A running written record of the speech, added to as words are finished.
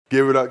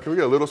Give it up. Can we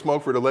get a little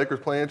smoke for the Lakers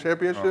playing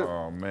championship?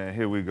 Oh, man,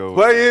 here we go.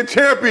 Playing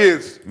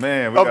champions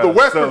man, of the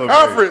Western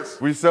Conference.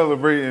 We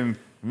celebrating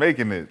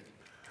making it.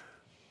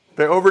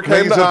 They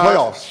overcame the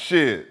odds. playoffs.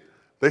 Shit.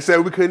 They said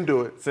we couldn't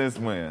do it. Since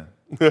when?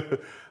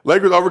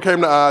 Lakers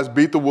overcame the odds,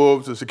 beat the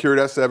Wolves to secure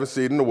that 7th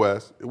seed in the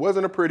West. It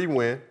wasn't a pretty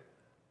win,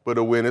 but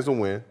a win is a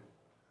win.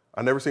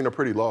 I've never seen a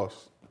pretty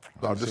loss.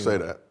 I'll just say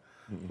that.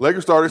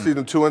 Lakers started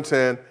season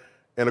 2-10,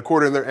 and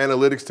according to their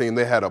analytics team,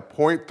 they had a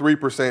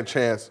 0.3%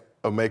 chance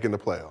of making the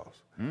playoffs.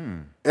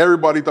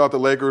 Everybody thought the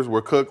Lakers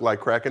were cooked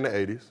like crack in the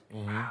 80s,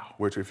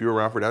 which if you were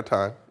around for that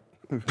time,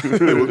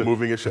 it was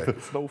moving and shaking.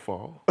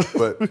 Snowfall.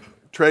 But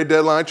trade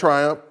deadline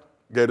triumph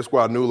gave the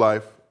squad new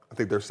life. I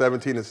think they're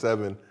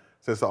 17-7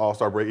 since the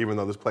All-Star break, even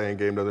though this playing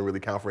game doesn't really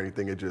count for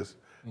anything, it just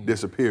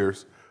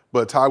disappears.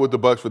 But tied with the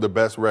Bucks for the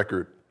best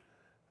record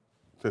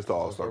since the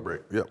All-Star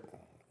break. Yep.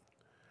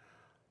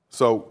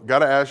 So,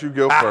 gotta ask you,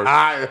 Gil, first.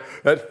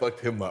 That fucked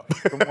him up.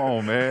 Come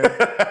on, man.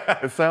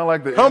 It sounds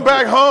like the Come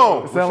back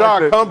home.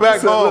 Come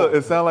back home. Look,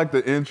 it sounds like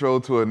the intro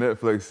to a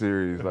Netflix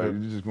series. Like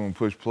you're just gonna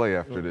push play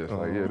after this.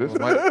 Like, yeah,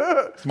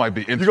 this might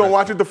be interesting. You're gonna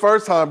watch it the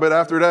first time, but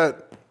after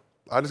that,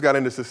 I just got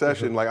into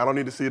Succession. Like, I don't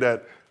need to see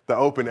the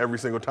open every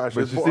single time.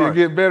 But you see it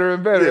get better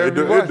and better. Yeah, it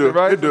do,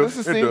 right? So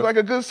this seems like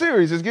a good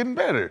series. It's getting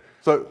better.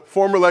 So,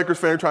 former Lakers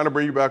fan trying to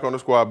bring you back on the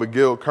squad, but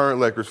Gil, current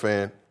Lakers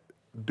fan,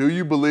 do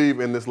you believe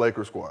in this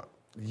Lakers squad?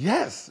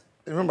 Yes.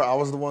 Remember, I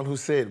was the one who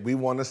said we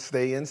want to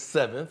stay in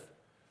 7th.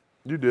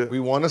 You did. We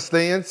want to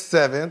stay in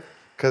 7th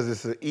because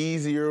it's an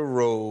easier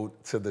road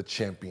to the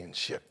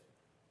championship.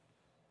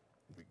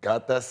 We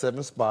got that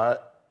 7th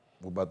spot.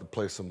 We're about to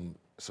play some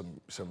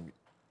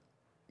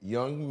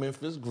young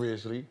Memphis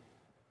Grizzlies.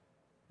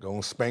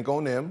 Gonna spank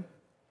on them.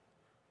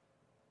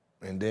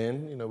 And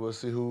then, we'll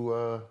see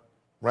who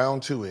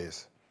round 2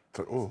 is.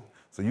 So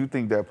you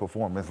think that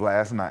performance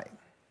last night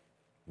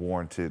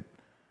warranted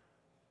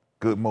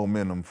good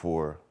momentum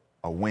for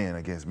a win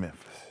against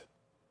Memphis?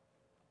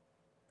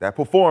 That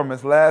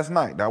performance last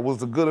night, that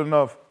was a good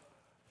enough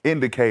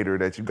indicator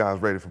that you guys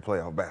ready for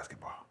playoff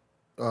basketball?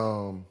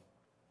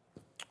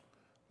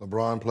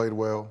 LeBron played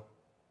well.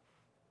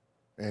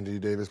 Anthony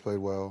Davis played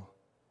well.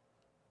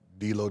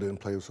 D'Lo didn't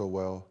play so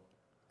well,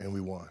 and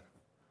we won.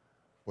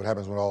 What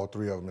happens when all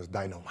 3 of them is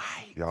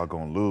dynamite? Y'all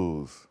gonna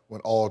lose.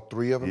 When all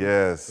 3 of them?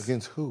 Yes.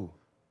 Against who?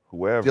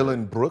 Whoever.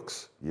 Dylan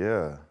Brooks?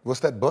 Yeah. What's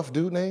that buff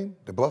dude name?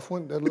 The buff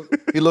one?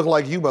 He looked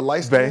like you, but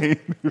light skin.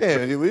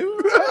 Yeah.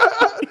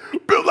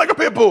 Built like a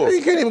pit bull.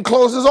 He can't even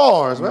close his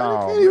arms, man.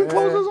 No, He can't even man.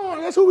 close his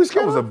arms. That's who we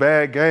scared That was a of.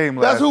 bad game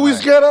last That's who we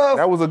night. scared of.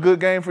 That was a good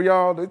game for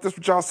y'all. That's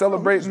what y'all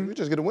celebrating. We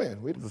just get a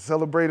win. We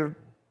Celebrated.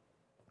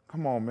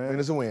 Come on, man. and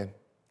it's a win.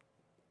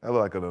 That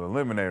looked like an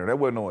eliminator. That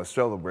wasn't no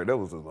celebrate. That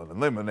was an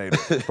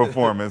eliminator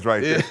performance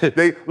right there.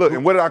 They look,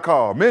 and what did I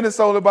call?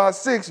 Minnesota by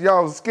 6.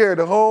 Y'all was scared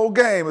the whole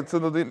game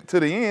until to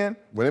the end.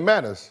 When it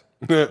matters.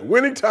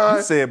 Winning time.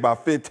 You said by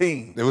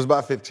 15. It was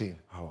by 15.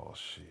 Oh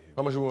shit.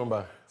 How much you won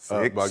by?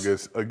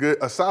 6.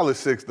 A solid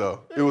 6 though.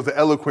 It was an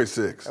eloquent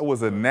 6. That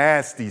was a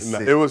nasty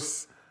 6. It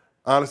was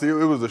honestly, it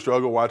was a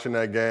struggle watching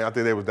that game. I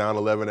think they was down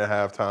 11 at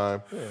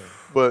halftime. Yeah.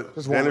 But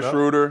Dennis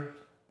Schroeder,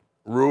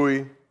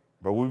 Rui.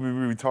 But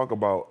we talk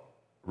about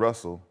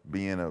Russell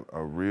being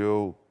a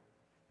real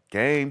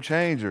game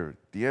changer.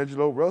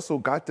 D'Angelo Russell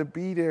got to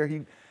be there.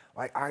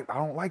 I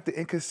don't like the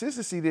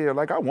inconsistency there.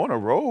 Like, I want to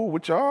roll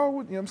with y'all,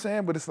 you know what I'm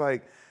saying? But it's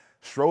like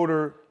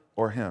Schroeder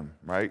or him,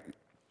 right?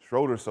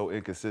 Schroeder's so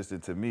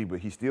inconsistent to me, but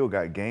he still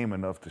got game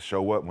enough to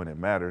show up when it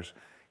matters.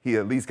 He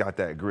at least got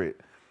that grit.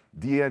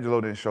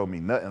 D'Angelo didn't show me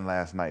nothing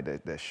last night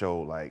that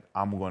showed, like,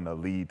 I'm going to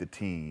lead the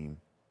team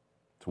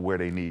to where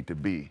they need to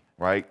be,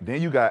 right?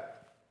 Then you got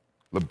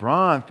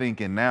LeBron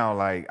thinking now,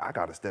 like, I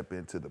got to step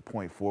into the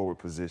point forward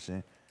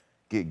position,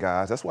 get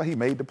guys. That's why he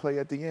made the play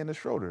at the end of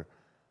Schroeder.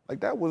 Like,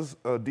 that was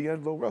a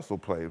D'Angelo Russell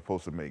play,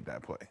 supposed to make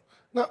that play.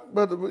 No,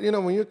 but when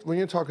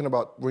you're talking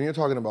about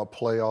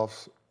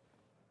playoffs,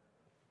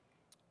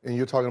 and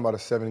you're talking about a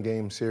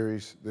 7-game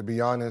series, to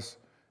be honest,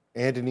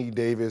 Anthony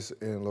Davis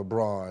and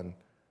LeBron,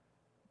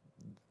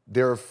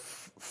 there are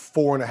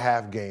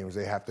 4.5 games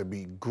they have to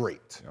be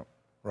great,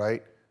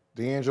 right?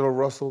 D'Angelo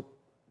Russell,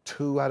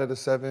 2 out of the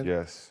 7.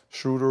 Yes.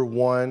 Schroeder,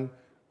 1.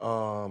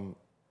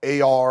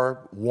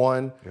 AR,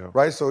 1. Yep.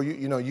 Right? So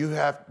you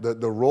have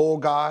the role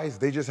guys.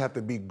 They just have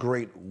to be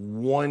great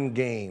 1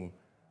 game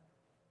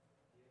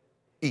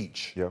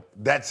each. Yep.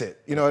 That's it.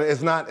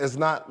 It's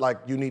not like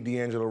you need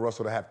D'Angelo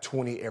Russell to have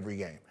 20 every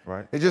game.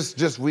 Right. It's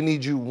just we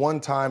need you one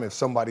time if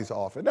somebody's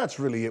off, and that's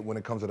really it when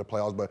it comes to the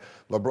playoffs. But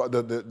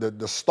LeBron,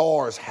 the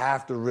stars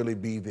have to really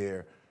be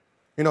there.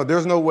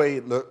 There's no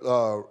way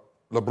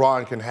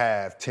LeBron can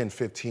have 10,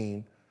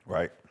 15.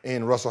 Right.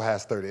 And Russell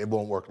has 30. It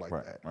won't work like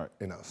that. Right.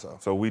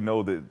 So we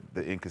know that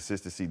the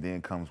inconsistency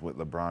then comes with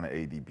LeBron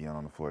and AD being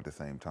on the floor at the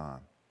same time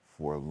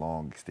for a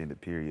long,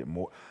 extended period.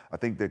 I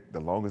think that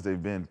the longest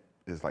they've been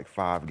is like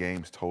 5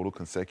 games total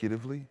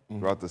consecutively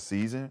throughout the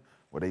season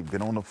where they've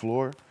been on the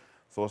floor.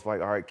 So it's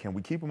like, all right, can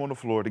we keep them on the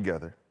floor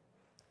together?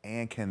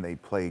 And can they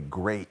play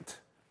great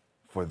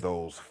for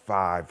those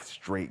 5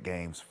 straight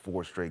games,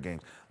 4 straight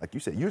games. Like you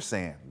said, you're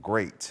saying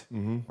great,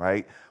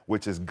 right?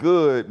 Which is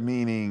good,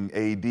 meaning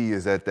AD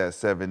is at that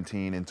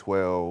 17 and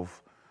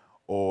 12,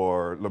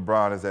 or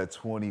LeBron is at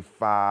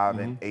 25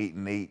 and 8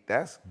 and 8.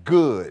 That's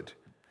good.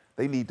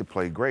 They need to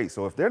play great.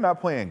 So if they're not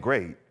playing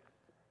great,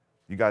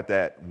 you got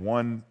that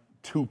 1-2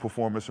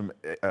 performance from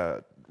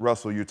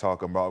Russell you're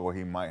talking about where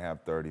he might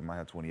have 30, might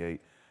have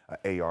 28.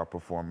 AR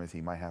performance,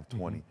 he might have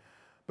 20.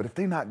 But if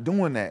they're not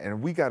doing that,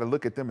 and we got to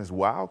look at them as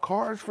wild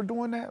cards for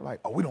doing that, like,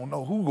 oh, we don't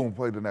know who's going to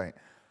play tonight.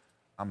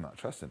 I'm not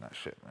trusting that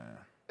shit, man.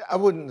 I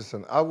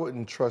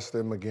wouldn't trust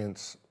them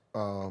against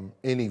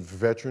any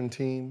veteran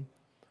team,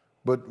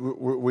 but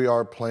we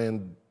are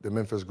playing the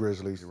Memphis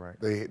Grizzlies. You're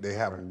right. They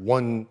have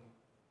one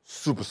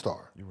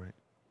superstar. You're right.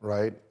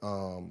 Right?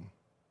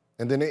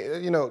 And then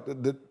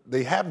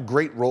they have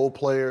great role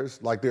players.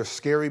 Like, they're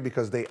scary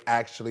because they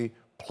actually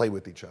play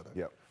with each other.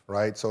 Yep.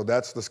 Right? So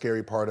that's the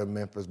scary part of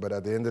Memphis. But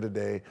at the end of the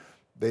day,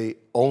 they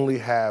only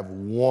have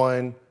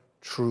one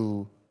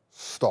true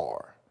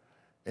star.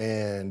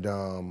 And,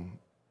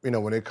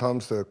 when it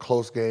comes to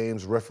close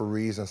games,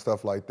 referees and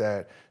stuff like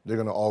that, they're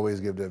going to always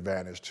give the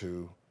advantage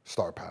to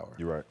star power.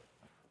 You're right.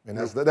 And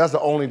that's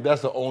the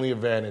only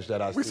advantage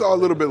that I see. We saw a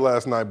little bit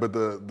last night, but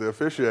the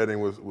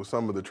officiating was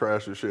some of the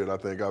trashiest shit I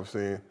think I've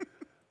seen.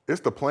 It's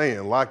the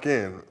playing, lock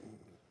in.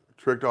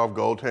 Tricked off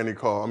goaltending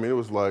call. I mean, it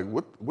was like,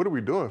 what are we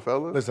doing,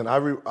 fellas? Listen, I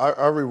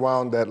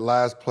rewound that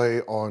last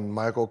play on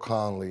Michael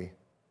Conley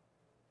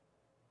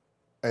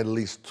at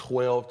least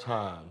 12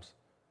 times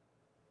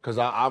because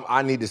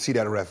I need to see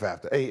that ref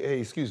after.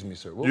 Hey, excuse me,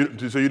 sir.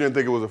 So you didn't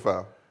think it was a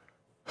foul?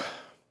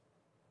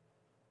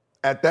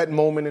 At that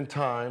moment in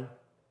time,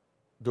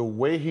 the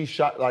way he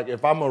shot, like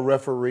if I'm a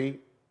referee,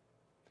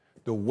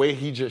 the way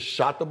he just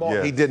shot the ball,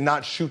 he did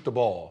not shoot the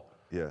ball.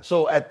 Yes.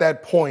 So at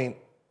that point,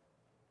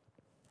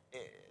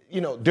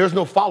 there's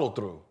no follow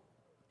through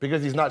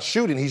because he's not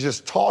shooting. He's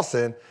just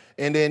tossing.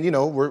 And then,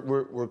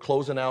 we're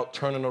closing out,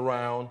 turning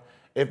around.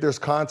 If there's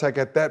contact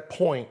at that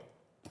point,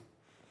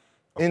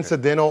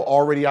 incidental,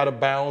 already out of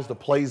bounds, the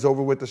play's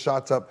over with, the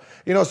shot's up.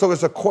 So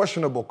it's a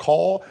questionable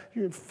call.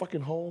 You're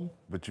fucking home.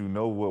 But you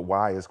know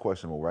why it's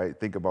questionable, right?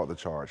 Think about the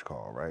charge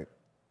call, right?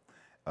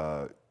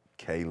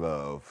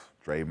 K-Love,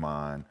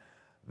 Draymond,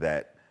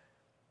 that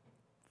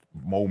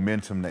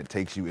momentum that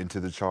takes you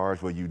into the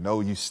charge where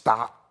you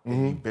stop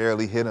and you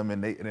barely hit them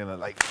and they're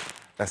like,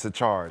 that's a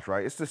charge,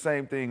 right? It's the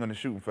same thing on the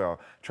shooting foul.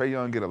 Trae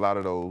Young get a lot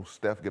of those.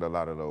 Steph get a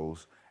lot of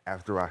those.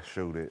 After I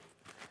shoot it,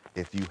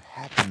 if you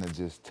happen to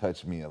just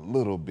touch me a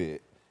little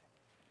bit,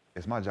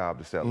 it's my job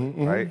to sell it,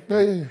 right?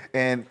 Yeah.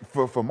 And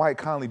for Mike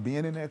Conley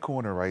being in that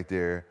corner right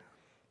there,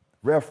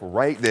 ref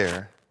right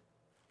there,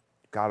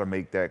 got to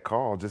make that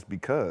call just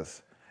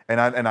because.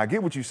 And I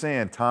get what you're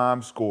saying,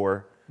 time,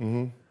 score,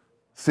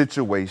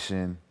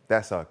 situation,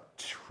 that's a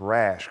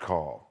trash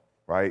call,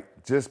 right?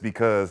 Just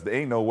because there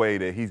ain't no way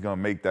that he's going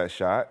to make that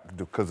shot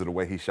because of the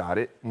way he shot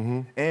it.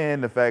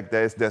 And the fact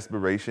that it's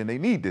desperation, they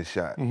need this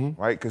shot,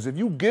 right? Because if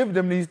you give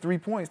them these 3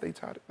 points, they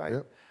try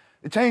to,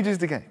 it changes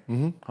the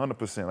game,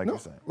 100%, like you're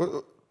saying.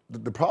 Well,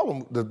 the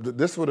problem,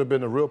 this would have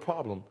been a real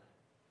problem.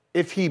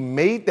 If he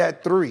made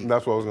that three.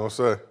 That's what I was going to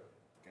say.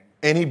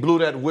 And he blew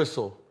that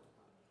whistle,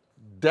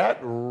 that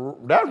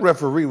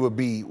referee would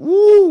be,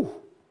 woo.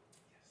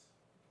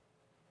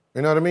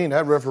 You know what I mean?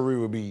 That referee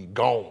would be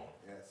gone.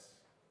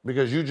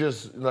 Because you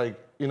just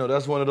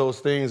that's one of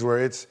those things where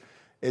it's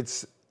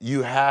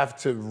you have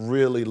to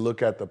really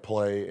look at the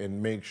play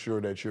and make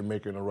sure that you're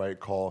making the right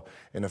call.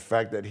 And the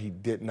fact that he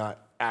did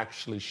not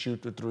actually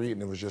shoot the three,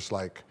 and it was just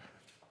like,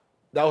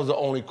 that was the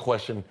only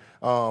question.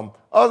 Other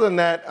than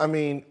that, I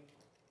mean,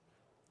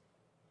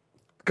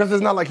 because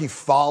it's not like he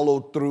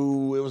followed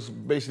through. It was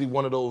basically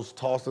one of those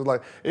tosses.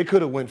 Like, it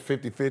could have went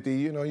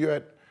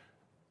 50-50.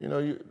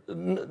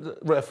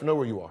 Ref, know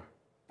where you are.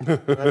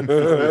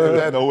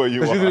 Know where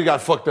you are. Because you could have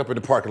got fucked up in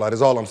the parking lot,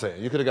 is all I'm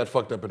saying. You could have got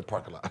fucked up in the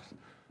parking lot.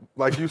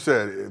 Like you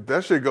said, if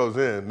that shit goes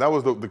in, that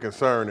was the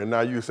concern, and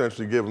now you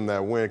essentially give him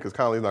that win because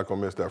Conley's not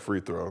going to miss that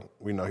free throw.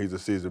 We know he's a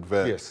seasoned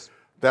vet. Yes.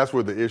 That's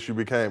where the issue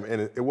became,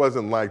 and it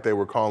wasn't like they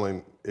were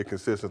calling it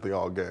consistently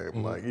all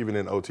game. Like, even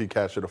in OT,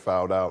 Cat should have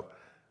fouled out.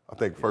 I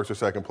think first or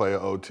second play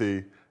of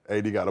OT,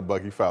 AD got a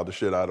buck, he fouled the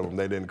shit out of him.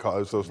 They didn't call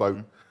it. So it's like,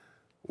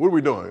 what are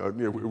we doing?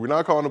 We're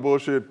not calling the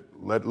bullshit,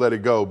 let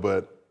it go.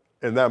 But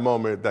in that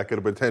moment, that could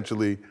have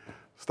potentially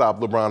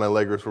stopped LeBron and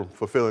Lakers from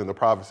fulfilling the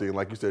prophecy. And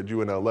like you said,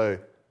 you in LA,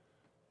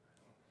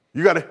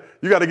 you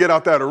gotta get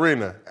out that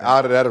arena.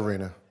 Out of that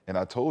arena. And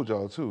I told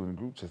y'all too in the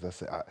group chat, I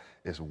said,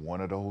 it's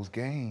one of those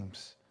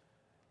games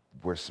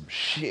where some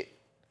shit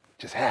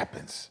just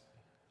happens.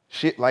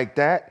 Shit like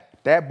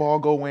that ball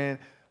go in,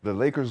 the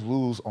Lakers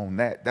lose on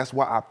that. That's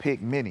why I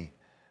pick many.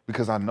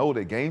 Because I know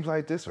that games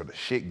like this are the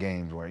shit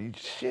games where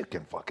shit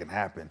can fucking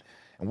happen.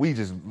 And we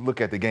just look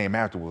at the game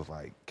afterwards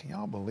like, can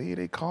y'all believe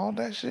they called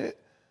that shit?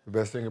 The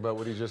best thing about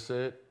what he just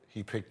said,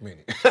 He picked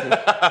many.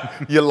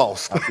 You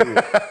lost.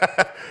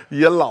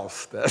 You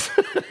lost.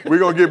 We're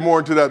going to get more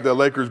into that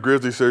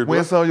Lakers-Grizzlies series.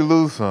 Win some, you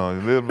lose some.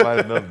 You live to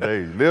fight another day.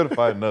 You live to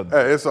fight another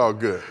day. Hey, it's all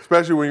good,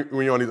 especially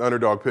when you're on these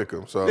underdog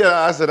pick'em. So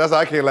Yeah, I said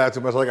I can't laugh too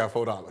much. I got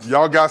 $4.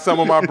 y'all got some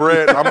of my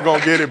bread. I'm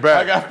going to get it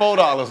back. I got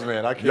 $4,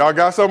 man. I can't. Y'all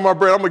got some of my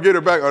bread. I'm going to get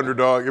it back,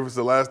 underdog, if it's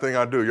the last thing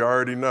I do. You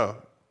already know.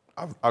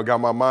 I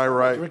got my mind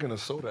right. Drinking a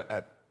soda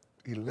at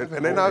 11.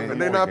 And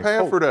they're not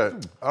paying for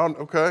that.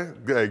 Okay.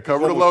 Hey,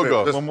 cover the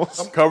Almost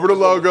logo. Cover the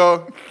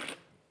logo.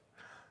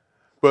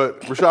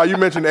 But Rashad, you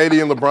mentioned AD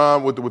and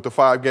LeBron with the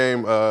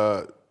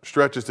 5-game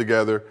stretches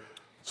together.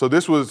 So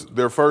this was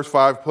their first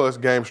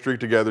 5+ game streak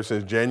together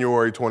since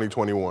January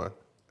 2021.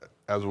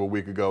 As of a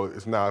week ago,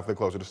 it's now I think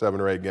closer to 7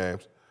 or 8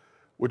 games,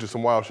 which is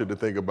some wild shit to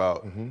think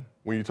about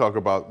when you talk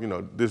about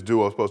this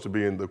duo is supposed to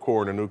be in the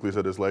core and the nucleus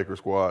of this Lakers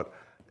squad.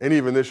 And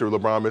even this year,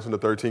 LeBron missing the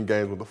 13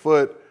 games with a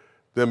foot,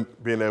 them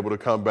being able to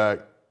come back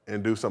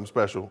and do something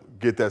special,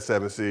 get that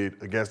 7th seed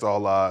against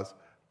all odds.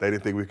 They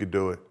didn't think we could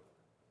do it.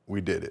 We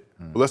did it.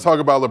 But let's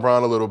talk about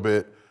LeBron a little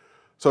bit.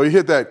 So he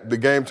hit the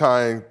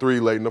game-tying 3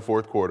 late in the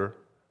 4th quarter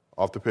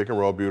off the pick and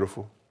roll,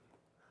 beautiful.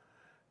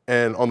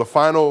 And on the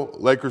final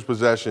Lakers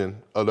possession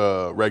of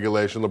the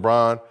regulation,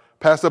 LeBron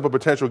passed up a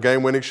potential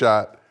game-winning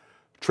shot,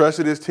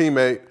 trusted his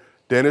teammate,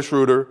 Dennis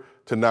Schroeder,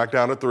 to knock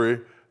down a 3.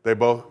 They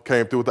both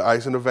came through with the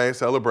ice in the vein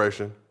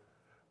celebration.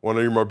 One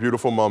of your more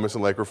beautiful moments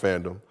in Laker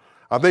fandom.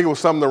 I think it was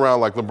something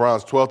around like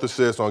LeBron's 12th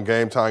assist on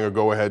game-tying or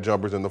go-ahead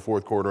jumpers in the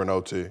 4th quarter in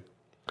OT.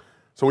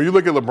 So when you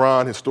look at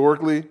LeBron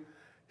historically,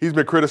 he's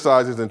been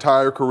criticized his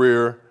entire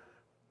career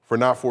for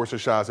not forcing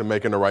shots and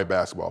making the right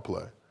basketball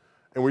play.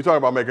 And when you talk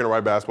about making the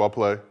right basketball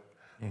play,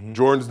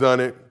 Jordan's done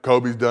it,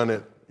 Kobe's done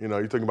it.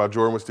 You're talking about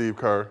Jordan with Steve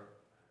Kerr,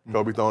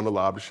 Kobe throwing the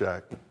lob to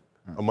Shaq,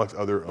 amongst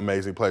other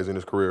amazing plays in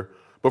his career.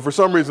 But for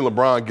some reason,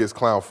 LeBron gets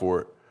clowned for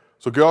it.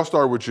 So I'll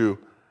start with you.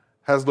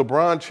 Has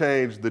LeBron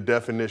changed the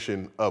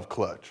definition of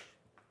clutch?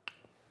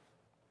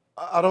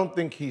 I don't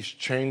think he's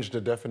changed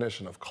the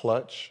definition of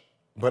clutch,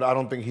 but I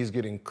don't think he's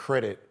getting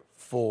credit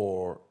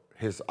for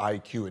his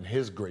IQ and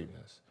his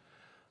greatness.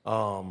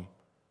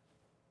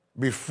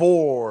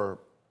 Before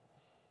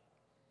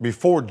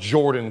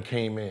Jordan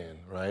came in,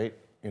 right?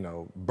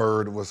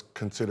 Bird was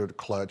considered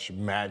clutch,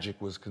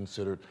 Magic was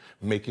considered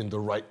making the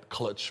right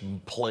clutch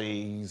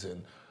plays,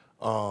 and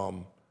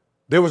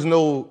there was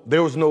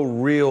no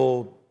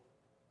real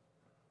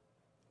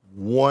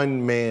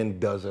one man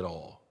does it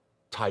all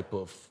type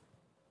of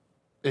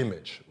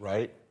image,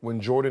 right?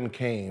 When Jordan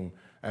came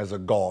as a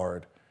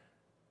guard,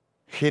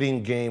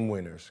 hitting game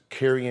winners,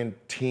 carrying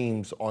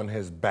teams on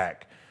his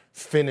back,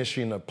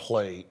 finishing a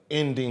play,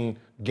 ending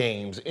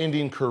games,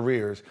 ending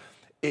careers,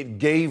 it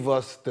gave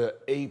us the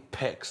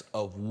apex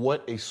of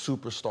what a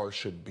superstar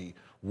should be,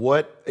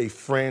 what a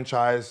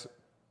franchise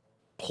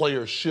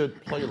player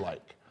should play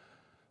like.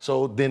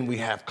 So then we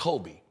have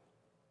Kobe,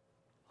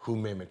 who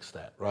mimics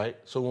that, right?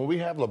 So when we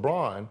have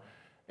LeBron,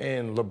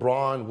 and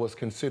LeBron was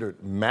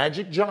considered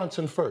Magic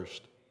Johnson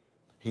first,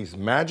 he's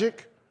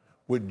Magic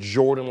with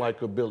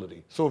Jordan-like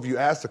ability. So if you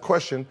ask the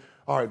question,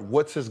 all right,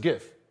 what's his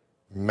gift?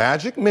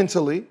 Magic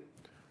mentally,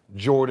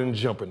 Jordan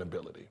jumping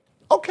ability.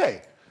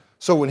 Okay,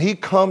 so when he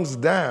comes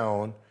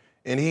down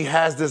and he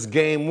has this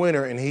game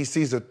winner and he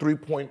sees a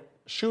 3-point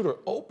shooter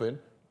open,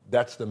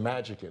 that's the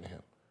Magic in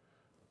him.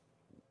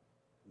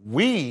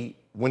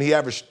 When he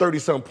averaged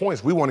 30-some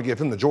points, we want to give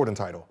him the Jordan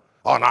title.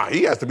 Oh, nah,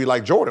 he has to be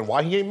like Jordan.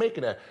 Why he ain't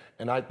making that?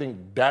 And I think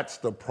that's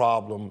the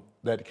problem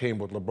that came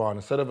with LeBron.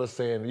 Instead of us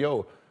saying,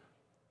 yo,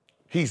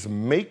 he's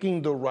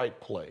making the right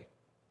play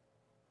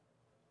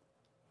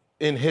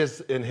in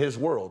his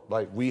world.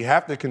 Like, we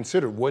have to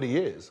consider what he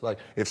is. Like,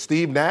 if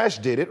Steve Nash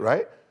did it,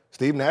 right?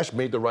 Steve Nash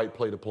made the right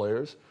play to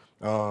players.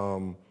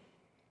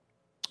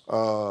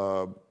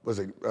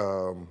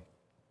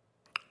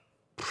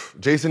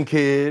 Jason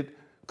Kidd,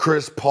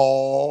 Chris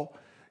Paul.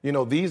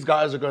 These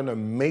guys are going to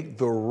make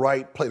the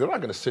right play. They're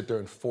not going to sit there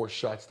and force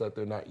shots that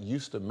they're not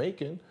used to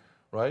making,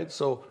 right?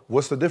 So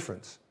what's the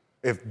difference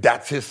if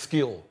that's his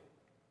skill,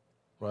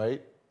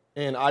 right?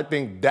 And I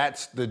think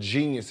that's the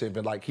genius of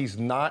it. Like, he's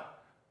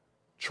not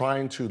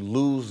trying to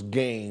lose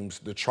games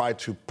to try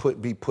to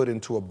be put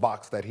into a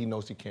box that he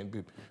knows he can't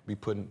be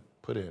put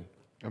in.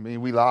 I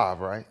mean, we live,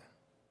 right?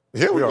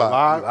 Yeah, we are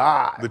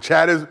live. The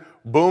chat is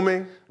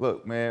booming.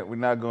 Look, man, we're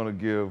not going to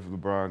give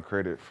LeBron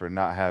credit for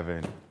not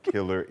having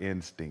killer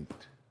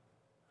instinct,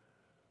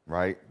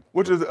 right?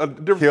 Which is a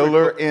different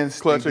Killer clutch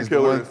instinct and is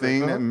killer one instinct.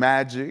 thing that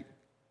Magic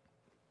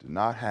did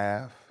not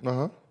have,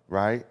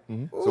 right?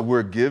 So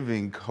we're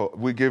giving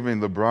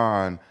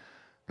LeBron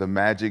the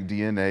Magic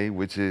DNA,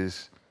 which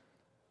is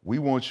we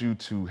want you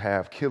to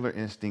have killer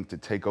instinct to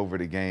take over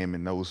the game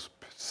in those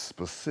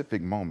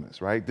specific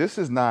moments, right? This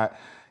is not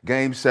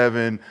Game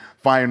 7,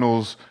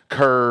 finals,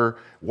 Kerr,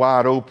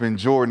 wide open,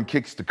 Jordan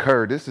kicks to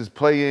Kerr. This is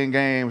play-in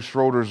game,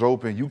 Schroeder's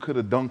open. You could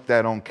have dunked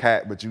that on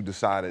Cat, but you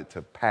decided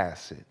to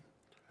pass it,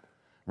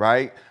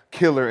 right?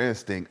 Killer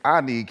instinct.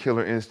 I need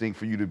killer instinct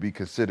for you to be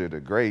considered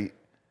a great,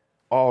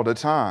 all the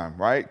time,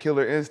 right?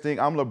 Killer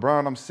instinct. I'm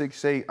LeBron. I'm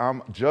 6'8".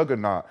 I'm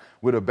juggernaut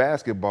with a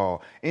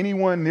basketball.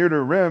 Anyone near the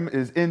rim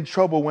is in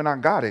trouble when I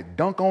got it.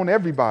 Dunk on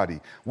everybody.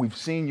 We've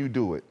seen you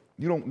do it.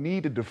 You don't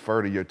need to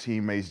defer to your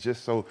teammates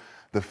just so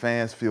the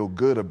fans feel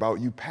good about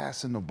you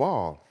passing the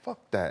ball. Fuck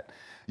that.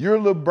 You're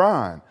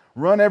LeBron.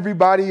 Run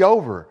everybody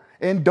over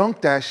and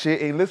dunk that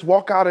shit, and let's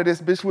walk out of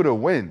this bitch with a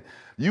win.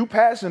 You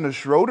passing to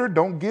Schroeder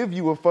don't give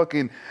you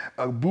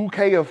a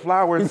bouquet of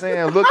flowers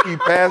saying, look, he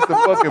passed the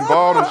fucking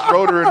ball to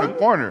Schroeder in the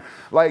corner.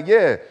 Like,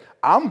 yeah,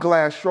 I'm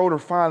glad Schroeder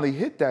finally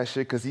hit that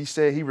shit because he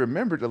said he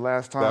remembered the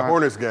last time. That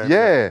Hornets game.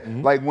 Yeah,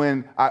 like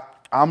when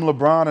I'm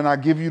LeBron and I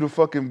give you the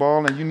fucking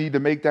ball and you need to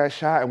make that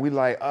shot and we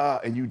like,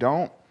 and you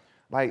don't.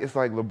 Like, it's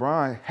like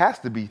LeBron has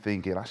to be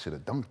thinking, I should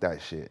have dunked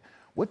that shit.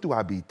 What do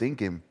I be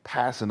thinking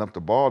passing up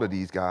the ball to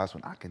these guys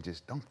when I can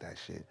just dunk that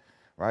shit,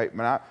 right?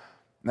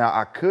 Now,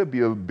 I could be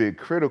a bit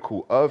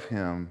critical of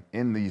him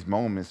in these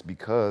moments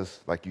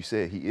because, like you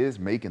said, he is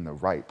making the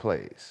right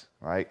plays,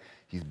 right?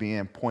 He's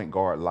being point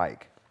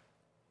guard-like.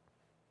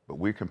 But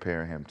we're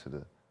comparing him to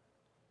the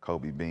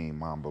Kobe Bean,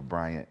 Mamba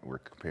Bryant. We're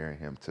comparing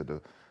him to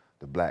the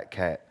Black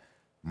Cat,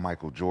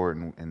 Michael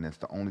Jordan. And that's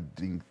the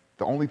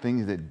only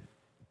thing that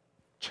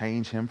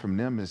change him from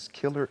them is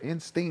killer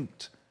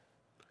instinct.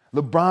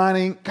 LeBron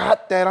ain't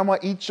got that. I'm going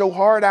to eat your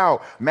heart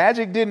out.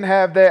 Magic didn't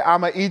have that. I'm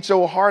going to eat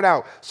your heart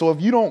out. So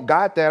if you don't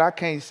got that, I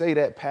can't say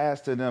that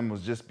pass to them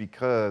was just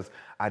because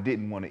I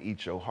didn't want to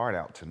eat your heart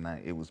out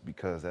tonight. It was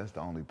because that's the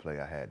only play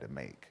I had to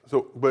make.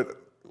 So,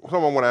 but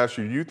someone want to ask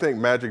you, you think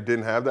Magic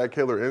didn't have that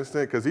killer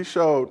instinct? Because he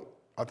showed,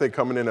 I think,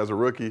 coming in as a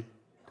rookie,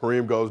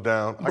 Kareem goes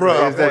down.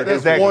 Bro, is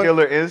that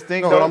killer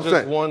instinct? No, I'm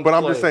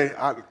just saying,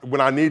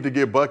 when I need to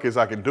get buckets,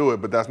 I can do it,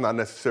 but that's not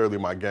necessarily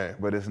my game.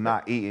 But it's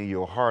not eating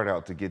your heart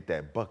out to get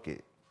that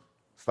bucket.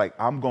 It's like,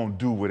 I'm going to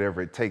do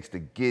whatever it takes to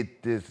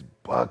get this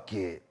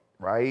bucket,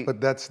 right?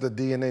 But that's the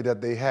DNA that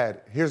they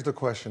had. Here's the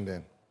question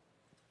then.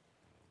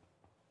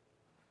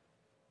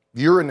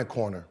 You're in the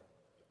corner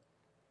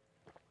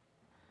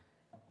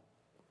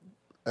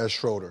as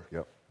Schroeder.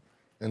 Yep.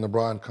 And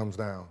LeBron comes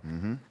down.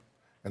 Mm-hmm.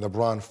 And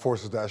LeBron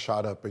forces that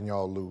shot up and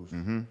y'all lose.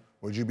 Mm-hmm.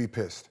 Would you be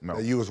pissed? No.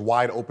 That you was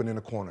wide open in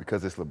the corner?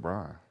 Because it's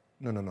LeBron.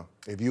 No.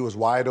 If you was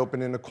wide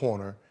open in the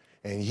corner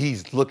and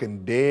he's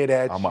looking dead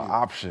at you. I'm an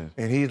option.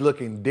 And he's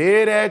looking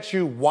dead at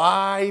you,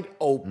 wide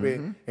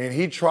open, and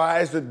he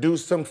tries to do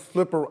some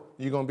flipper,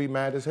 you're going to be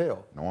mad as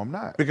hell. No, I'm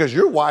not. Because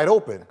you're wide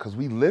open. Because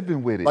we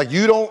living with it. Like,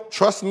 you don't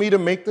trust me to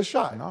make the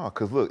shot. No,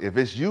 because look, if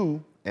it's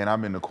you and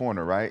I'm in the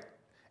corner, right,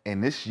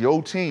 and this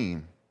your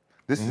team,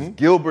 this is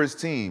Gilbert's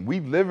team.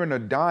 We living or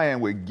dying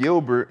with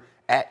Gilbert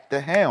at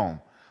the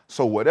helm.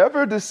 So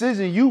whatever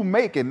decision you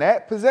make in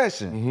that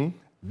possession,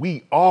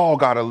 we all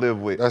got to live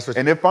with.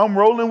 And if I'm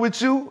rolling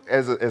with you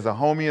as a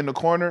homie in the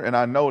corner and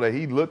I know that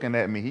he looking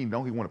at me, he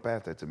know he want to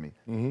pass that to me.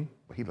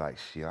 But he like,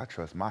 shit, I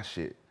trust my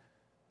shit.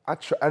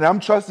 And I'm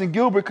trusting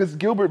Gilbert because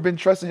Gilbert been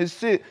trusting his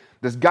shit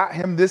that's got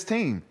him this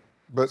team.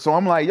 So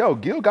I'm like, yo,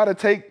 Gil got to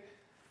take,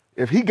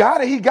 if he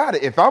got it, he got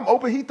it. If I'm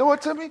open, he throw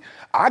it to me,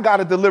 I got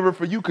to deliver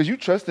for you because you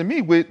trusted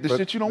me with the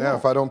shit you don't want.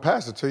 If I don't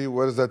pass it to you,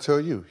 what does that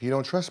tell you? He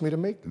don't trust me to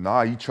make it.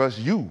 Nah, he trusts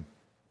you.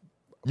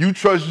 You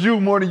trust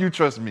you more than you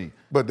trust me.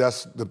 But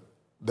that's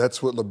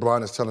what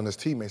LeBron is telling his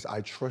teammates.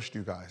 I trust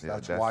you guys. Yeah,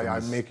 that's why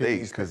I'm making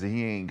these. Because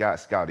he ain't got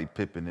Scottie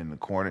Pippen in the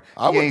corner.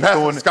 I would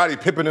pass Scottie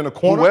Pippen in the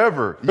corner.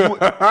 Whoever.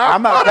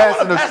 I'm not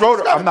passing to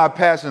Schroeder. I'm not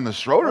passing to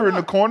Schroeder in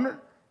the corner.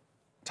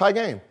 Tie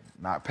game.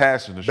 Not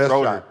passing to Best Schroeder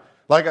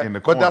in the corner.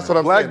 But that's what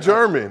I'm saying. Black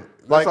German.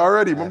 That's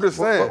already. I'm just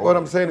saying. What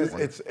I'm saying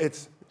is,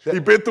 it's. He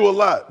been through a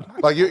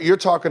lot. Like you're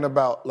talking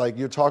about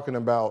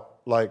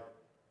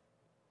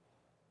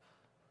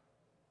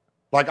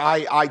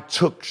I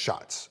took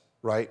shots,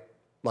 right?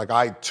 Like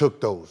I took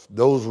those.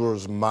 Those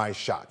was my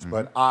shots.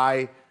 But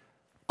I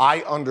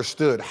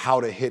understood how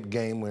to hit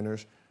game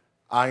winners.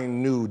 I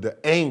knew the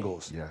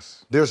angles.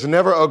 Yes. There's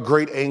never a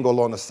great angle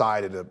on the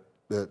side of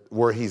the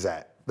where he's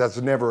at. That's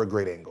never a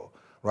great angle,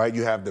 right?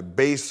 You have the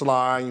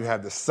baseline, you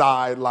have the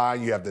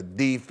sideline, you have the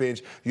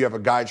defense, you have a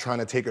guy trying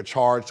to take a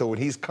charge. So when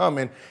he's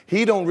coming,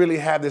 he don't really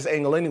have this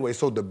angle anyway.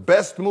 So the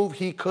best move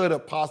he could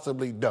have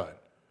possibly done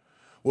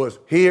was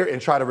here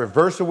and try to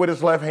reverse it with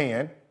his left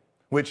hand,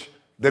 which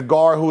the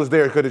guard who was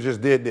there could have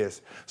just did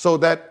this. So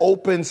that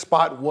open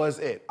spot was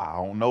it. I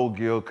don't know,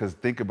 Gil, because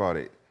think about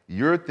it.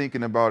 You're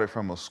thinking about it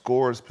from a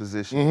scorer's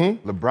position.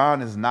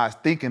 LeBron is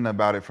not thinking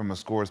about it from a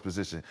scorer's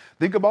position.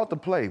 Think about the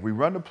play. We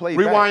run the play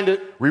back. Rewind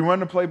it. We run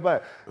the play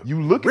back.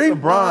 You look at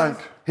LeBron,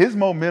 his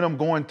momentum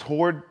going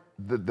toward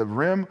the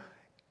rim,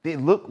 it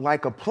looked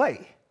like a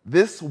play.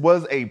 This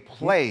was a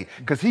play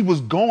because he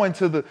was going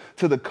to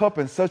the cup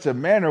in such a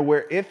manner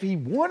where if he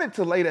wanted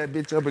to lay that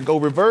bitch up and go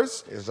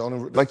reverse,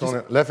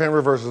 left hand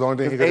reverse is the only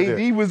thing he could have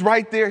did. AD was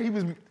right there. He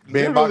was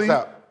being boxed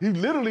out. He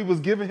literally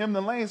was giving him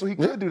the lane so he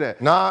could do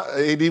that. Nah,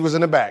 AD was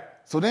in the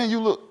back. So then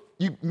you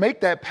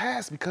make that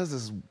pass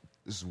because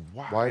it's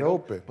wide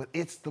open. But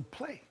it's the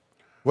play.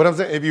 What I'm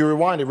saying, if you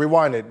rewind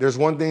it, there's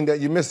one thing that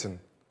you're missing.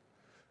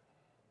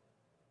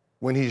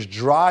 When he's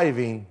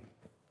driving,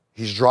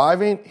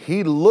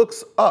 he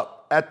looks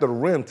up at the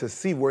rim to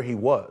see where he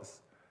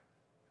was.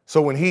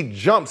 So when he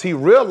jumps, he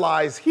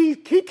realized he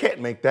can't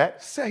make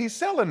that. He's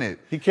selling it.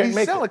 He can't make it.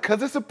 He's selling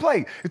because it's a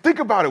play. Think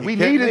about it. We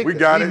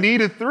can't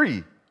needed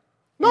 3.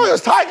 No, it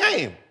was tie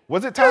game.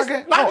 Was it tie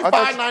game?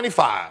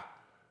 95-95.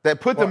 That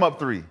put them up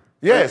 3.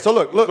 Yeah, so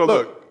look. Look at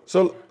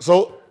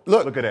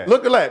that.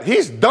 Look at that.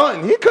 He's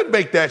done. He couldn't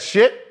make that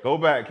shit. Go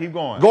back. Keep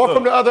going. Go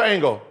from the other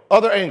angle.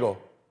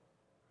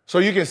 So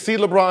you can see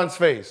LeBron's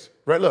face.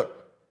 Right,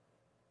 look.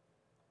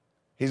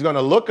 He's going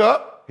to look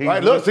up.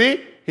 Right, look,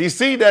 see? He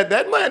see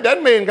that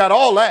man got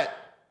all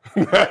that.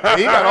 He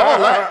got all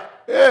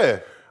that. Yeah.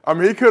 I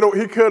mean, he could have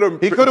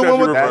won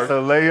with That's a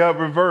layup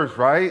reverse,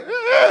 right?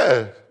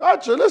 Yeah.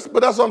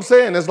 But that's what I'm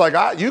saying. It's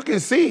like, you can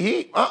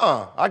see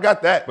I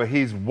got that. But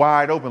he's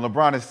wide open.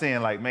 LeBron is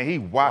saying, like, man, he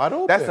wide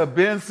open. That's a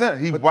Ben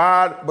Simmons. He's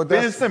wide. But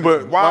Ben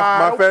Simmons. But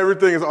my favorite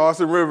thing is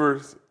Austin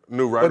Rivers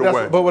knew right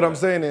away. But what I'm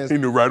saying is, he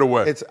knew right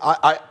away.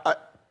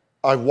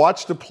 I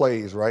watch the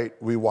plays, right?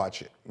 We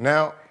watch it.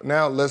 Now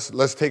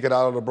let's take it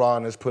out of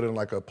LeBron. Let's put in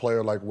like a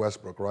player like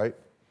Westbrook, right?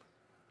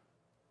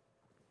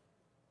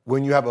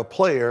 When you have a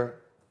player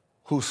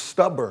who's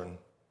stubborn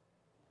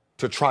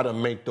to try to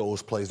make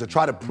those plays, to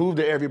try to prove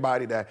to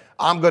everybody that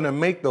I'm going to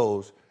make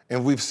those,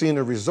 and we've seen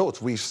the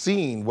results. We've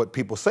seen what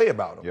people say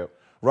about him,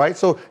 right?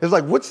 So it's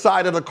like, which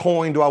side of the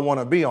coin do I want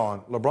to be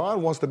on? LeBron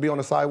wants to be on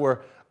the side where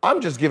I'm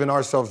just giving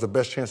ourselves the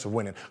best chance of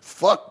winning.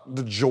 Fuck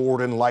the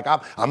Jordan. Like,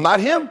 I'm not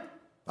him.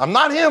 I'm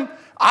not him.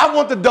 I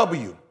want the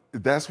W.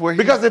 That's where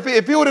because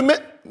if he would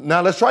admit,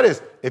 now let's try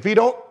this. If he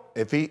don't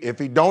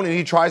and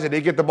he tries it,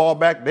 they get the ball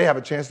back, they have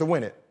a chance to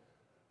win it.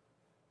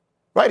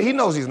 Right? He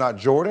knows he's not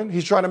Jordan.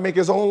 He's trying to make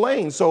his own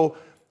lane. So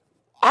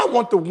I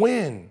want to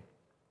win.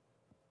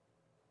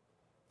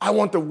 I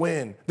want to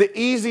win. That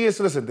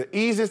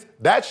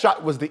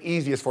shot was the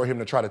easiest for him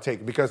to try to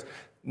take because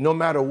no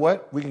matter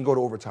what, we can go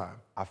to overtime.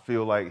 I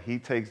feel like he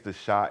takes the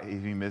shot.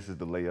 If he misses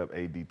the layup,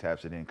 AD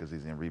taps it in because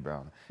he's in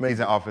rebound. He's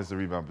in offensive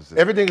rebound position.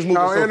 Everything's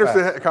moving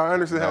fast. Kyle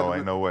Anderson no,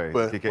 ain't no way.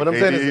 But what I'm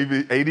saying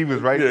is, AD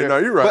was right there. No,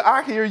 you're right. But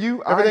I hear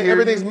you.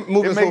 Everything's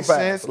moving so fast. It makes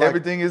sense. Like,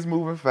 everything is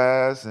moving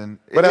fast, and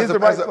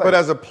but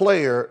as a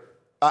player,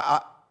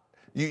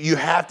 you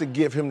have to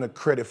give him the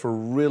credit for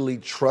really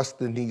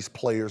trusting these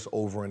players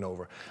over and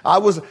over.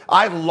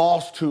 I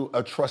lost to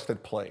a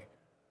trusted play.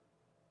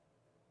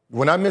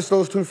 When I missed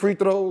those 2 free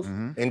throws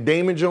and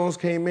Damon Jones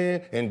came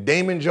in and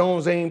Damon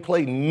Jones ain't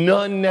played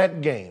none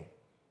that game.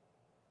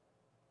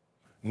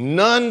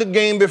 None the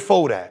game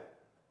before that.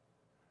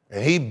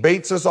 And he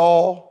baits us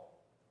all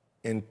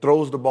and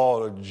throws the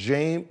ball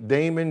to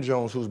Damon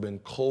Jones, who's been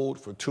cold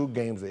for 2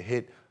 games, to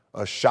hit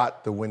a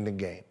shot to win the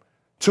game.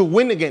 To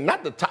win the game,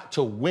 not the top,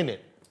 to win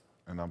it.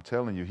 And I'm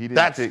telling you, he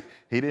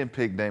didn't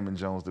pick Damon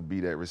Jones to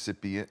be that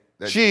recipient.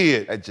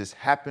 That just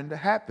happened to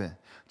happen.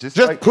 Just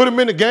put him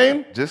in the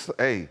game?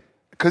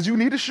 Because you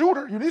need a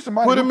shooter. You need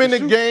somebody put him in the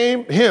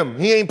game.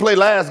 He ain't played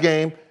last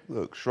game.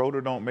 Look,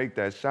 Schroeder don't make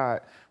that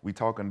shot, we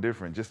talking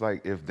different. Just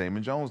like if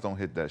Damon Jones don't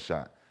hit that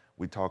shot,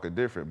 we talking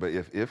different. But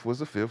if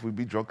was a fifth, we'd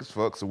be drunk as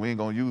fuck, so we ain't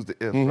going to use the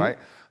if, right?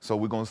 So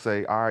we're going to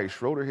say, all right,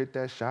 Schroeder hit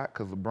that shot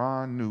because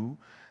LeBron knew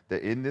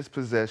that in this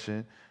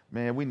possession,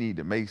 man, we need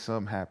to make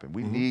something happen.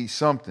 We need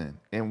something,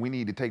 and we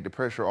need to take the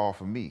pressure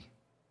off of me.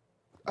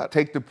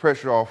 Take the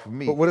pressure off of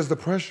me. But what is the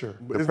pressure?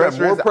 Is that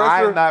more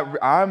pressure?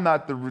 I'm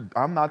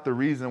not the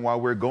reason why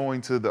we're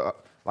going to the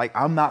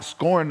I'm not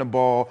scoring the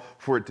ball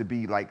for it to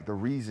be like the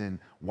reason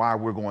why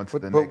we're going to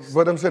the next.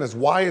 What I'm saying is,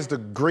 why is the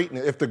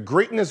greatness? If the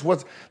greatness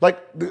was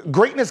the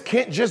greatness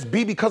can't just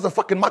be because of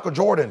fucking Michael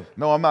Jordan.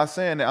 No, I'm not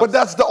saying that. But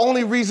that's the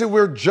only reason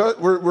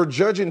we're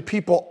judging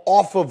people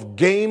off of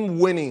game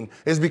winning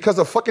is because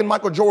of fucking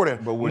Michael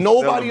Jordan. But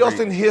nobody else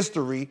in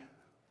history.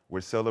 We're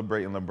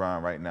celebrating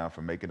LeBron right now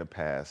for making a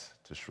pass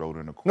to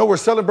Schroeder in the court. No, we're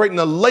celebrating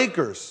the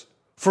Lakers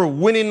for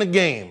winning the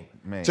game.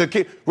 Man.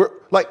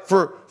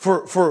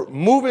 For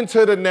moving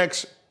to the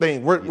next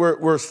thing.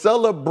 We're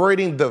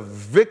celebrating the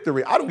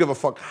victory. I don't give a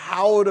fuck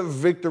how the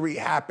victory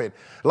happened.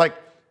 Like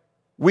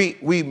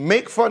we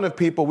make fun of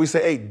people. We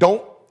say, hey,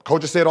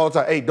 coaches say it all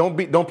the time. Hey,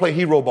 don't play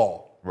hero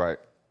ball. Right.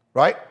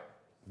 Right?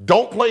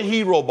 Don't play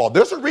hero ball.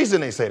 There's a reason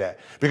they say that.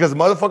 Because the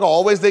motherfucker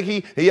always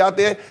think he out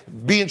there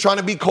trying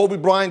to be Kobe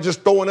Bryant,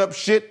 just throwing up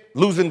shit,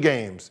 losing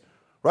games.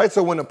 Right?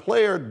 So when a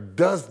player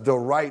does the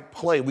right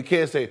play, we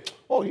can't say,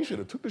 oh, he should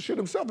have took the shit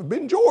himself and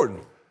been Jordan.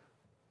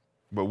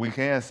 But we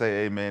can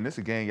say, hey, man, this is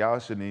a game y'all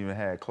shouldn't even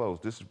have close.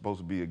 This is supposed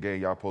to be a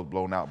game y'all supposed to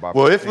blown out by.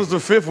 Well, if it was the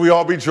fifth, we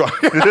all be trying.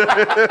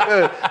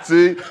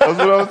 See, that's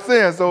what I'm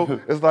saying. So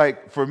it's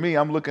like, for me,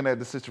 I'm looking at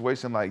the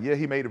situation like, yeah,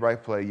 he made the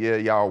right play. Yeah,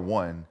 y'all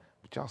won.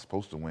 But y'all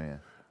supposed to win.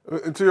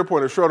 And to your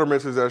point, if Schroeder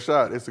misses that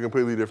shot, it's a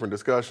completely different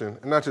discussion.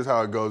 And not just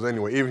how it goes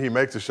anyway. Even if he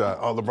makes a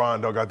shot,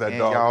 LeBron don't got that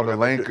dog.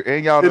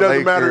 It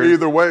doesn't matter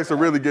either way, so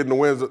really getting the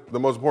wins is the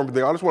most important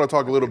thing. I just want to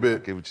talk a little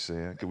bit. I get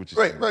what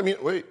you're saying.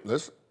 Wait,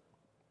 listen.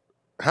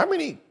 How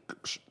many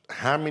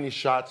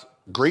shots,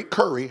 great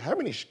Curry, how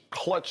many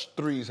clutch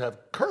threes have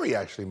Curry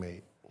actually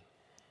made?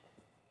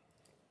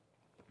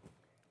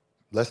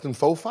 less than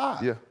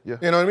 4-5. Yeah.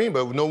 You know what I mean?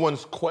 But no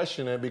one's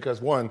questioning it because,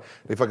 one,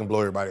 they fucking blow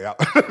everybody out.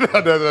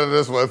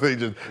 That's what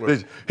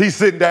he's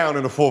sitting down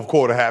in the fourth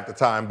quarter half the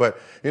time. But,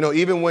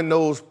 even when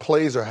those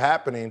plays are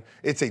happening,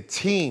 it's a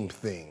team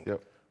thing.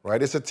 Yep.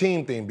 Right? It's a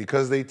team thing.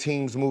 Because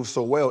teams move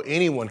so well,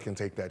 anyone can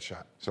take that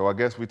shot. So I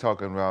guess we're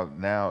talking about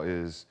now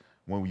is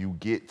when you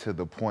get to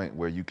the point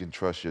where you can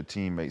trust your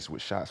teammates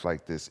with shots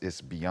like this,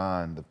 it's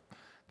beyond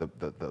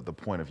the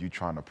point of you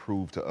trying to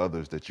prove to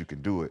others that you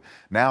can do it.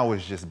 Now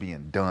it's just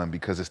being done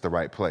because it's the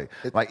right play.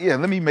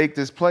 Let me make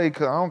this play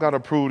because I don't got to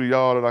prove to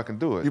y'all that I can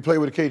do it. You play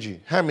with KG.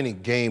 How many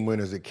game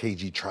winners did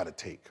KG try to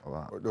take? A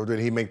lot. Or did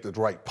he make the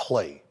right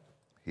play?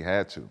 He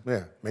had to.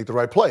 Yeah, make the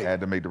right play. He had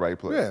to make the right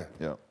play.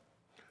 Yeah.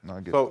 No,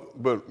 I get So,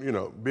 but,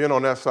 being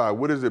on that side,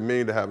 what does it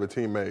mean to have a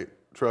teammate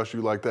trust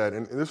you like that?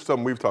 And this is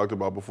something we've talked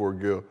about before,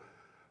 Gil.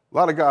 A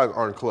lot of guys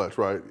aren't clutch,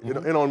 right? You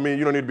don't need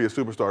to be a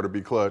superstar to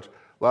be clutch.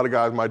 A lot of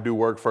guys might do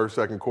work first,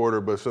 second quarter,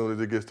 but as soon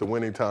as it gets to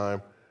winning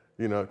time,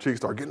 cheeks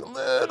start getting a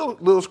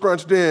little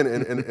scrunched in,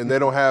 and they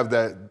don't have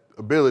that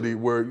ability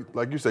where,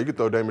 like you say, you could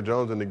throw Damon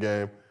Jones in the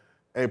game,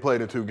 ain't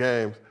played in 2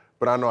 games,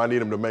 but I know I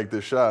need him to make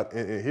this shot,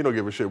 and he don't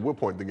give a shit what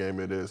point the game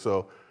it is.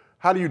 So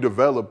how do you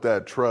develop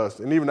that trust?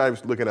 And even not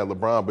even looking at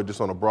LeBron, but just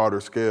on a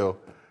broader scale,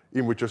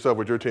 even with yourself,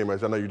 with your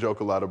teammates. I know you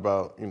joke a lot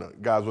about,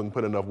 guys wouldn't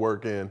put enough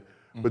work in,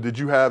 but did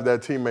you have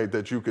that teammate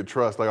that you could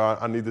trust?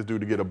 Like, I need this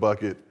dude to get a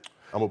bucket.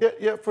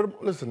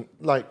 Listen,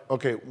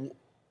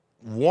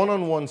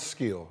 one-on-one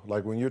skill,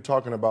 like when you're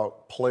talking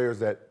about players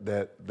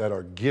that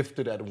are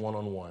gifted at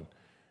one-on-one,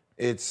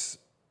 it's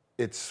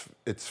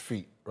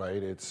feet,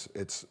 right?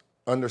 It's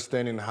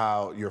understanding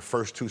how your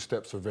first 2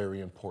 steps are very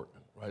important,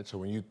 right? So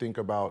when you think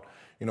about,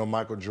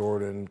 Michael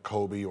Jordan,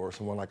 Kobe, or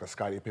someone like a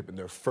Scottie Pippen,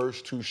 their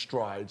first 2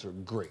 strides are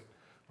great,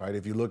 right?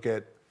 If you look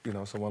at,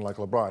 someone like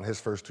LeBron,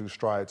 his first 2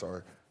 strides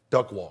are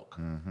duck walk,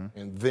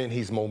 and then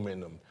he's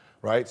momentum.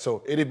 Right,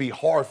 so it'd be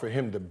hard for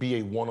him to be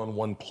a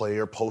one-on-one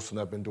player, posting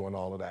up and doing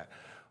all of that.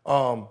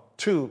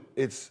 2,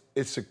 it's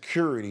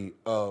security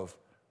of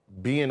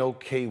being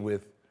okay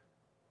with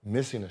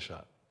missing a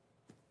shot.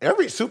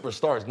 Every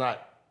superstar is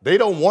not. They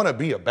don't want to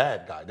be a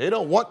bad guy. They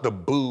don't want the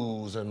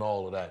boos and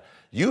all of that.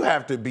 You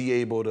have to be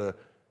able to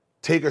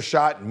take a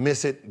shot,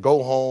 miss it,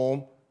 go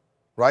home,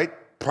 right?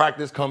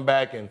 Practice, come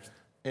back,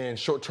 and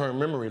short-term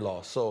memory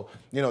loss. So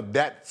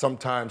that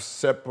sometimes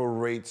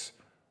separates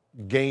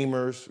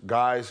gamers,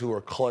 guys who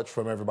are clutch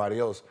from everybody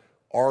else.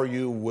 Are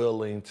you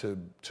willing to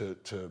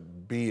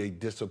be a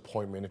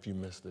disappointment if you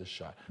miss this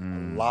shot? A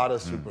lot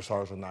of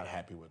superstars are not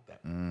happy with that.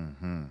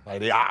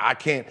 Like I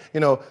can't,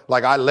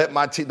 I let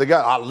my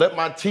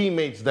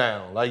teammates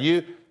down.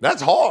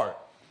 That's hard.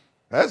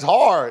 That's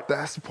hard.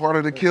 That's part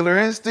of the killer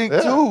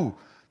instinct too.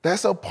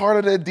 That's a part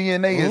of their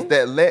DNA is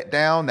that let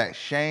down, that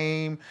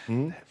shame,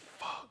 that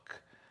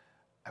fuck.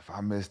 If I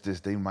miss this,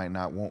 they might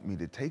not want me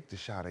to take the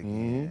shot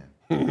again.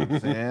 You know what I'm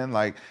saying?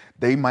 Like,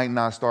 they might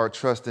not start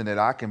trusting that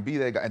I can be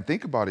that guy. And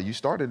think about it. You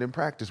started in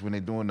practice when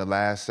they're doing the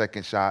last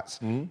second shots,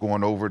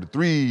 going over the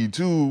 3,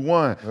 2,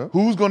 1.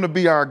 Who's going to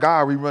be our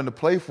guy we run the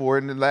play for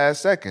in the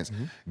last seconds?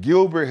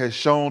 Gilbert has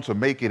shown to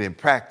make it in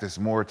practice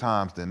more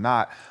times than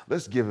not.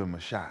 Let's give him a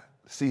shot.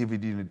 See what he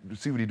do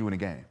in the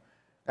game.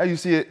 Now you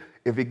see it.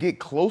 If it get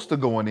close to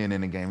going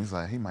in the game, he's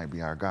like, he might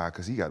be our guy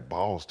because he got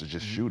balls to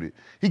just shoot it.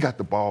 He got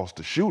the balls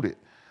to shoot it.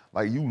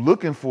 Like, you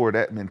looking for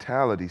that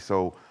mentality.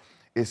 So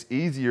it's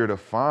easier to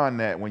find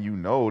that when you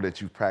know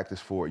that you practice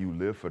for it, you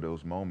live for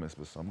those moments.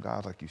 But some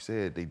guys, like you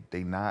said,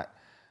 it's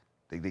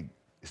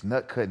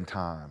nut cutting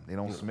time. They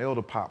don't smell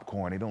the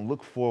popcorn. They don't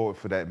look forward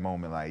for that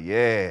moment. Like,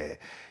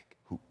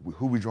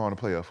 who we drawing the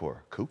play up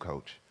for? Cool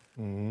coach.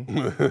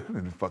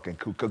 Fucking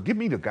cool coach. Give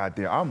me the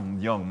goddamn.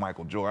 I'm young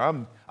Michael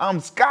Jordan. I'm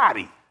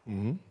Scotty.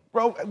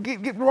 Bro,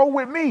 roll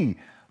with me.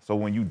 So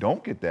when you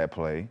don't get that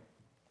play,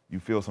 you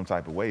feel some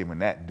type of way when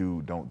that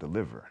dude don't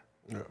deliver.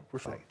 Yeah, for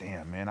sure. Like,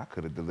 damn, man, I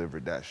could have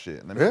delivered that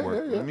shit. Let me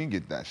work. Let me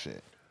get that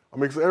shit. I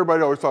mean, 'cause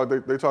everybody always talk.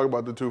 They talk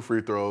about the 2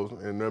 free throws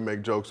and they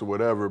make jokes or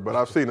whatever. But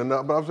I've seen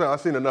enough. But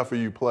I've seen enough of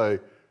you play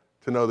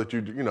to know that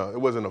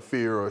it wasn't a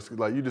fear or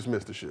like you just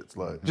missed the shits.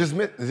 Like just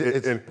miss.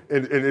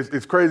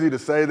 It's crazy to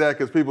say that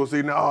because people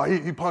see no,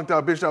 he punked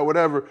out, bitched out,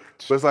 whatever.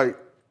 But it's like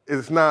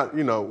it's not.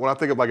 When I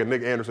think of like a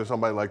Nick Anderson,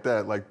 somebody like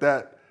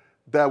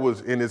that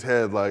was in his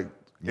head like.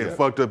 And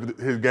fucked up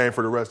his game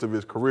for the rest of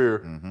his career,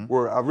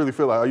 where I really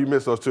feel like, you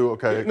missed those 2,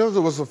 okay.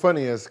 What's so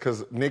funny is,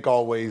 because Nick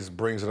always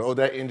brings it,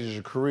 that ended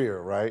your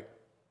career, right?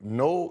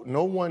 No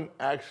one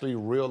actually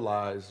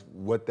realized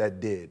what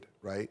that did,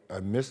 right? I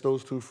missed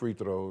those 2 free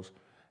throws,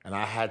 and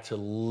I had to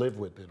live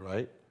with it,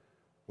 right?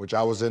 Which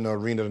I was in the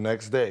arena the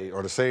next day,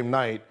 or the same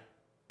night,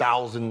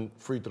 1,000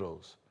 free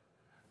throws.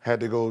 Had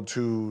to go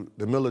to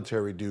the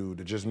military dude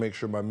to just make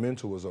sure my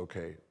mental was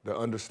okay, to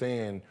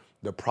understand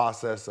the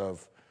process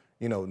of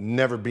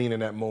never being in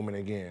that moment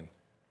again,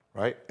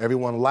 right?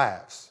 Everyone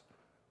laughs,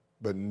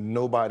 but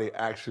nobody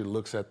actually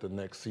looks at the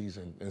next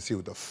season and see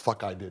what the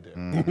fuck I did there.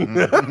 Right?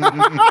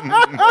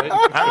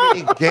 How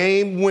many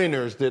game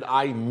winners did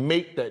I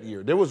make that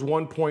year? There was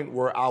one point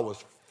where I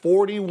was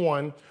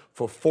 41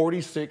 for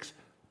 46,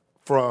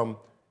 from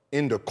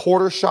in the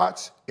quarter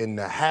shots, in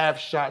the half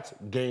shots,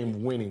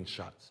 game-winning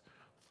shots.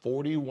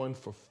 41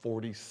 for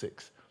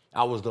 46.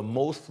 I was the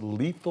most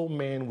lethal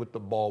man with the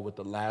ball with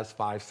the last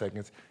 5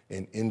 seconds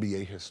in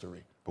NBA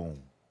history.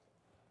 Boom.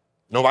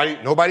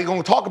 Nobody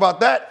gonna talk about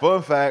that.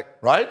 Fun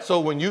fact. Right? So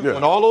when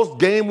all those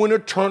game-winner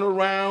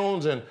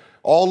turnarounds and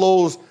all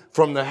those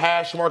from the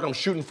hash mark, I'm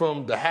shooting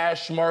from the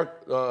hash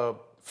mark,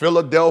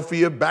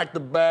 Philadelphia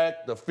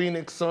back-to-back, the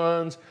Phoenix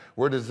Suns,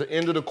 where there's the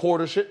end of the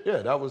quarter shit. Yeah,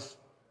 that was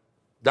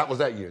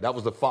that year. That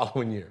was the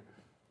following year.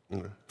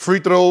 Mm-hmm. Free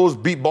throws,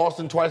 beat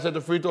Boston twice at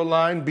the free throw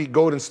line, beat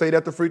Golden State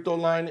at the free throw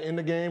line in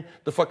the game.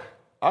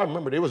 I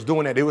remember they was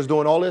doing that. They was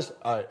doing all this.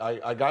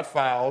 I got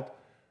fouled.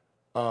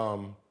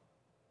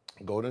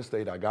 Golden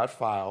State, I got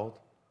fouled,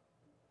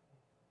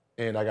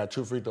 and I got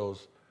 2 free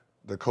throws.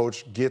 The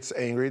coach gets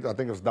angry. I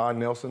think it was Don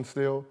Nelson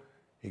still.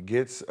 He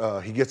gets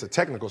a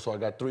technical, so I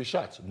got 3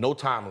 shots. No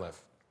time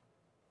left.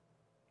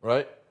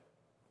 Right?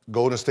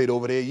 Golden State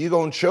over there, you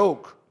gonna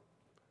choke.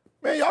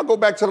 Man, y'all go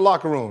back to the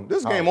locker room.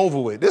 This game over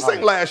with. This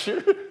ain't last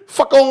year.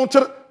 Fuck on to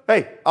the,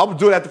 hey, I was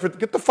doing that after,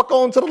 get the fuck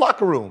on to the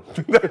locker room.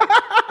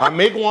 I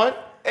make one.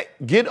 Hey,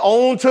 get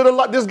on to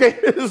the this game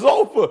is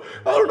over.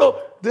 I don't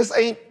know. This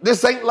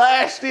ain't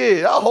last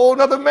year. A whole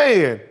nother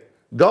man.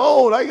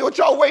 Gone. Like, what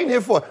y'all waiting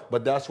here for?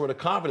 But that's where the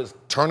confidence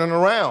turning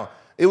around.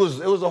 It was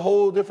a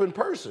whole different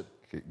person.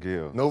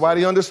 Gil,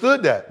 Nobody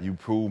understood that. You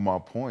proved my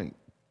point.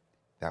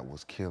 That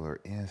was killer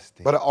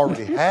instinct. But I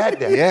already had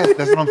that. Yes,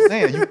 that's what I'm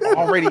saying. You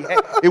already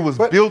had it. Was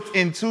built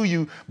into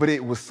you, but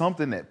it was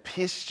something that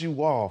pissed you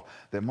off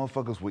that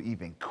motherfuckers would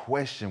even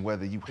question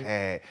whether you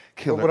had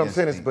killer But what I'm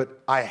instinct. saying is,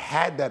 but I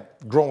had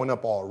that growing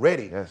up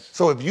already. Yes.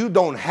 So if you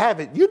don't have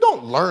it, you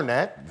don't learn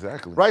that.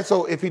 Exactly. Right?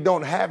 So if he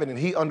don't have it and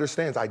he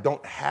understands I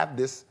don't have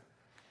this,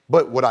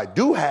 but what I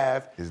do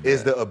have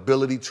is the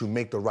ability to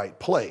make the right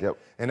play. Yep.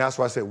 And that's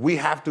why I said we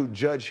have to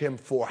judge him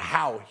for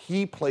how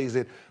he plays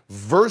it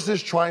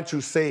versus trying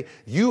to say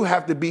you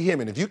have to be him.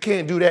 And if you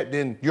can't do that,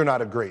 then you're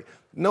not a great.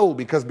 No,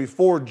 because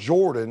before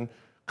Jordan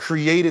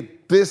created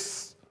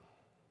this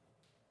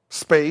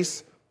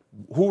space,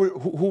 who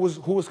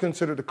was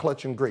considered a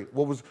clutch and great?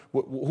 Who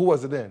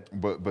was it then?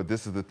 But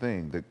this is the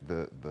thing.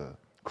 The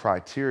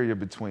criteria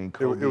between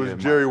Kobe It was and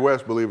Jerry Mike.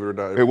 West, believe it or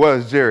not. It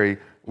was Jerry.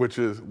 Which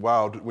is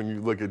wild when you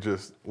look at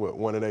just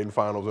 1-8 in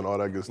finals and all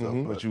that good stuff.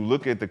 Mm-hmm. But you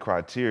look at the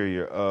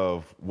criteria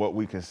of what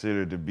we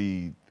consider to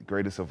be the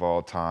greatest of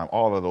all time,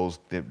 all of those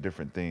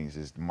different things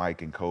is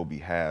Mike and Kobe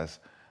has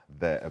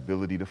that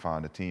ability to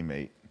find a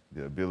teammate,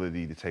 the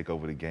ability to take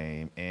over the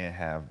game, and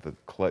have the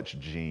clutch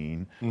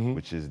gene,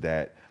 which is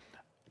that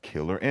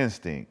killer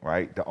instinct,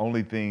 right? The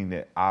only thing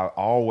that I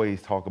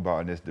always talk about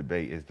in this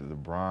debate is that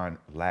LeBron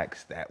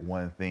lacks that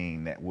one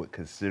thing that would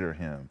consider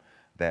him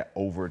that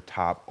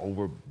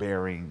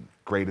overbearing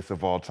greatest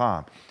of all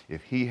time.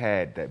 If he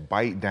had that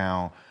bite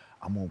down,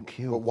 I'm gonna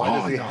kill. But why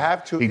does he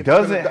have to? He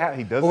doesn't have.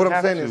 He doesn't But what I'm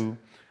have saying to. is,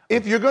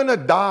 if you're gonna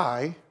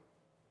die,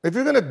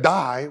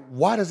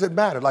 why does it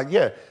matter? Like,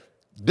 yeah,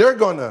 they're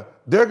gonna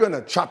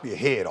chop your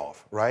head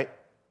off, right?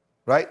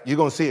 Right? You're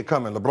gonna see it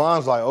coming.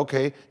 LeBron's like,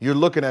 okay, you're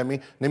looking at me.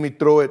 Let me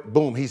throw it.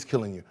 Boom, he's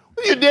killing you.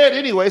 You're dead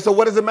anyway. So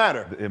what does it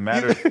matter? It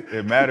matters.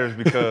 It matters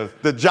because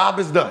the job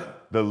is done.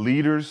 the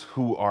leaders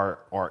who are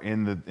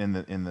in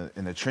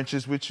the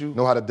trenches with you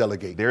Know how to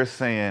delegate. They're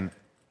saying,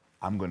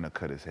 I'm going to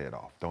cut his head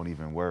off. Don't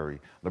even worry.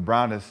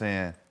 LeBron is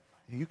saying,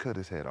 you cut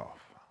his head off.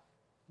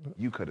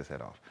 You cut his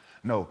head off.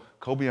 No,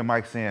 Kobe and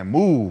Mike saying,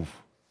 move.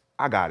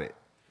 I got it.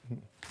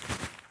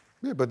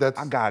 Yeah, but that's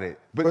I got it.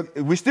 But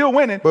we're still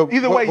winning. But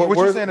Either way, what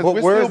you're saying is we're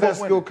still where's that both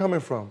skill winning. coming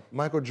from?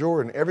 Michael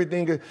Jordan.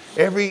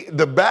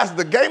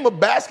 The game of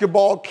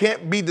basketball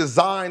can't be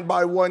designed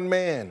by one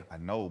man. I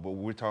know, but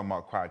we're talking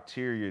about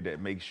criteria that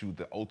makes you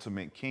the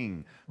ultimate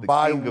king, the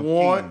By king of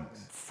one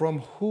kings. from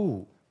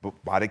who? But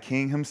by the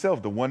king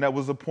himself, the one that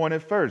was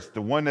appointed first,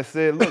 the one that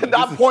said, look,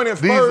 Not appointed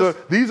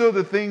first. These are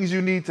the things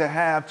you need to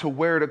have to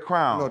wear the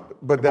crown. No,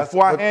 but that's-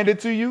 Before I but- hand it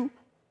to you,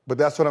 But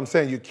that's what I'm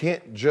saying. You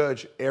can't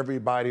judge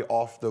everybody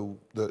off the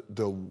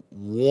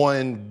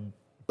one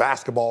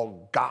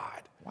basketball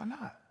god. why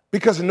not?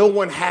 Because no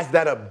one has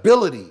that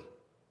ability.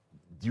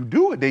 You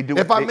do it. They do it.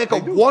 If I make a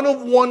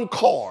one-of-one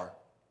car,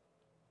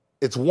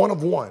 it's one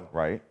of one.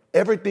 Right.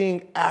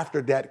 Everything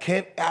after that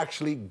can't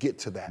actually get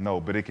to that.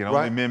 No, but it can only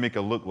Right. mimic a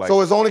look like.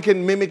 So it's only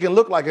can mimic and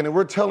look like it. And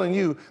we're telling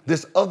you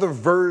this other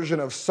version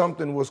of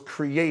something was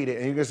created.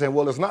 And you're going to say,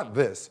 well, it's not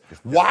this.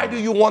 Why do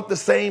you want the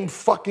same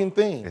fucking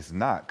thing? It's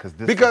not, because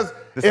this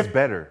This is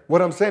better.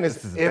 What I'm saying is,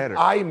 This is if better.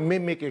 I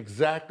mimic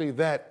exactly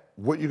that,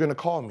 what you're going to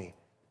call me?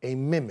 A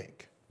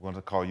mimic. We're going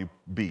to call you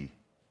B.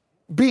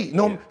 B.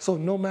 No, So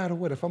no matter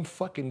what, if I'm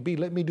fucking B,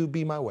 let me do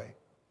B my way.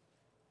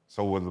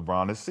 So what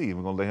LeBron is C.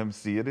 We're going to let him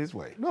see it his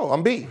way. No,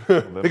 I'm B.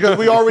 Because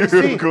we already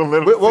seen. Gonna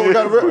let him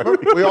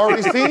We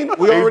already seen.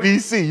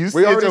 ABC, you see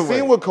We it already your seen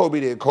way. what Kobe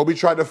did. Kobe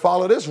tried to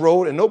follow this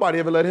road, and nobody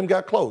ever let him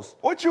get close.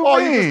 What you Oh,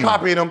 you mean? just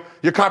copying him.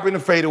 You're copying the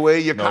fadeaway.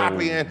 You're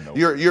copying. no.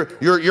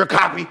 You're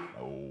copy.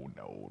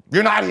 No.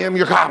 You're not him.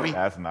 You're copy.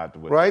 That's not the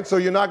way. Right. So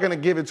you're not gonna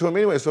give it to him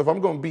anyway. So if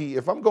I'm gonna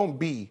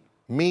be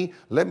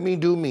Let me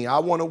do me. I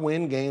want to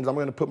win games. I'm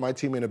going to put my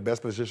team in the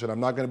best position. I'm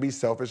not going to be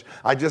selfish.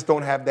 I just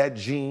don't have that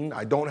gene.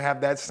 I don't have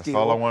that skill.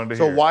 That's all I wanted to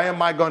hear. So why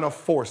am I going to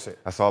force it?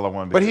 That's all I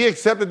wanted to But hear. he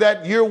accepted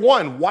that year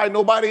one. Why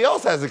nobody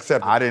else has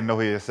accepted it? I didn't know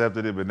he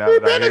accepted it, but now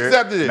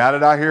Now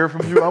that I hear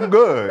from you, I'm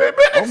good.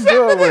 I'm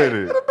good with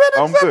it.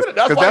 I'm good.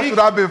 Because that's what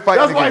I've been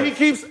fighting against. That's why he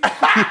keeps.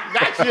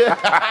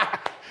 Gotcha.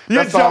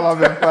 That's all I've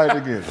been fighting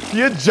against.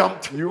 You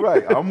jumped. You're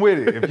right. I'm with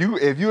it.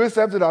 If you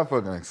accept it, I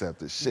fucking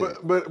accept it. Shit.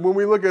 But when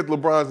we look at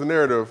LeBron's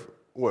narrative,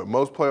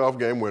 most playoff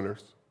game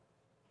winners,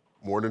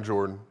 more than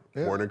Jordan,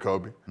 more than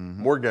Kobe,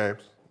 more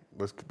games.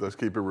 Let's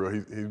keep it real.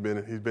 He's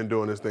been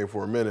doing this thing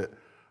for a minute.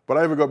 But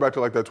I even go back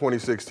to like that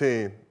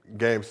 2016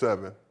 Game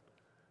 7, and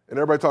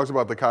everybody talks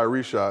about the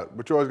Kyrie shot,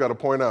 but you always got to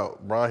point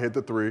out Bron hit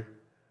the 3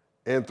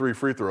 and 3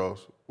 free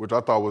throws, which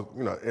I thought was,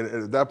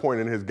 and at that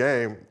point in his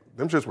game,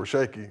 them shits were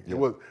shaky.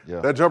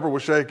 That jumper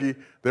was shaky.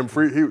 He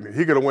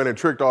could have went and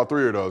tricked all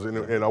 3 of those, and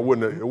it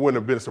wouldn't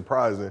have been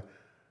surprising.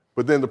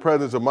 But then the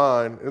presence of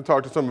mind, and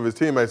talked to some of his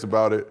teammates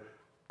about it.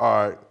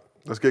 All right,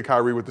 let's get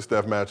Kyrie with the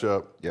Steph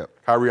matchup. Yep.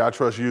 Kyrie, I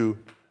trust you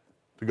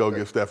to go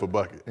give Steph a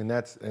bucket. And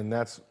that's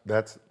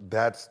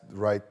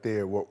right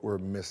there what we're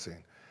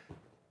missing.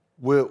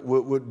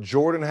 Would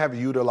Jordan have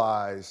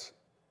utilized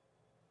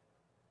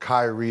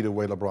Kyrie the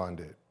way LeBron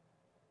did?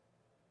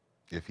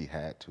 If he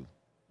had to.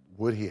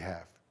 Would he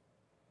have?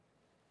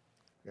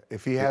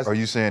 If he has. Are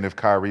you saying if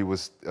Kyrie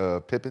was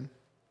Pippen?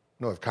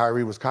 No, if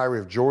Kyrie was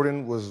Kyrie. If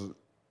Jordan was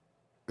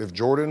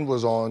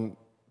on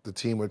the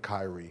team with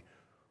Kyrie,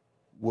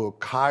 will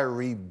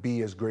Kyrie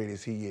be as great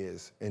as he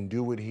is and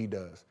do what he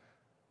does?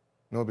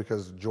 No,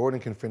 because Jordan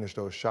can finish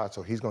those shots,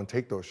 so he's going to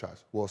take those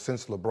shots. Well,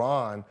 since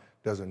LeBron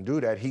doesn't do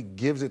that, he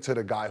gives it to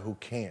the guy who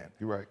can.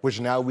 You're right. Which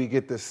now we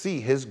get to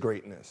see his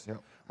greatness,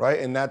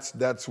 right? And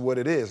that's what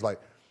it is. Like,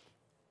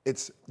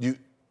 it's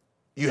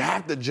you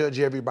have to judge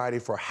everybody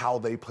for how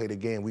they play the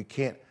game.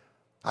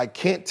 I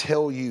can't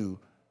tell you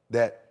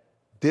that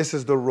this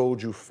is the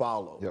road you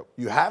follow. Yep.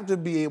 You have to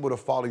be able to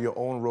follow your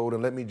own road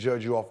and let me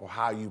judge you off of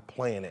how you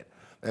plan it.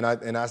 And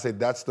I say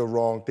that's the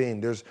wrong thing.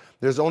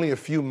 There's only a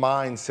few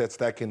mindsets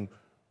that can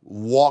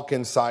walk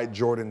inside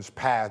Jordan's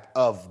path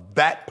of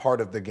that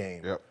part of the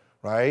game,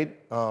 right?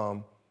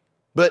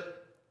 But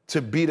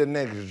to be the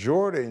next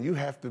Jordan, you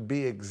have to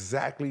be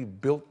exactly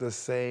built the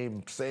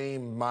same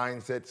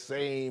mindset,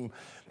 same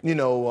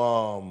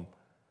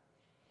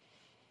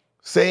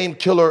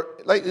killer,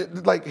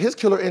 like his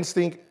killer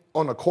instinct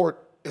on the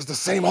court is the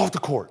same off the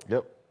court.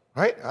 Yep.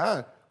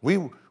 Right?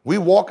 We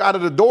walk out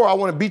of the door, I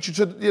want to beat you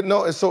to,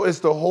 and so it's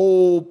the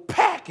whole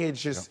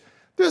package.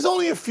 There's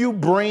only a few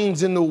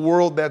brains in the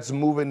world that's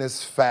moving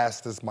as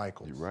fast as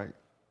Michael's. You're right.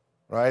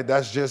 Right?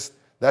 That's just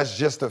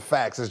the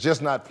facts. It's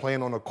just not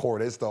playing on the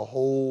court. It's the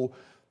whole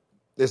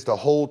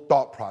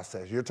thought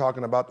process. You're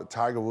talking about the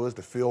Tiger Woods,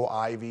 the Phil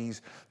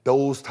Ivies,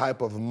 those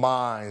type of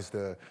minds,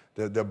 the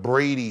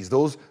Bradys.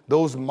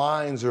 Those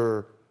minds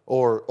are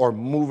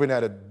moving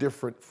at a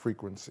different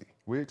frequency.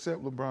 We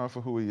accept LeBron for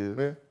who he is.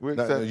 Yeah.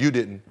 No, you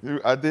didn't.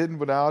 I didn't,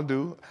 but I'll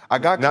do. I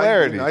got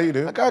clarity. Now you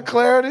do. I got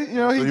clarity. He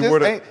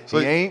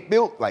ain't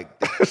built like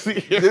that.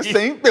 This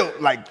ain't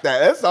built like that.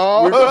 That's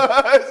all. He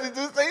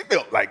just ain't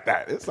built like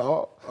that. That's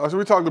all. So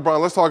we talked LeBron.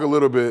 Let's talk a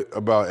little bit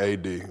about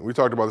AD. We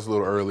talked about this a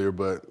little earlier,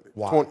 but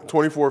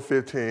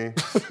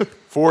 24-15,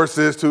 4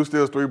 assists, 2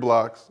 steals, 3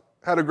 blocks.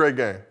 Had a great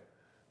game.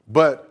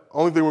 But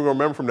only thing we're going to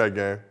remember from that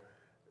game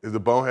is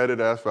the boneheaded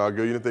ass foul.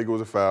 Gil, you didn't think it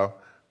was a foul.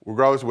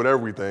 Regardless of whatever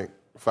we think,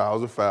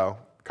 foul's a foul.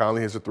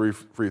 Conley hits the 3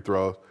 free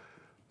throws.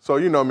 So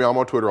you know me, I'm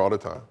on Twitter all the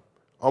time.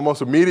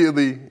 Almost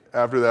immediately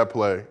after that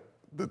play,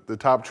 the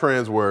top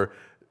trends were,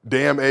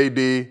 damn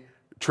AD,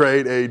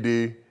 trade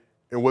AD,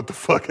 and what the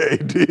fuck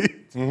AD.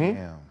 Mm-hmm.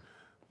 Damn.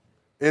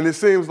 And it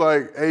seems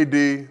like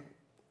AD,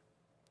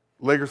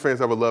 Lakers fans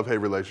have a love-hate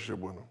relationship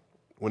with him.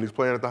 When he's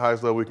playing at the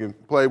highest level he can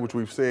play, which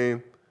we've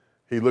seen,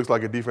 he looks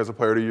like a Defensive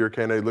Player of the Year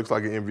candidate, looks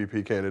like an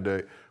MVP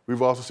candidate.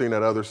 We've also seen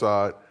that other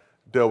side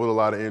dealt with a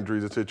lot of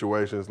injuries and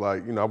situations.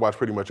 Like, I watched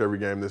pretty much every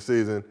game this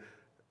season.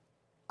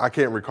 I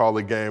can't recall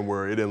a game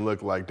where it didn't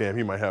look like, damn,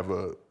 he might have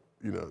a,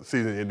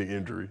 season-ending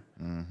injury,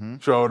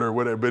 shoulder,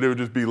 whatever. But it would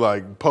just be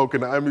like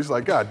poking. I mean, it's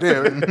like, God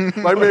damn,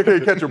 like man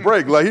can't catch a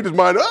break. Like he just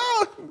might,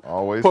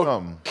 always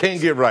something. Can't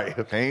get right.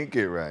 Can't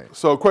get right.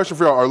 So, question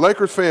for y'all: are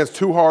Lakers fans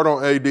too hard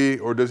on AD,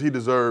 or does he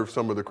deserve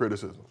some of the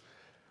criticism?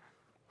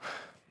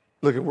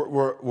 Look,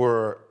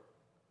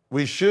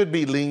 we should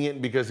be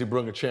lenient because he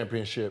brought a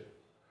championship,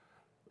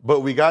 but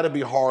we got to be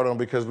hard on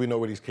because we know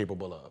what he's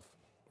capable of,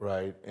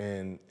 right?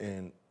 And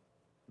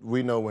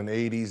we know when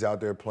AD's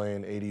out there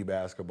playing AD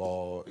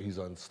basketball, he's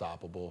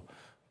unstoppable.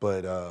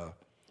 But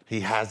he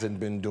hasn't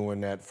been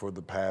doing that for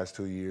the past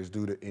 2 years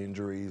due to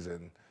injuries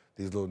and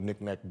these little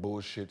knick-knack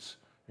bullshits.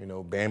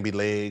 Bambi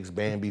legs,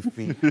 Bambi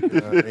feet. You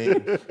know what I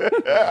mean?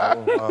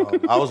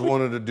 I was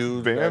one of the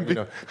dudes,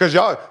 because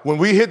y'all, when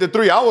we hit the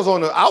 3, I was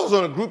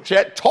on a group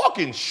chat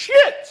talking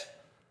shit,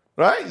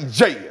 right?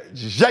 Jaya.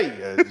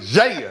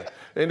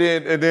 And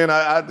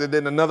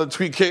then another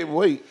tweet came.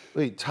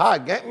 Wait,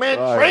 Todd,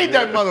 man, trade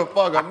that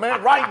motherfucker,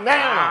 man, right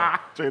now.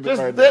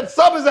 Just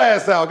sub his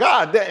ass out,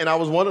 God damn. And I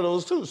was one of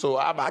those too, so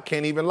I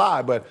can't even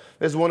lie. But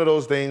it's one of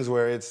those things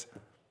where it's,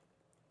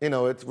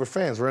 we're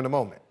fans, we're in the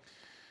moment.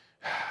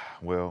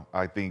 Well,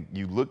 I think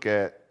you look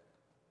at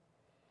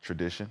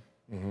tradition,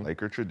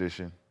 Laker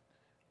tradition,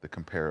 the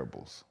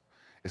comparables.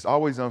 It's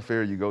always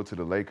unfair you go to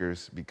the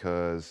Lakers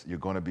because you're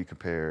going to be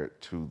compared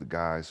to the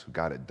guys who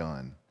got it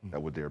done that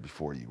were there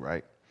before you,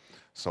 right?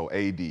 So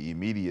AD,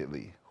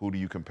 immediately, who do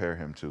you compare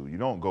him to? You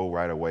don't go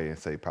right away and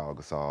say Pau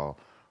Gasol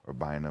or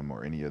Bynum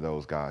or any of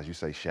those guys. You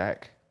say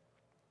Shaq.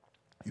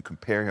 You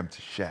compare him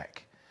to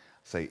Shaq.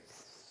 Say,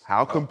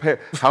 how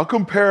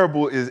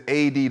comparable is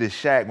AD to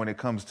Shaq when it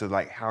comes to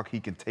like how he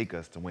can take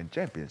us to win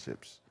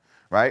championships,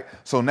 right?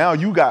 So now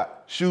you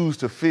got shoes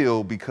to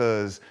fill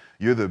because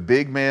you're the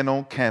big man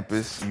on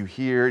campus.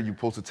 You're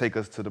supposed to take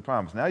us to the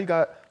promise. Now you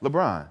got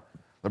LeBron.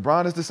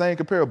 LeBron is the same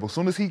comparable. As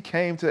soon as he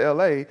came to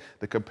LA,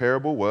 the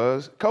comparable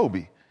was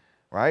Kobe,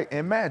 right?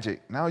 And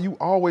Magic. Now you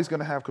always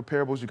gonna have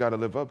comparables you gotta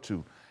live up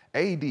to.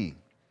 AD,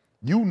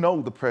 you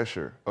know the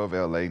pressure of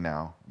LA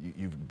now.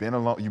 You've been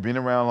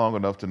around long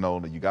enough to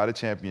know that you got a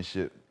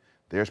championship.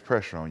 There's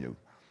pressure on you.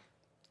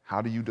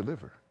 How do you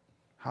deliver?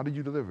 How do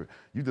you deliver?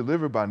 You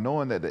deliver by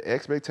knowing that the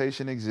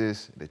expectation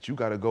exists, that you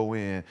got to go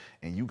in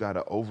and you got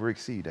to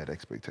over-exceed that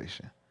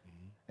expectation.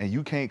 And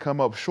you can't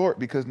come up short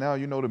because now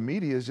you know the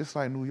media is just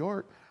like New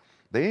York.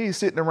 They ain't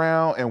sitting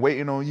around and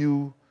waiting on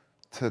you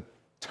to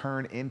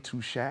turn into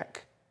Shaq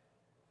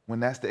when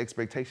that's the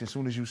expectation. As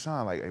soon as you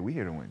sign, like, hey, we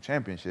here to win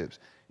championships.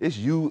 It's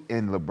you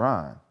and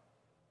LeBron.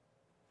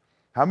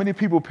 How many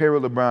people pair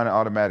with LeBron and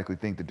automatically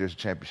think that there's a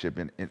championship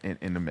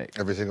in the mix?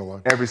 Every single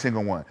one. Every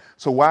single one.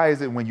 So why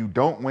is it when you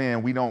don't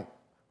win, we don't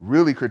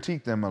really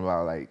critique them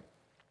about, like,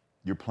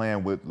 you're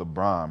playing with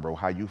LeBron, bro,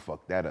 how you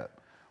fucked that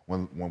up?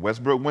 When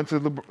Westbrook went to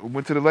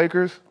the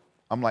Lakers,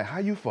 I'm like, how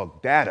you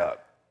fucked that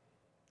up?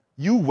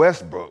 You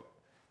Westbrook,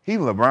 he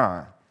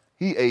LeBron,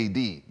 he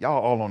AD,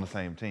 y'all all on the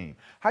same team.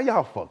 How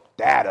y'all fucked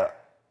that up?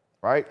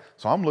 Right?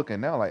 So I'm looking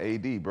now like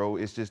AD, bro,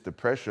 it's just the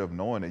pressure of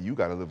knowing that you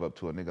got to live up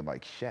to a nigga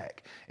like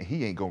Shaq. And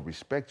he ain't going to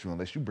respect you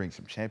unless you bring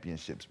some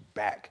championships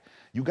back.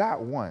 You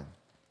got one.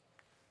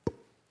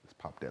 Let's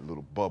pop that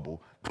little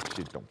bubble. That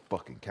shit don't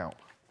fucking count.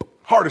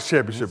 Hardest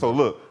championship. So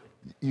look,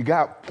 you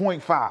got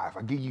 0.5.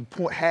 I give you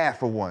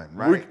half of one,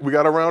 right? We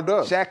got to round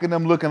up. Shaq and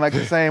them looking like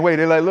the same way.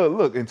 They're like,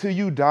 look, until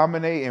you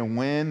dominate and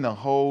win the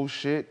whole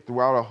shit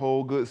throughout a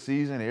whole good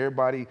season,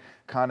 everybody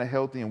kind of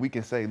healthy, and we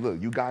can say,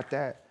 look, you got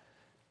that.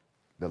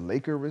 The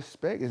Laker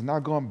respect is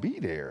not going to be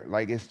there.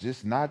 Like, it's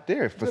just not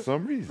there for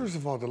some reason. First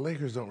of all, the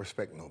Lakers don't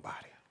respect nobody.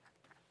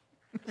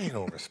 They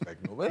don't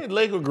respect nobody.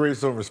 Laker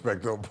greats don't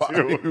respect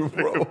nobody,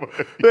 bro.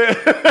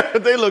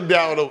 They look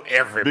down on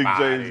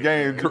everybody. Big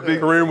James game.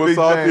 Kareem was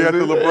salty at the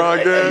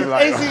LeBron game.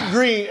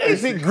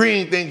 AC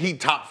Green think he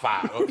top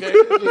 5, okay?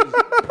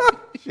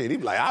 Shit, he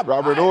be like,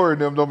 Robert Orr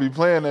and them don't be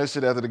playing that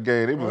shit after the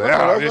game. They be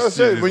like, this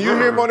shit. When you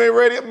hear him on their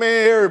radio,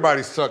 man,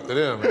 everybody sucked to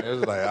them. Man.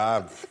 It's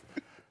like,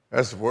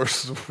 that's the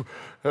worst.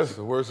 That's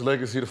the worst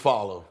legacy to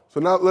follow. So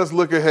now let's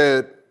look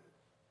ahead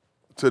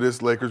to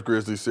this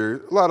Lakers-Grizzlies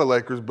series. A lot of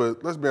Lakers,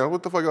 but let's be honest,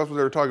 what the fuck else was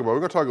there to talk about?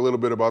 We're going to talk a little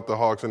bit about the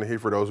Hawks and the Heat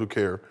for those who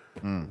care.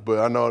 But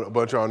I know a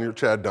bunch on your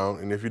chat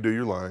don't, and if you do,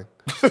 you're lying.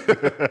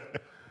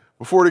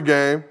 Before the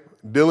game,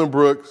 Dylan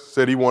Brooks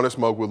said he wanted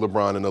smoke with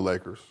LeBron and the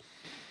Lakers.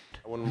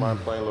 I wouldn't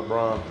mind playing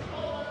LeBron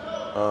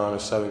in a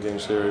 7-game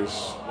series.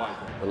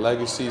 The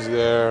legacy's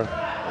there.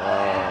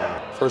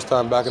 First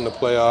time back in the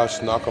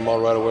playoffs, knock them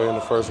out right away in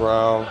the first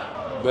round.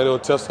 Bet it'll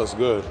test us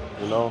good,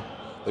 you know.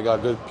 They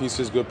got good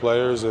pieces, good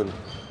players, and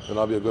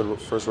it'll be a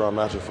good first-round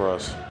matchup for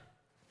us.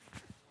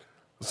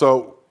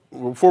 So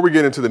before we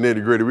get into the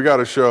nitty-gritty, we got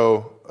to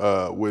show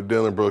what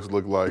Dylan Brooks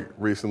looked like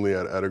recently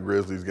at a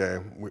Grizzlies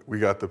game. We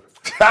got the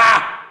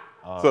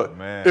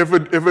man. If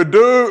a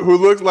dude who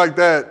looks like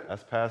that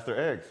That's Pastor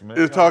X, man.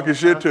 is talking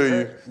shit to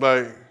you,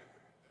 like,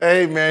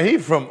 Hey, man, he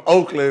from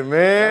Oakland,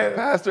 man.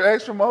 Pastor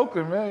X from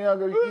Oakland, man. Y'all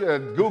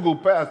go Google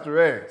Pastor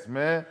X,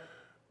 man.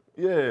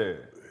 Yeah.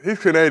 he's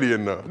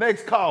Canadian though.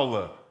 Next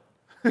caller.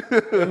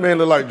 That man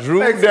look like Drew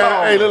Next down.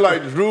 caller. Hey, look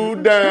like Drew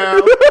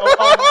down.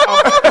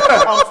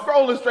 I'm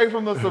scrolling straight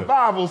from the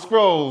survival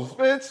scrolls,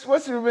 bitch.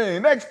 What you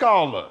mean? Next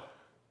caller.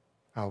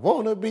 I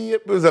wanna be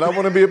I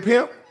wanna be a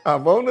pimp. I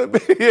wanna be,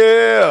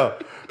 yeah.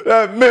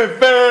 That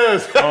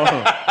Memphis.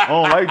 I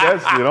don't like that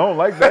shit. I don't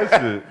like that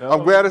shit.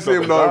 I'm glad to see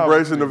him not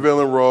embracing the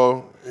villain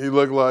role. He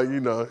looked like,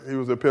 he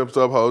was a pimp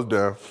sub hose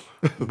down.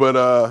 But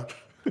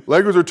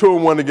Lakers are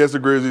 2-1 against the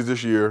Grizzlies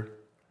this year,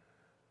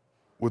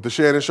 with the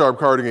Shannon Sharp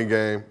Cardigan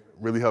game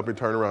really helping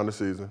turn around the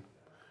season.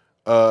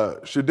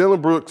 Should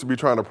Dylan Brooks be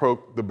trying to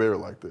poke the bear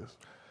like this?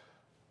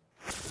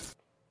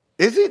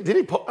 Is he? Did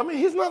he?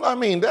 He's not.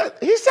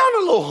 He sounded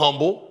a little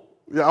humble.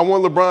 Yeah, I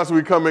want LeBron so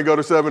we come and go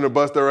to 7 and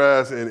bust their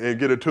ass and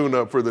get a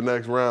tune-up for the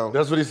next round.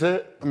 That's what he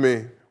said?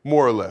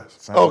 More or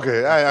less.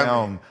 Okay.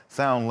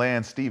 Sound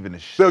Lance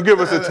Stevens-ish. They'll give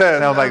us a test.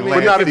 Sounds like but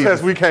Lance not a Stevens.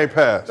 test we can't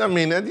pass.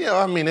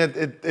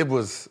 it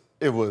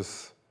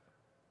was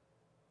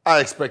I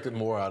expected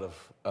more out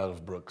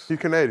of Brooks. He's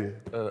Canadian.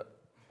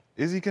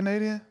 Is he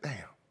Canadian? Damn.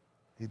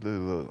 He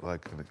look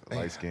like a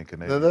light-skinned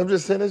Canadian. I'm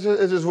just saying, it's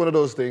just one of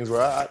those things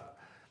where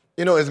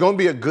it's going to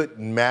be a good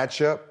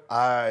matchup.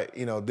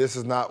 This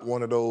is not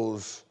one of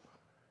those.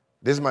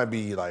 This might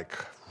be like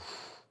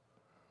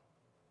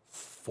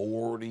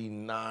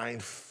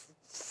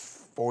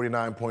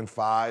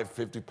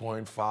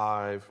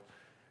 49.5,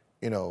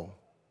 50.5.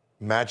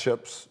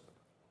 Matchups.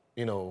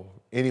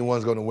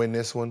 Anyone's going to win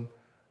this one.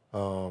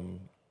 I'm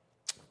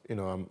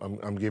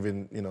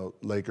giving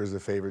Lakers the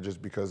favor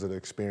just because of the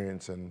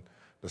experience and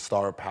the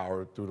star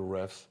power through the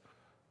refs.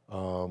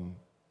 I'm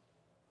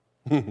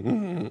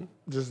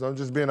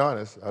just being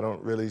honest. I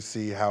don't really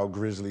see how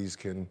Grizzlies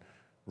can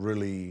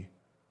really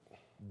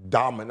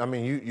dominate. I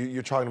mean,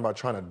 you're talking about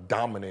trying to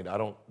dominate.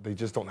 They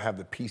just don't have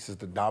the pieces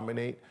to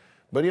dominate.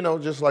 But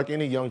just like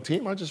any young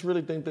team, I just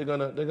really think they're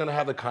gonna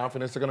have the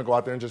confidence. They're gonna go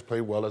out there and just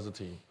play well as a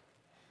team.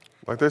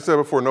 Like they said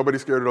before,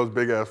 nobody's scared of those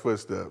big ass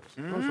footsteps.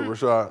 That's for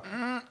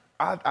Rashad.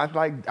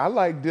 I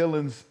like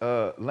Dylan's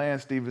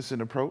Lance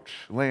Stevenson approach.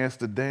 Lance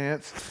the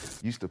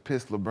dance used to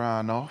piss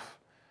LeBron off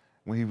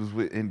when he was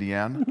with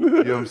Indiana. You know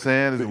what I'm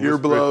saying? The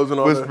earblows and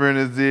all whisper in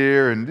his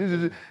ear, and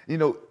the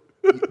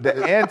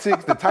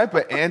antics, the type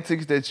of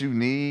antics that you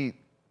need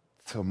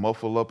to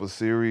muffle up a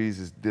series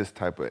is this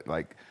type of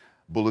like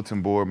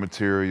bulletin board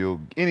material,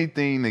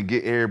 anything to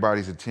get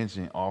everybody's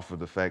attention off of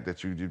the fact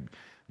that you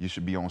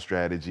should be on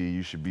strategy,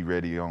 you should be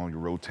ready on your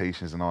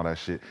rotations and all that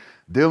shit.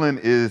 Dylan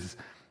is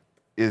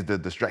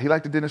the he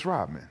like the Dennis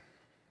Rodman.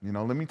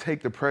 Let me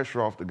take the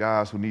pressure off the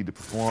guys who need to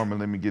perform and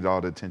let me get all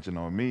the attention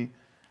on me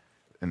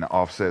and the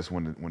offsets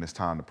when it's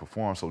time to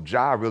perform. So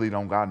Ja really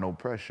don't got no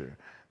pressure.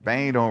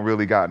 Bane don't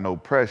really got no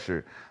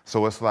pressure.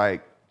 So it's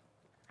like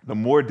the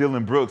more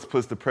Dylan Brooks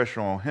puts the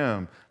pressure on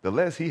him, the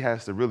less he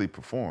has to really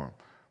perform,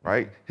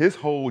 right? His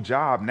whole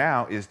job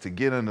now is to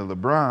get under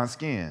LeBron's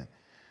skin.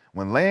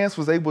 When Lance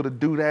was able to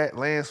do that,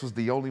 Lance was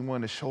the only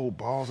one to show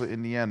balls at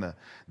Indiana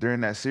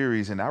during that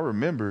series. And I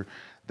remember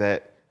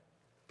that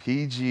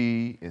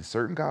PG and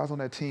certain guys on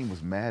that team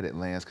was mad at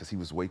Lance because he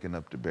was waking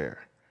up the bear.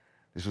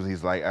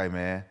 He's like, hey,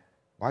 man,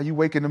 why you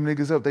waking them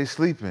niggas up? They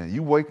sleeping.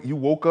 You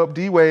woke up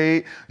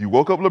D-Wade, you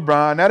woke up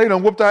LeBron, now they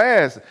done whooped our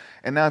ass.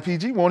 And now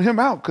PG want him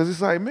out because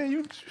it's like, man,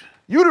 you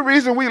the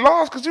reason we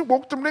lost because you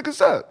woke them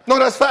niggas up. No,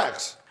 that's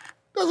facts.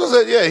 That's what I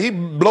said. Yeah, he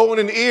blowing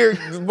in the ear,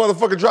 this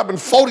motherfucker dropping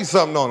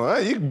 40-something on him.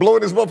 Hey, you can blow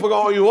in this motherfucker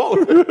all you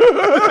want.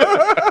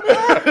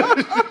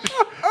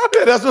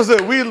 Yeah, that's what I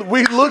said.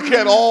 We look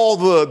at all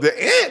the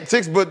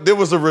antics, but there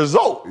was a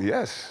result.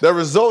 Yes. The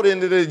result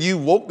ended in you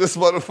woke this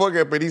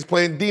motherfucker up and he's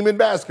playing demon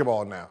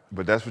basketball now.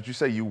 But that's what you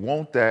say. You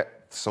want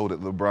that so that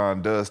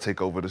LeBron does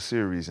take over the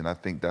series, and I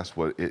think that's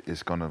what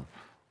it's going to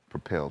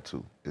propel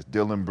to. It's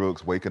Dylan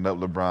Brooks waking up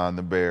LeBron,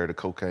 the bear, the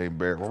cocaine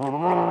bear,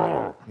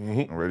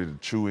 ready to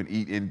chew and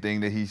eat anything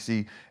that he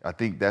see. I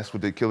think that's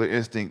what the killer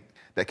instinct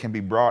that can be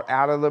brought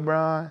out of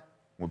LeBron.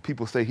 When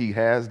people say he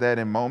has that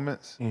in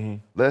moments,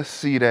 let's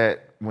see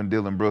that when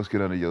Dylan Brooks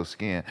get under your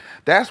skin.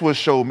 That's what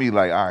showed me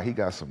like, all right, he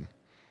got some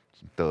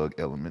thug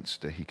elements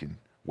that he can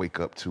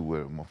wake up to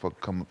where a motherfucker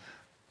come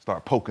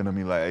start poking at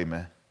me like, hey,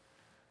 man,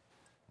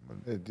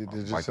 wipe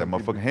that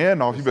motherfucking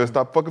hand off. You better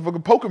stop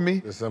fucking poking me.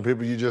 There's some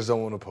people you just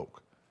don't want to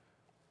poke.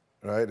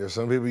 Right? There's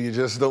some people you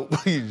just don't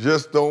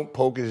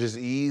poke. It's just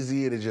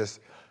easy and it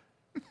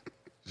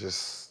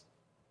just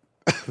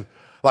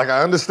like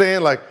I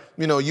understand, like,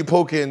 you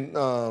poking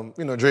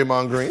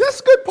Draymond Green. That's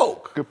a good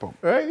poke. Good poke.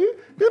 Right?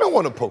 You don't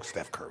want to poke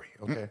Steph Curry,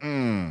 okay?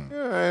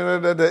 Yeah,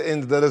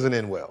 that doesn't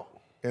end well.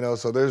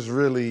 So there's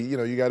really,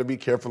 you got to be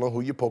careful on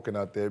who you're poking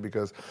out there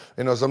because,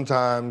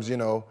 sometimes,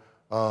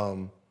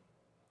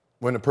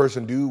 when a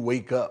person do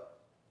wake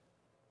up,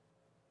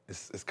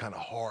 it's kind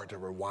of hard to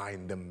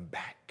rewind them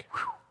back.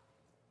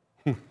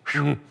 Put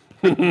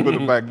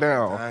them back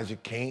down. Sometimes you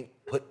can't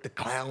put the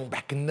clown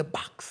back in the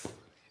box.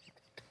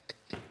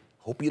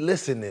 Hope you're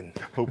listening.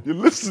 You're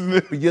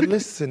listening. You're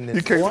listening.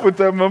 You can't put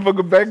that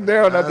motherfucker back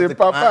down out there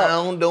pop out. The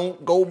clown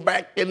don't go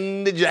back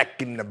in the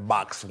jack in the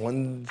box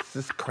once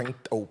it's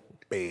cranked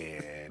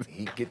open.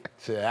 He get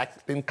to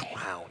acting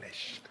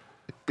clownish.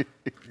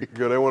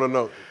 Girl, they want to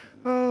know.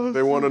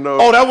 They want to know.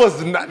 Oh,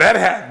 that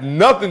had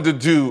nothing to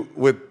do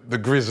with the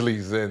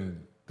Grizzlies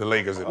and the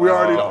Lakers. We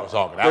already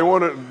talking.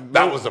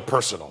 That was a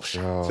personal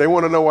show. They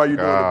want to know why you're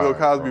doing the Bill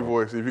Cosby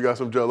voice. If you got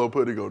some Jell-O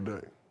pudding, go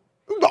dang.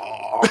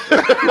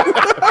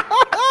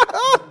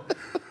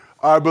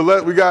 All right,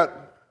 but we got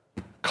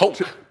Coke.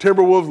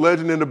 Timberwolves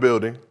legend in the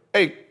building.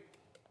 Hey,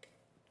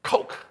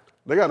 Coke.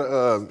 They got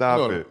to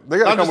Stop it. They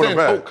got to come with a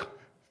bag. Coke.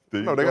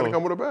 There No, you they got go. to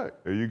come with a bag.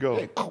 There you go.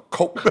 Hey, Coke.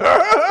 Coke.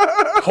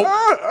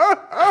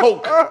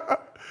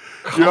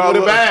 Come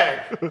with a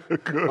bag.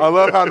 I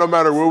love how no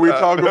matter what we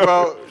talk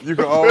about, you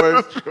can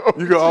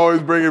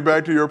always bring it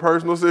back to your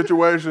personal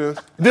situations.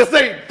 This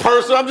ain't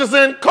personal. I'm just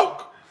saying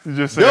Coke.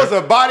 Just There's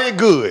a body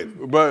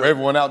good. But For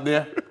everyone out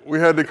there. we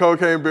had the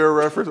cocaine bear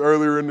reference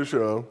earlier in the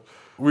show.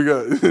 We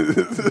got.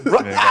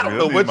 I don't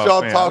know what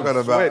y'all talking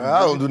about.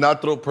 I do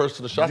not throw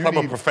personal shots. I'm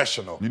a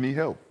professional. You need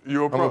help.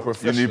 You're a I'm a pro.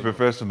 professional. You need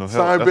professional help.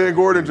 Sign That's Ben what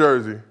Gordon you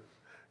jersey.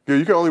 Yeah,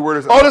 you can only wear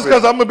this. Oh, that's outfit.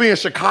 because I'm going to be in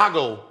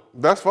Chicago.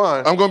 That's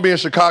fine. I'm going to be in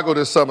Chicago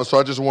this summer, so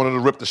I just wanted to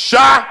rip the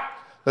shot.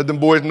 Let them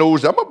boys know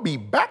that I'm going to be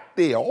back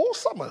there all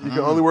summer. You can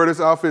only wear this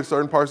outfit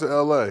certain parts of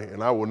LA,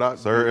 and I will not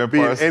Certain be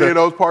in parts. any of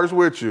those parts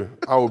with you.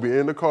 I will be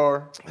in the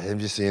car, I'm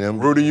just seeing them.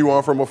 rooting you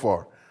on from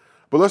afar.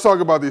 But let's talk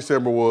about these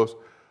Timberwolves.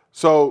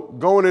 So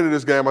going into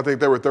this game, I think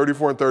they were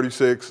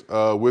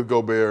 34-36 with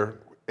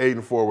Gobert,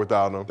 8-4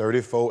 without him.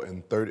 34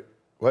 and 30.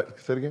 What?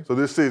 Say it again? So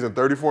this season,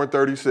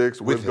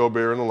 34-36 with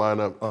Gobert in the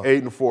lineup,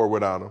 8-4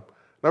 without him.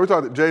 Now we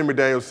talked that Jaden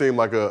McDaniels seemed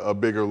like a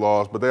bigger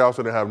loss, but they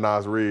also didn't have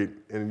Naz Reid,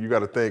 and you got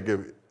to think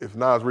if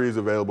Naz Reid's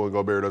available and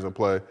Gobert doesn't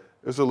play,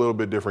 it's a little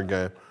bit different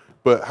game.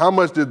 But how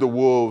much did the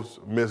Wolves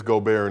miss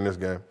Gobert in this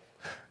game?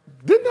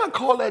 Didn't I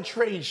call that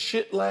trade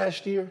shit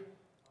last year?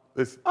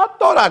 It's, I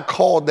thought I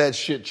called that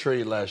shit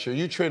trade last year.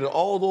 You traded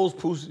all those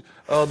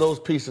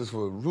pieces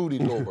for Rudy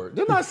Gobert.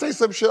 Didn't I say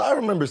some shit? I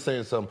remember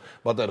saying something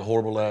about that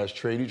horrible ass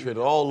trade. You traded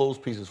all those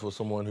pieces for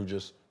someone who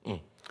just.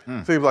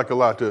 Seems like a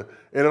lot to,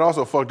 and it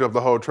also fucked up the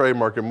whole trade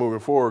market moving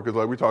forward because,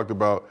 like we talked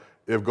about,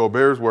 if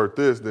Gobert's worth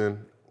this,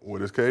 then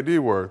what is KD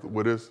worth?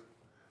 What is,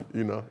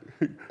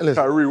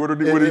 Kyrie? What are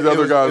these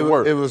other guys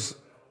worth?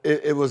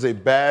 It was a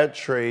bad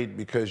trade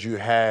because you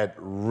had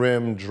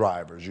rim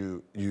drivers.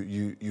 You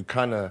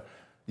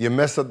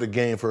mess up the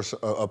game for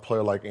a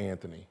player like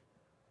Anthony,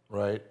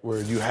 right?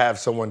 Where you have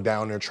someone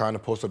down there trying to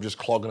post up, just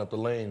clogging up the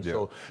lane.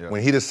 So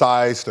when he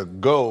decides to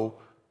go,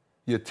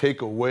 you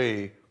take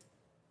away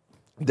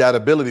that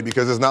ability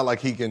because it's not like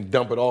he can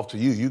dump it off to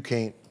you. You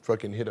can't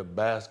fucking hit a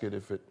basket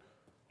if it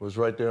was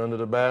right there under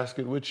the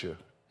basket with you,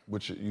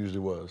 which it usually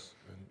was.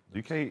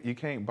 You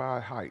can't buy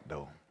height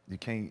though. You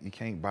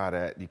can't buy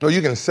that. No,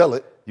 you can sell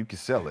it. You can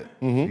sell it.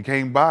 You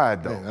can't buy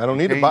it though. Yeah, I don't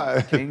need to buy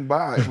it. You can't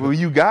buy it. Well,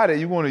 you got it.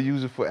 You want to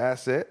use it for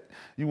asset.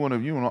 You want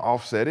to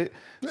offset it.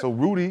 So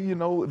Rudy,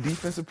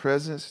 defensive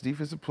presence,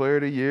 defensive player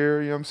of the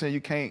year. You know what I'm saying?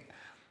 You can't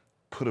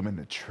put him in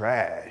the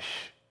trash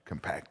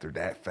compactor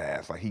that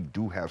fast. Like he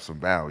do have some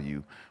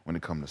value when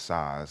it comes to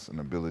size and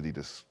ability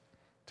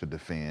to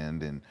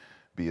defend and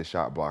be a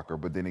shot blocker.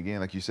 But then again,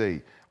 like you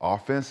say,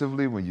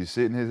 offensively, when you're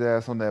sitting his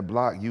ass on that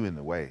block, you in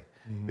the way,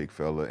 big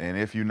fella. And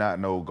if you not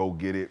know, go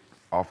get it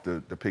off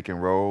the pick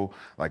and roll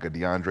like a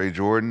DeAndre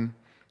Jordan,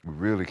 we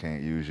really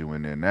can't use you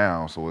in there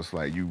now. So it's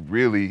like you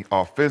really,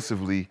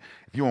 offensively,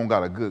 if you don't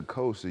got a good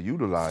coach to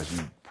utilize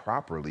you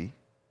properly,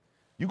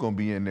 you're going to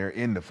be in there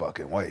in the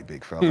fucking way,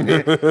 big fella.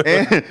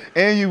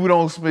 and you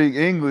don't speak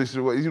English.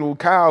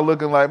 Kyle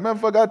looking like, man,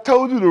 fuck, I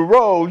told you to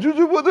roll. No.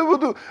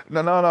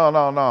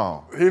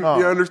 He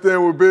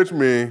understand what bitch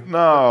mean.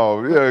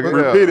 No, yeah.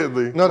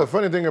 Repeatedly. No, the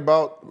funny thing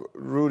about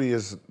Rudy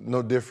is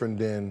no different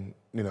than,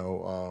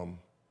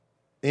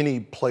 any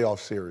playoff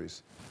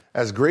series.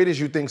 As great as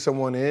you think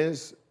someone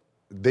is,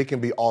 they can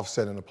be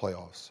offset in the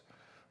playoffs,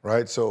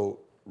 right? So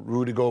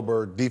Rudy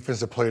Gobert,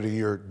 defensive player of the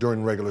year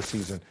during regular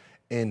season.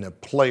 In the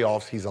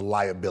playoffs, he's a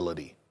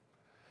liability.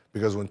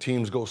 Because when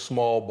teams go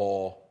small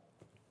ball,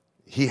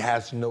 he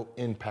has no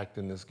impact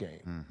in this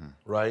game,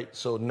 right?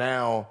 So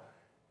now,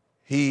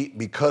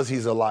 because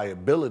he's a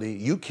liability,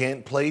 you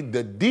can't play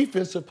the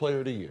defensive player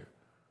of the year,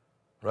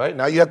 right?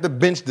 Now you have to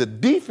bench the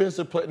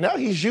defensive player. Now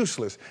he's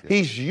useless. Yeah.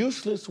 He's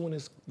useless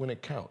when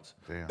it counts.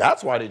 Damn.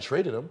 That's why they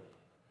traded him.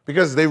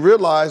 Because they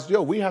realized,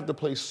 we have to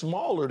play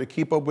smaller to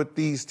keep up with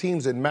these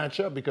teams and match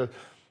up because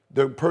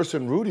the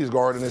person Rudy's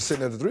guarding is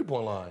sitting at the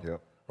three-point line,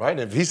 right?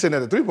 And if he's sitting at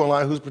the three-point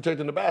line, who's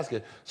protecting the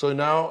basket? So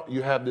now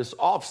you have this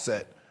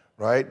offset,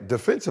 right?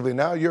 Defensively,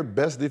 now your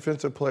best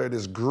defensive player,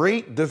 this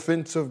great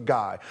defensive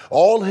guy,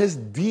 all his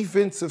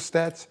defensive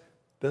stats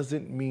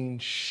doesn't mean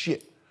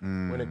shit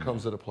when it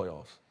comes to the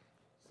playoffs.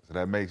 So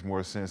that makes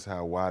more sense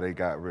why they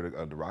got rid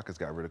of the Rockets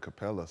got rid of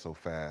Capella so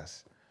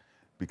fast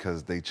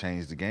because they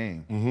changed the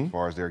game as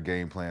far as their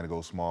game plan to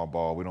go small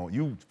ball.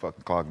 You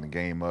fucking clogging the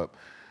game up.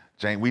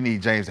 We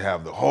need James to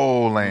have the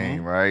whole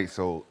lane, right?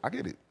 So I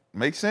get it.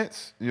 Makes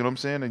sense. You know what I'm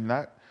saying? And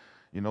not,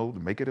 to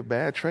make it a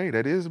bad trade.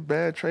 That is a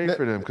bad trade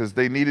for them because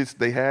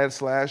they had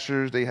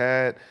slashers. They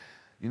had,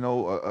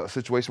 a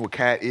situation where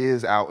Cat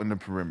is out in the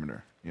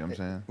perimeter. You know what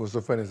I'm saying? What's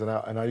so funny is,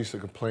 and I used to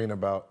complain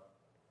about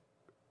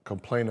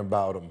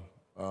him.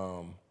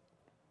 I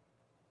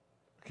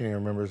can't even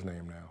remember his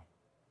name now.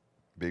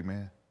 Big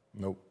man?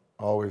 Nope.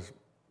 I always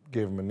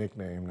gave him a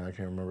nickname. Now I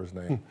can't remember his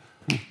name.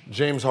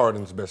 James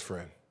Harden's best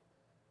friend.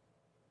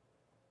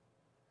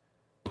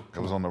 That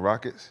was on the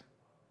Rockets?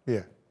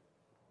 Yeah.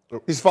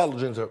 He's followed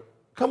James up.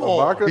 Come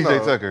on.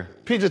 PJ Tucker.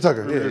 PJ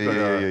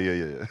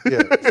Tucker.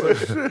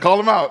 Yeah. Call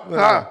him out.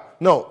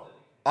 No.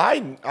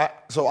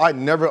 So I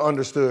never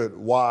understood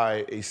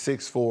why a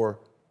 6'4"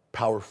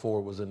 power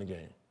forward was in the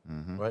game.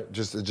 Right?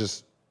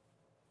 Just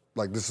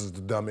like this is the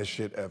dumbest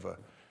shit ever.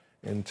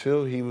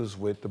 Until he was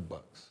with the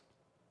Bucks.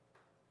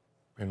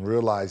 And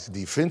realized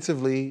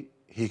defensively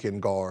he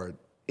can guard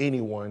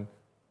anyone.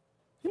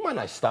 He might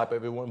not stop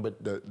everyone,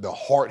 but the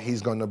heart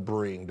he's going to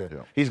bring,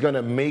 he's going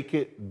to make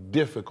it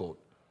difficult.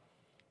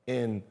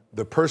 and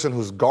the person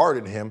who's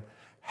guarding him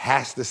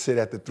has to sit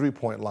at the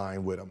three-point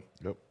line with him.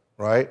 Yep.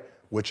 Right?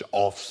 Which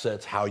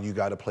offsets how you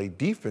got to play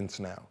defense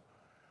now,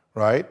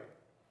 right?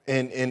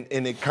 And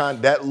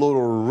that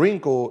little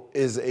wrinkle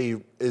is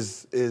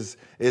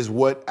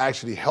what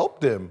actually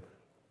helped him,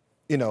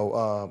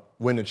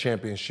 win the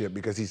championship,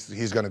 because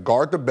he's going to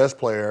guard the best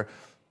player,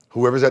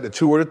 whoever's at the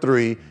 2 or the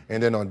 3,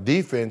 and then on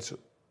defense,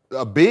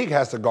 a big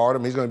has to guard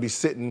him. He's going to be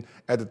sitting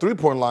at the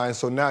three-point line.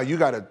 So now you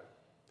got to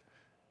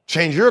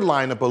change your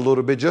lineup a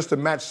little bit just to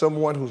match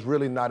someone who's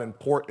really not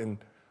important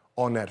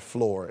on that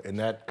floor, and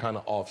that kind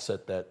of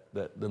offset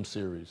them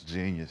series.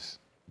 Genius.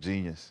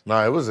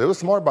 No, it was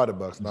smart by the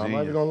Bucks. No, I'm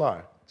not even gonna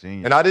lie.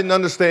 Genius. And I didn't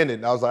understand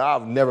it. I was like,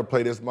 I'll never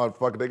play this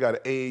motherfucker. They got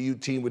an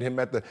AAU team with him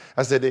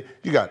I said,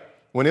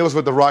 when it was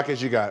with the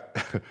Rockets, you got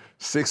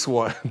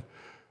 6'1",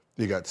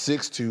 you got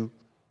 6'2",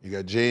 you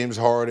got James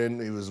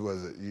Harden. He was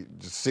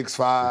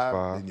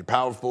 6'5", and your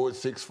power forward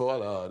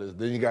 6'4".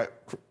 Then you got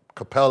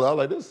Capella. I was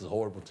like, this is a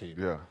horrible team.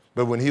 Yeah.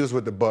 But when he was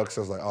with the Bucks,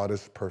 I was like, oh,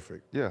 this is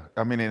perfect. Yeah,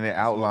 I mean, and it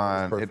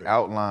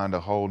outlined a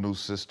whole new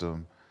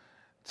system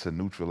to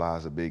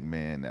neutralize a big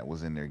man that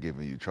was in there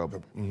giving you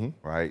trouble,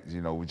 right?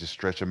 We just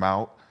stretch him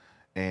out,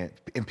 and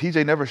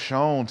PJ never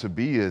shown to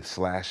be a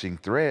slashing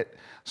threat,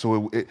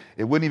 so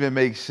it wouldn't even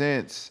make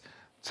sense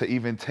to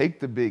even take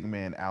the big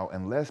man out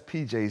unless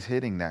PJ's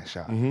hitting that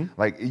shot.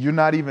 Like, you're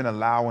not even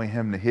allowing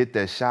him to hit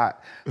that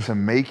shot to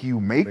make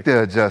you make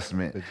the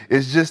adjustment.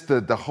 It's just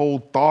the whole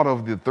thought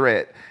of the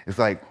threat. It's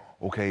like,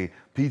 okay,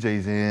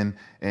 PJ's in,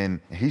 and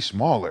he's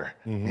smaller,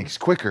 and he's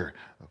quicker.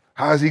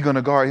 How is he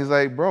gonna guard? He's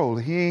like, bro,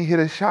 he ain't hit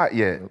a shot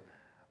yet.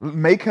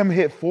 Make him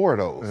hit 4 of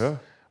those. Yeah.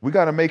 We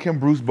gotta make him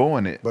Bruce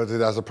Bowen it. But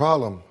that's a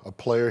problem. A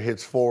player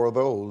hits 4 of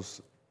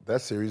those,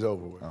 that series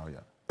over with. Oh,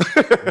 yeah.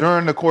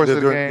 During the course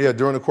of the game? Yeah,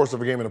 during the course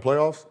of a game in the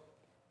playoffs?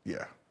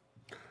 Yeah.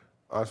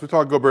 So we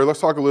talked Gobert.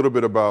 Let's talk a little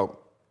bit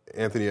about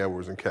Anthony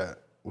Edwards and Cat.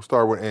 We'll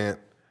start with Ant.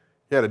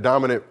 He had a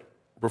dominant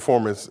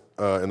performance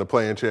in the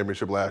play-in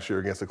championship last year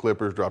against the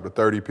Clippers, dropped a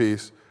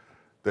 30-piece.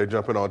 They're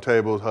jumping on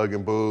tables,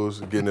 hugging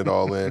booze, getting it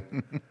all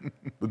in.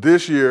 But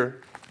this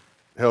year,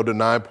 held to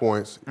 9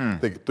 points. I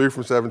think 3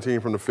 from 17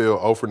 from the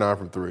field, 0 for 9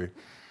 from 3.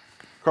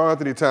 Karl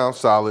Anthony Towns,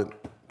 solid,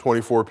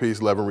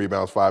 24-piece, 11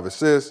 rebounds, 5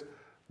 assists,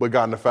 but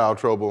got into foul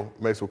trouble,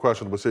 made some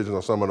questionable decisions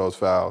on some of those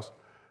fouls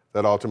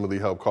that ultimately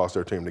helped cost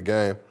their team the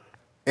game.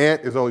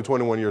 Ant is only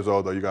 21 years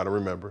old, though, you got to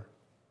remember.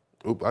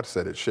 Oop, I just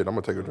said it. Shit, I'm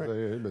going to take a drink.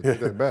 Yeah, you better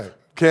take that back.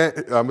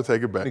 I'm going to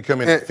take it back. You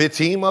come in at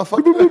 15,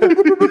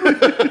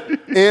 motherfucker?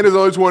 Ant is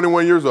only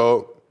 21 years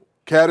old.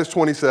 Cat is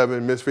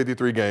 27, missed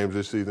 53 games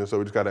this season, so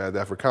we just got to add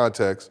that for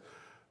context.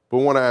 But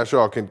I want to ask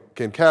y'all, can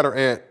Cat or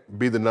Ant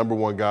be the number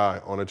one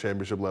guy on a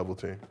championship level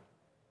team?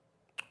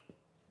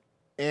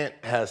 Ant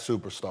has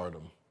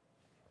superstardom.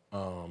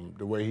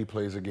 The way he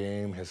plays the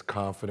game, his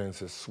confidence,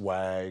 his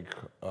swag.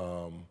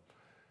 I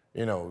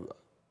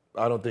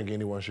don't think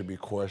anyone should be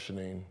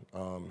questioning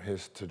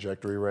his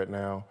trajectory right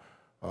now.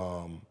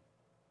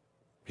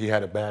 He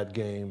had a bad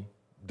game.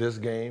 This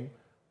game,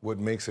 what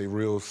makes a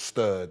real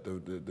stud,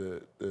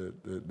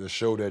 the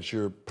show that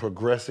you're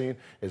progressing,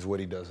 is what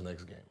he does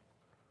next game,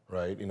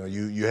 right?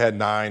 You had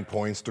 9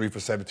 points, 3 for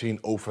 17,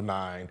 0 for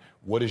 9.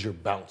 What is your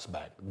bounce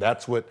back?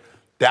 That's what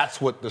the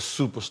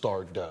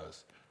superstar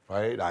does,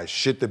 right? I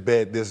shit the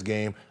bed this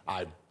game,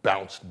 I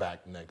bounced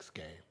back next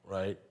game,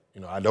 right?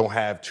 I don't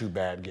have 2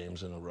 bad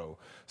games in a row.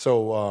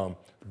 So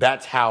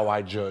that's how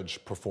I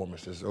judge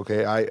performances.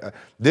 Okay,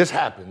 this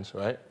happens,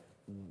 right?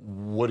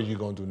 What are you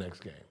going to do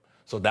next game?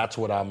 So that's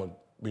what I'm going to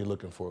be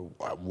looking for.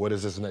 What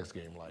is this next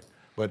game like?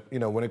 But,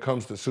 when it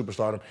comes to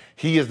superstardom,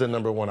 he is the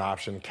number 1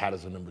 option. Cat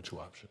is the number 2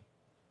 option.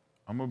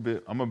 I'm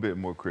a bit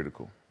more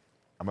critical.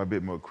 I'm a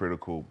bit more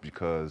critical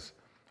because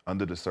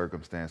under the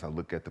circumstance, I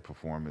look at the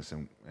performance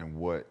and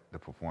what the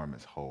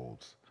performance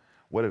holds.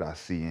 What did I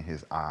see in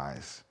his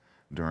eyes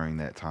during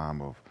that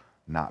time of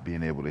not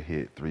being able to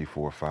hit 3,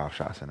 4, 5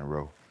 shots in a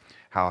row?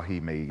 How he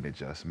made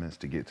adjustments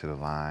to get to the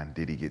line.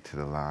 Did he get to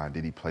the line?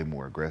 Did he play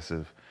more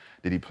aggressive?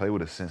 Did he play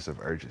with a sense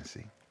of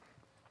urgency?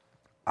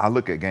 I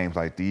look at games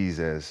like these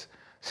as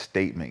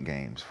statement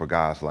games for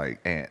guys like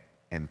Ant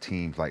and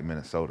teams like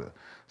Minnesota.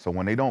 So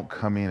when they don't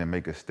come in and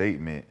make a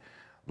statement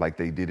like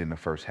they did in the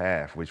first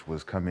half, which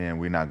was come in,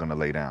 we're not going to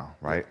lay down,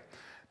 right?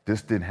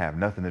 This didn't have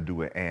nothing to do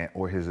with Ant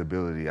or his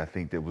ability. I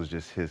think that was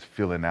just his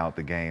filling out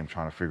the game,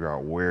 trying to figure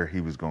out where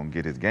he was going to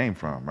get his game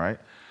from, right?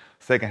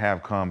 Second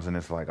half comes and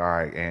it's like, all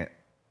right, Ant,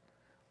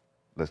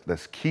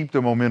 let's keep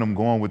the momentum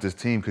going with this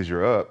team because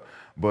you're up,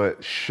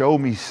 but show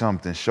me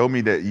something. Show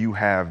me that you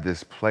have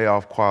this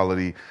playoff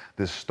quality,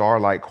 this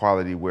star-like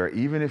quality where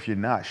even if you're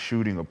not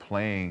shooting or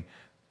playing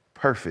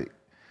perfect,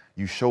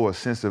 you show a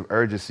sense of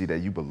urgency that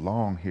you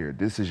belong here.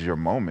 This is your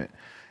moment.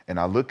 And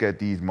I look at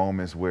these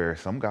moments where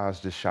some guys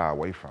just shy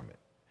away from it.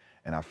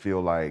 And I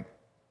feel like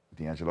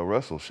D'Angelo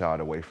Russell shied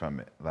away from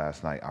it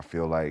last night. I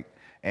feel like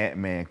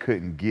Ant-Man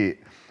couldn't get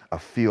a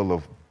feel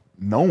of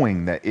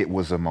knowing that it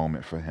was a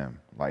moment for him.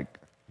 Like,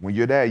 when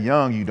you're that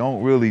young, you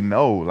don't really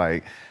know,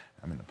 like,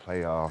 I'm in the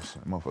playoffs.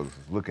 Motherfuckers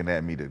is looking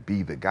at me to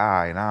be the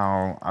guy, and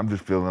I'm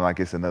just feeling like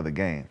it's another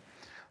game.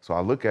 So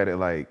I look at it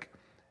like,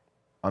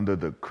 under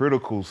the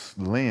critical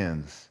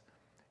lens,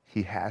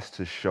 he has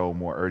to show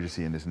more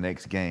urgency in this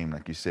next game.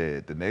 Like you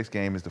said, the next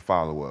game is the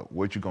follow-up.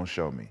 What you gonna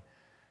show me?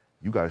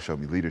 You gotta show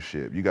me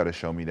leadership. You gotta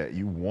show me that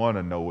you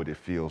wanna know what it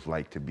feels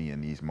like to be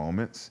in these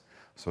moments,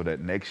 so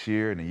that next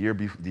year and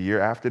the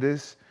year after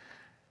this,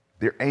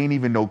 there ain't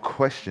even no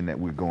question that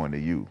we're going to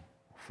you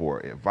for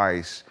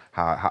advice.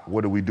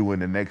 What do we do in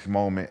the next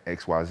moment,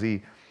 X, Y,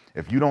 Z.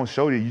 If you don't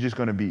show it, you're just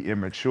gonna be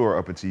immature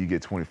up until you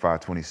get 25,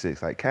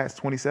 26. Like Cat's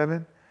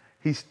 27,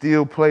 he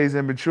still plays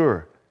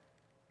immature.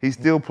 He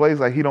still plays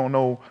like he don't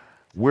know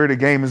where the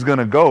game is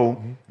gonna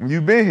go when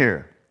you've been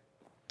here.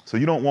 So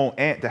you don't want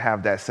Ant to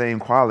have that same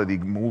quality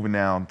moving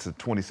down to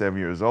 27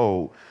 years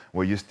old,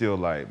 where you're still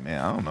like,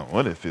 man, I don't know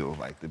what it feels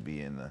like to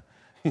be in the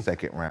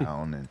second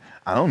round, and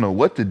I don't know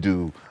what to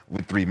do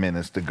with 3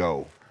 minutes to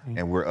go,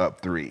 and we're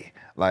up 3.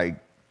 Like,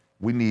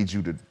 we need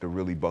you to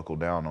really buckle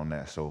down on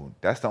that. So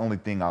that's the only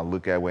thing I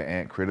look at with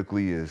Ant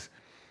critically is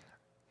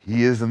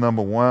he is the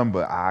number one,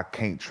 but I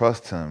can't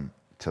trust him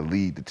to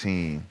lead the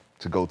team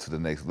to go to the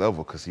next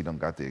level because he don't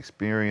got the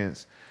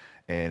experience,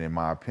 and in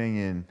my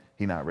opinion,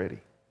 he's not ready.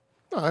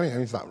 No, I mean,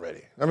 he's not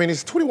ready. I mean,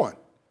 he's 21,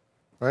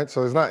 right?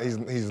 So he's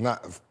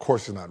not, of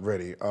course he's not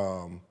ready.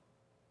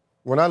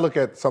 When I look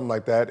at something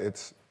like that,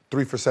 it's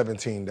 3 for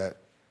 17. That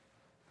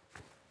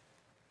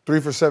 3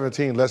 for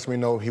 17 lets me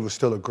know he was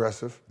still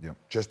aggressive,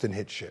 just didn't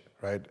hit shit,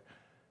 right?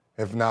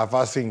 If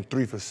I seen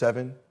 3 for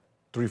 7,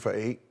 3 for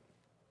 8,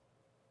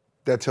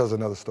 that tells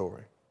another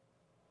story.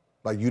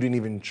 Like, you didn't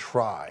even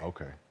try.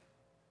 Okay.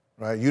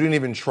 Right? You didn't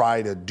even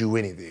try to do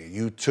anything.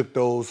 You took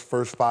those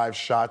first 5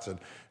 shots and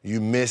you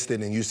missed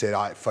it, and you said,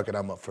 all right, fuck it,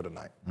 I'm up for the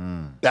night.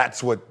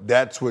 That's what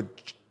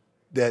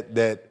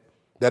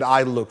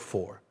I look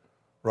for,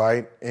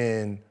 right?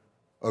 In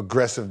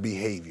aggressive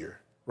behavior,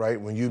 right?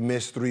 When you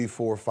miss 3,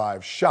 4,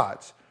 5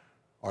 shots,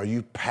 are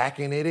you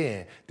packing it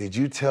in? Did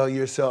you tell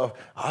yourself,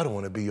 I don't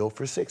want to be 0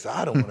 for 6.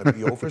 I don't want to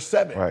be 0 for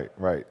 7.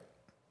 Right.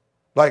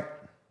 Like,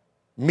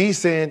 me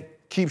saying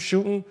keep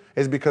shooting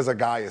is because a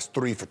guy is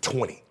 3 for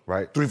 20.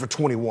 Right. 3 for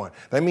 21.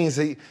 That means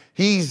he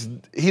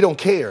don't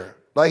care.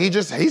 Like,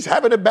 he's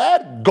having it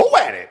bad, go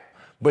at it.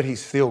 But he's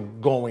still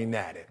going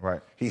at it.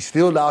 Right. He's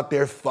still out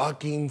there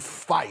fucking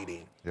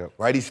fighting. Yep.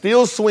 Right? He's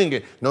still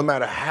swinging. No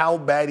matter how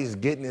bad he's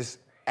getting his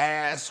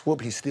ass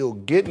whooped, he's still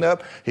getting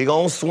up. He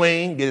gonna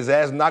swing, get his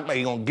ass knocked out.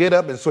 He gonna get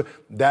up and swing.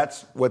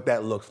 That's what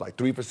that looks like.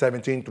 3 for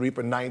 17, 3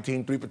 for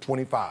 19, 3 for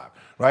 25.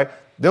 Right?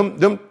 Them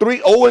 3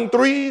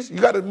 0-3s,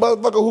 you got a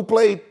motherfucker who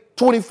played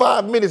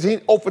 25 minutes, he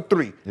 0 for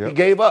 3. Yep. He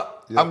gave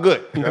up. Yep. I'm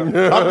good. Yep. I'm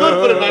good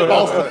for the night,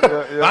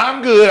 Boston.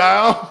 I'm good.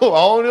 I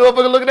don't know if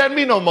I can look at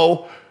me no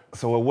more.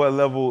 So at what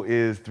level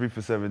is 3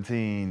 for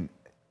 17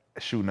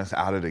 shooting us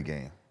out of the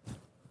game?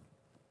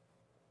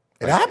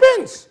 It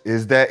happens.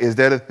 Is that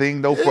a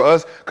thing though for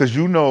us? Because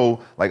you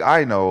know, like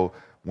I know,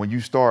 when you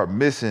start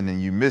missing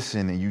and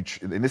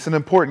and it's an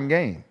important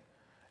game,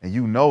 and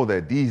you know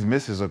that these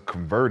misses are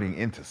converting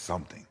into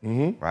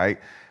something, right?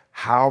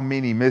 How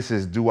many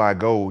misses do I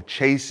go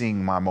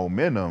chasing my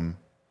momentum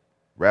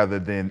rather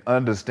than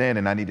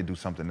understanding I need to do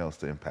something else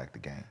to impact the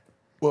game?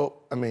 Well,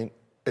 I mean,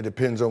 it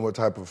depends on what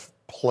type of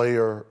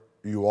player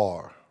you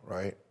are,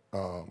 right?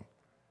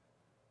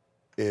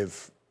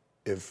 If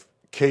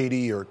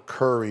KD or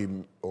Curry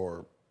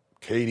or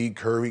KD,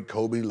 Curry,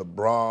 Kobe,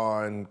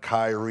 LeBron,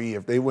 Kyrie,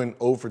 if they went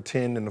 0 for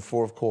 10 in the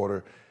fourth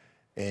quarter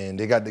and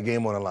they got the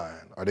game on the line,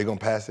 are they going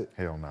to pass it?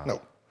 Hell no.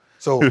 No.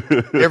 So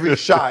every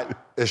shot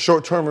is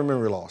short-term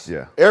memory loss.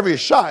 Yeah. Every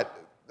shot,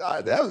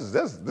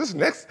 these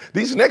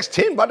next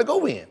 10 about to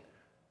go in.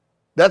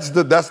 That's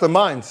the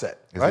mindset.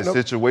 Is right? it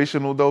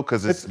situational though?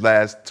 Because it's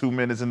last 2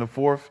 minutes in the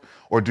fourth,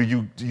 or do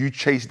you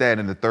chase that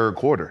in the third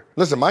quarter?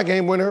 Listen, my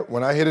game winner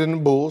when I hit it in the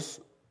Bulls,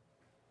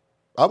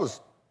 I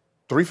was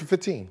 3 for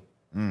 15.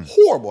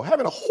 Horrible,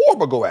 having a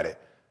horrible go at it.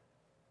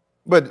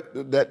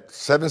 But that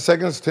 7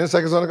 seconds, 10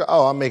 seconds on the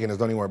go, I'm making this.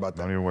 Don't even worry about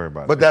that. Don't even worry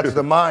about it. But that's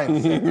the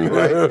mindset,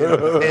 right?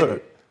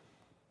 And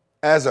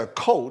as a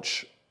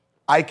coach,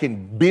 I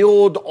can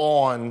build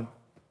on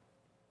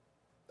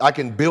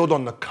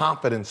the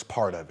confidence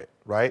part of it,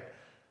 right?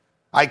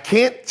 I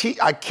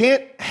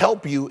can't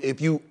help you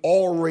if you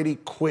already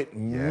quit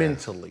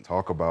mentally.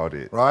 Talk about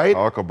it. Right?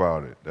 Talk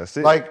about it. That's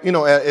it. Like,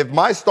 if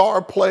my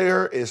star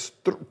player is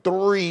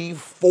 3,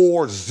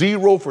 4,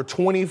 0 for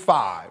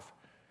 25,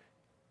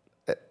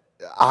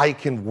 I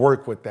can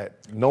work with that,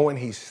 knowing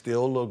he's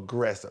still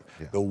aggressive.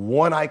 Yeah. The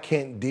one I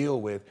can't deal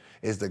with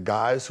is the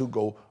guys who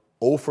go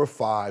 0 for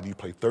 5, you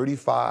play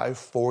 35,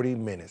 40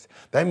 minutes.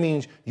 That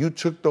means you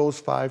took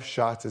those 5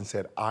 shots and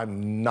said,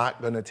 I'm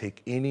not going to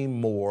take any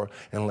more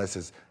unless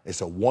it's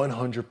a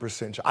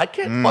 100% shot. I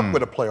can't fuck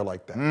with a player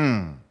like that.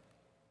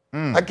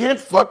 I can't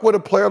fuck with a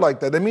player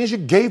like that. That means you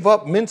gave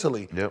up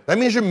mentally. Yep. That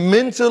means you're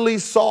mentally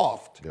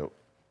soft. Yep.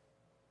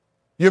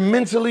 You're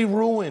mentally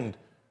ruined.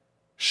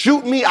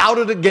 Shoot me out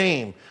of the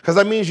game, because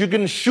that means you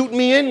can shoot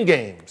me in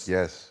games.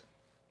 Yes.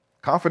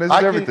 Confidence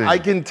is everything. I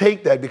can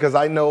take that because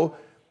I know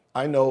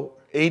I know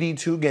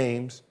 82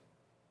 games,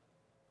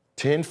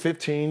 10,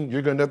 15,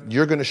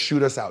 you're gonna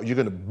shoot us out. You're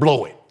gonna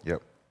blow it.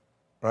 Yep.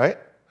 Right?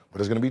 But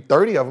there's gonna be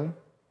 30 of them.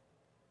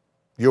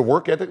 Your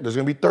work ethic, there's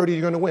gonna be 30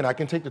 you're gonna win. I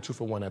can take the 2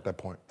 for 1 at that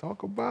point.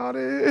 Talk about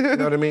it. You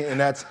know what I mean? And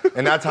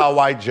that's how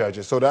I judge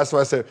it. So that's why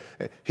I said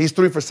he's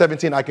 3 for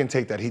 17. I can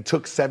take that. He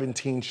took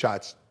 17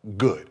 shots.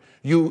 Good.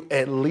 You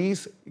at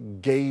least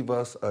gave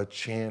us a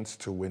chance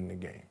to win the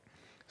game.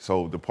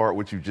 So the part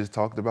what you just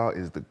talked about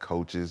is the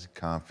coach's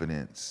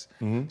confidence.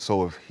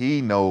 So if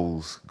he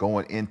knows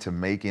going into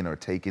making or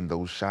taking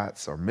those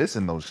shots or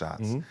missing those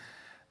shots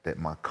that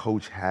my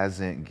coach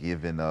hasn't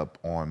given up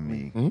on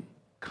me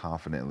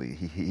confidently,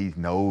 he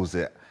knows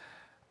that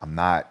I'm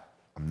not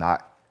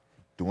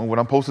doing what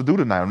I'm supposed to do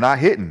tonight. I'm not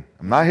hitting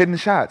the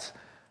shots.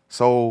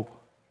 So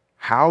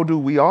how do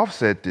we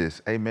offset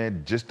this? Hey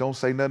man, just don't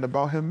say nothing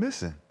about him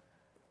missing.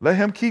 Let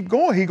him keep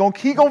going. He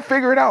gonna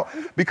figure it out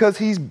because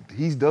he's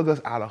dug us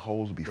out of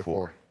holes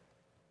before.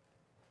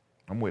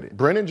 I'm with it.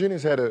 Brandon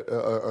Jennings had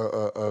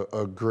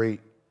a great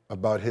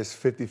about his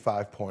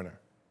 55-pointer.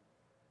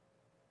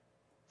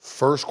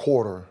 First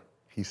quarter,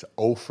 he's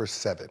 0 for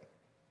 7.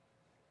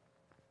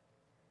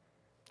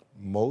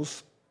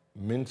 Most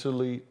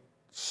mentally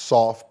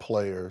soft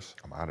players,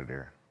 I'm out of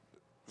there.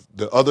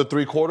 the other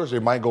 3 quarters, they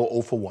might go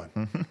 0 for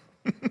 1.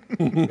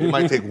 They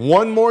might take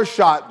one more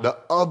shot the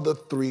other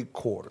 3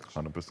 quarters.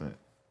 100%.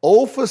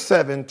 0 for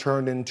 7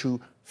 turned into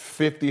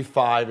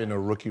 55 in a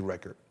rookie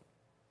record.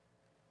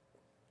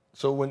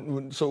 So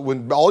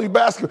when all you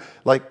basketball,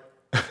 like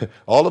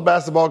all the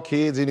basketball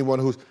kids, anyone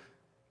who's,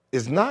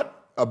 it's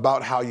not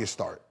about how you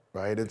start,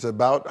 right? It's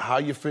about how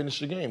you finish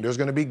the game. There's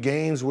going to be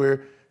games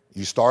where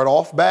you start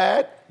off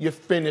bad, you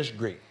finish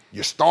great.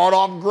 You start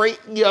off great,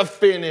 you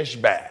finish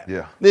bad.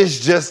 Yeah. It's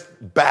just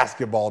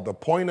basketball. The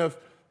point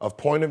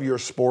of your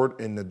sport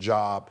and the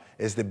job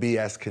is to be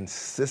as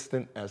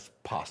consistent as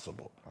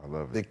possible. I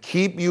love it. To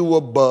keep you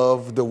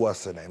above the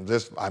what's the name.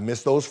 I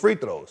missed those free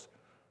throws,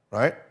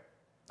 right?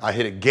 I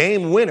hit a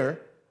game winner,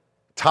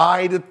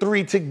 tied at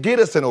 3 to get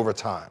us in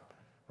overtime,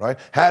 right?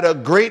 Had a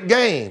great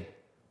game,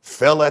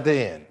 fell at the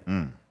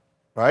end,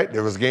 right?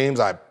 There was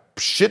games I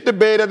shit the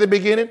bed at the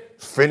beginning,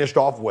 finished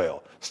off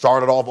well.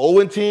 Started off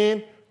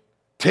 0-10,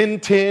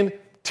 10-10,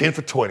 10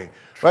 for 20.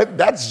 Right?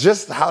 That's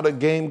just how the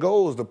game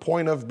goes. The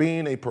point of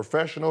being a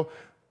professional,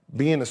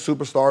 being a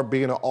superstar,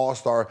 being an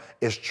all-star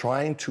is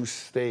trying to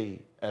stay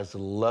as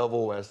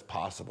level as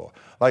possible.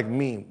 Like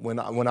me,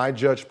 when I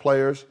judge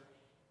players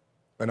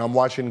and I'm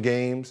watching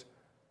games,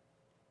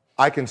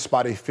 I can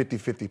spot a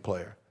 50-50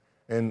 player.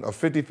 And a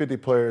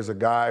 50-50 player is a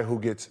guy who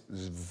gets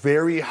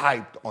very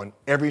hyped on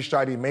every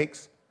shot he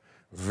makes,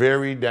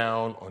 very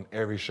down on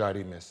every shot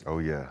he misses. Oh,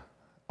 yeah.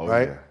 Oh,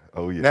 right? yeah.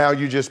 Oh, yeah. Now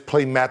you just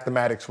play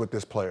mathematics with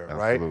this player,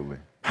 right? Absolutely.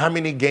 How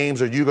many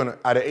games are you going to,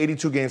 out of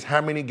 82 games,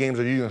 how many games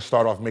are you going to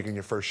start off making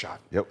your first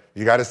shot? Yep.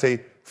 You got to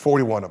say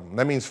 41 of them.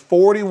 That means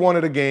 41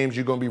 of the games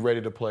you're going to be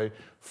ready to play.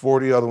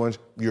 40 other ones,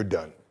 you're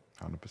done.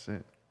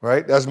 100%.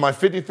 Right? That's my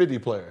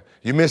 50-50 player.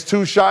 You miss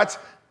 2 shots,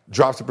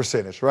 drops the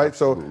percentage, right?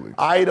 Absolutely. So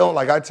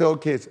I tell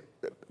kids,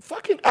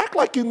 fucking act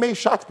like you made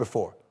shots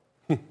before.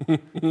 Like,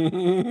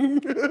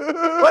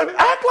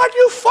 act like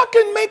you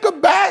fucking make a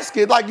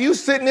basket. Like you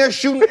sitting there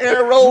shooting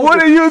arrows. What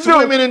are you doing?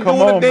 Swimming and Come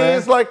doing on, the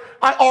dance. man. Like,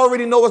 I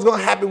already know what's going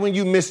to happen when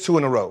you miss 2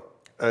 in a row.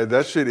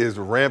 That shit is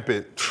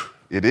rampant.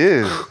 It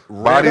is.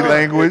 Body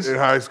language. In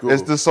high school.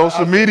 It's the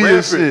social media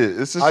rampant. shit.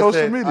 It's the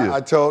social media.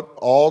 I tell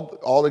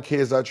all the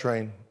kids I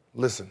train,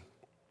 listen,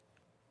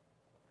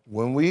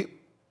 when we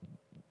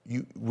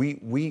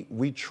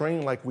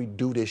train like we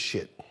do this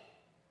shit,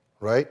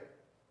 right?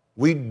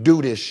 We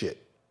do this shit.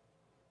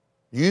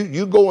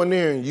 You go in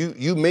there and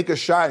you make a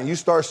shot and you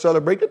start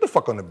celebrating, get the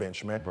fuck on the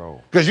bench, man.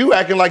 Bro. Because you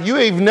acting like you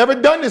ain't never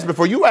done this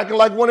before. You acting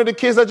like one of the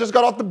kids that just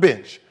got off the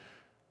bench.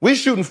 We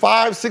shooting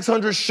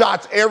 500-600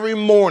 shots every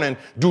morning.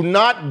 Do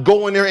not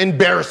go in there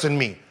embarrassing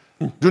me.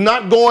 Do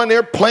not go in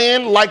there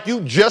playing like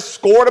you just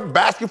scored a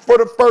basket for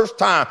the first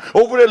time.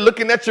 Over there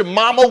looking at your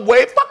mama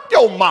way. Fuck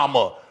your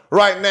mama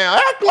right now.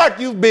 Act like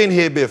you've been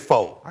here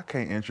before. I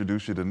can't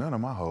introduce you to none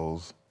of my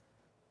hoes.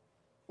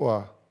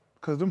 Why?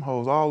 Because them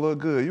hoes all look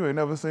good. You ain't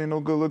never seen no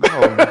good looking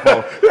hoes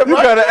before. You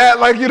gotta act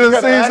like you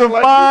done seen some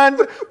fine.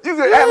 You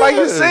gotta act like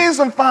you seen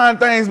some fine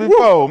things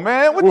before,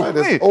 man. What you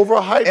mean?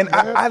 Overhyped. And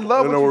I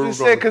love what you just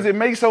said because going. it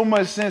makes so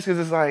much sense. Because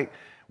it's like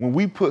when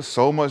we put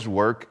so much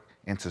work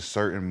into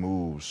certain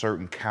moves,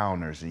 certain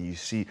counters, and you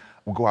see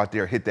we'll go out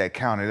there hit that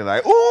counter. They're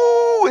like,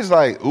 ooh, it's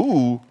like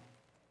ooh.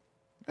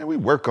 Man, we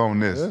work on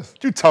this. Yes.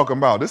 What you talking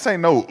about? This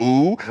ain't no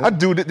ooh. I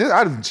do this.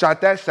 I done shot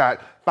that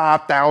shot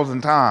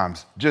 5,000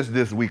 times just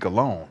this week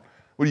alone.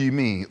 What do you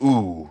mean,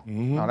 ooh?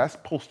 No, that's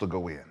supposed to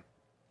go in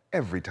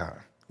every time.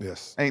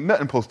 Yes. Ain't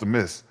nothing supposed to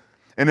miss.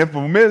 And if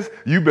we miss,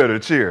 you better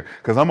cheer.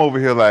 Because I'm over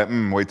here like,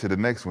 wait till the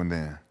next one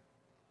then.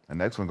 The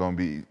next one going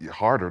to be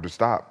harder to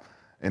stop.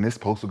 And it's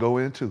supposed to go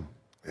in too.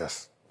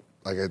 Yes.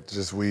 Like, it's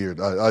just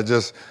weird. It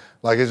just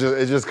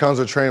comes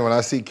with training. When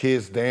I see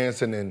kids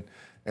dancing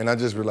and I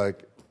just be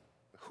like,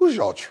 who's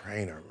y'all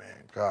trainer, man?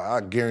 God,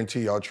 I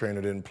guarantee y'all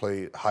trainer didn't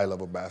play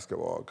high-level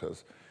basketball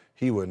because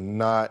he would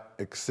not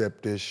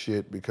accept this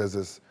shit because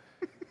it's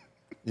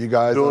you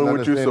guys Doing don't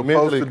what you're understand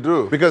supposed mentally.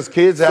 to do. Because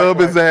kids Sub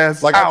act his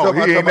ass like out.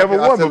 I He ain't never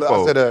won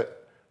before. I said,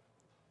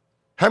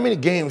 how many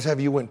games have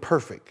you went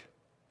perfect?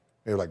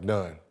 They were like,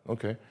 none.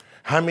 Okay.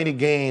 How many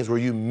games where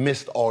you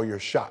missed all your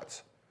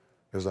shots?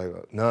 It was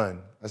like,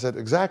 none. I said,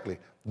 exactly.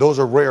 Those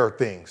are rare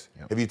things.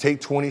 Yep. If you take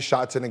 20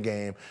 shots in a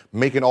game,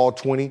 making all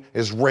 20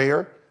 is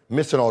rare.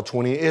 Missing all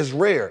 20 is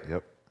rare.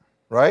 Yep.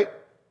 Right?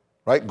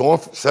 Right? Going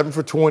 7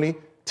 for 20,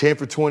 10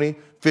 for 20,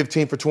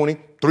 15 for 20,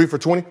 3 for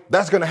 20,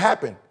 that's going to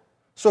happen.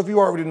 So if you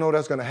already know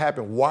that's going to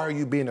happen, why are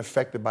you being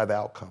affected by the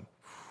outcome?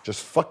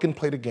 Just fucking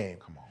play the game.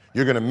 Come on, man.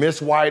 You're going to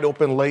miss wide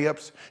open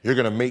layups. You're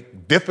going to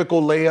make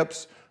difficult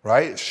layups,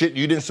 right? Shit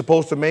you didn't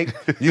supposed to make.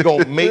 You're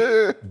going to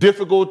make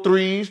difficult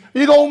threes.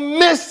 You're going to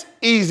miss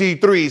easy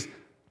threes.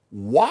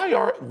 Why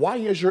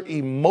is your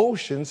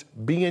emotions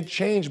being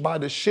changed by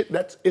the shit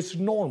it's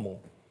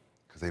normal?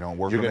 Because they don't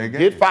work You're on their going to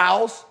game. get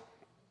fouls,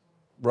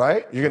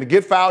 right? You're going to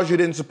get fouls you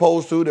didn't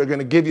supposed to. They're going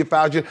to give you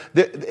fouls.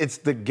 It's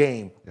the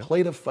game. Yep.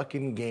 Play the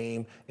fucking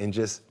game and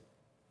just.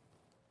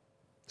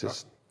 I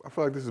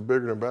feel like this is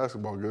bigger than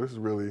basketball. This is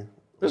really.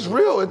 It's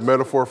real. It's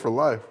metaphor for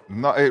life.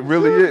 No, it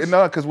really is.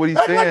 No, because what he's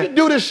act saying. like you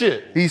do this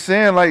shit. He's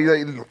saying like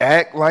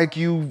act like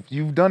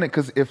you've done it.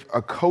 Because if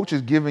a coach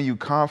is giving you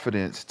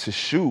confidence to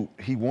shoot,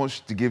 he wants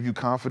to give you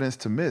confidence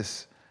to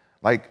miss.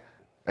 Like,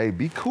 hey,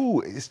 be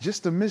cool. It's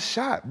just a missed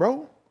shot,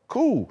 bro.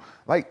 Cool.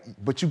 Like,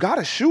 but you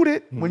gotta shoot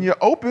it when you're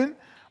open,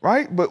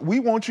 right? But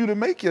we want you to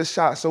make your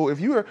shot. So if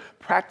you are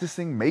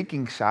practicing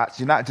making shots,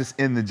 you're not just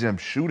in the gym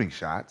shooting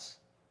shots.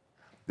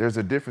 There's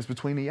a difference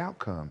between the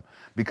outcome.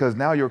 Because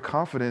now your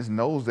confidence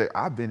knows that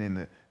I've been in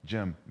the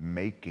gym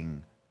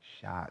making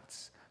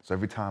shots. So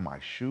every time I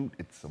shoot,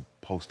 it's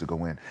supposed to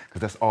go in.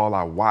 Because that's all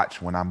I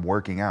watch when I'm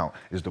working out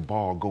is the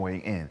ball going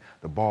in,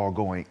 the ball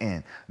going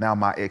in. Now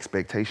my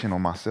expectation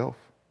on myself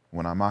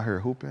when I'm out here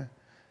hooping,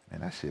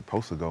 man, that shit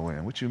supposed to go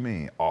in. What you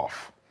mean,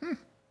 off?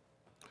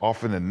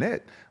 Off in the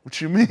net? What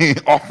you mean,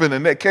 off in the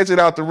net? Catch it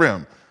out the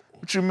rim.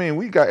 What you mean?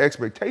 We got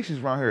expectations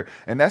around here.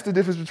 And that's the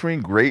difference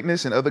between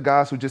greatness and other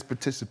guys who just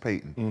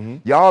participating. Mm-hmm.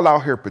 Y'all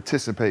out here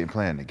participating,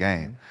 playing the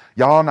game.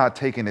 Y'all not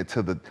taking it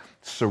to the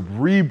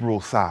cerebral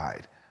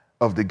side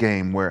of the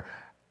game where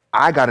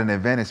I got an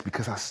advantage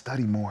because I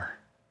study more.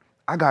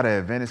 I got an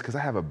advantage because I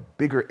have a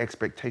bigger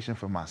expectation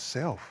for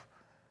myself.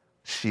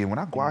 Shit, when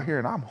I go out here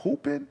and I'm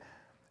hooping,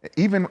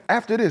 even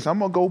after this, I'm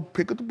going to go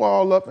pick up the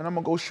ball up and I'm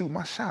going to go shoot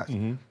my shots.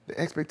 Mm-hmm. The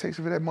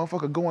expectation for that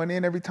motherfucker going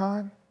in every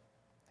time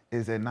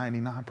is at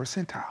 99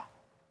 percentile.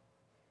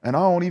 And I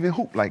don't even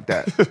hoop like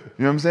that. You know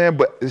what I'm saying?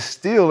 But it's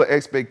still an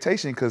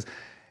expectation because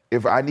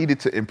if I needed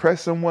to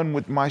impress someone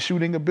with my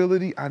shooting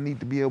ability, I need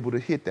to be able to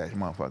hit that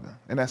motherfucker.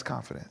 And that's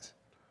confidence.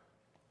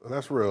 Well,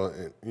 that's real.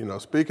 And, you know,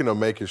 speaking of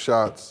making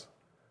shots,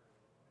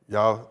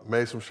 y'all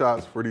made some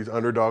shots for these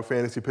underdog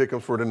fantasy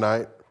pick'ems for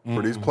tonight,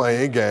 for these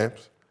playing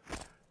games.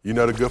 You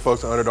know the good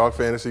folks at Underdog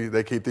Fantasy,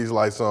 they keep these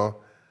lights on.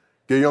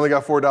 Gil, you only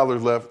got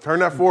 $4 left. Turn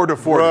that 4 to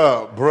 40.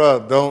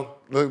 Bruh, don't.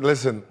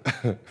 Listen.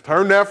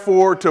 Turn that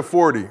 4 to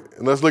 40,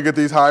 and let's look at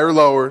these higher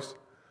lowers.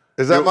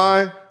 Is that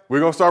mine?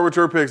 We're going to start with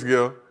your picks,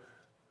 Gil.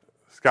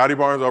 Scotty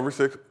Barnes over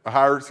a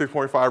higher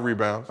 6.5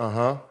 rebounds.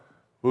 Uh-huh.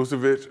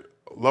 Vucevic,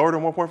 lower than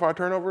 1.5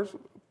 turnovers?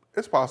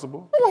 It's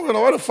possible. I don't even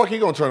know why the fuck he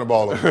going to turn the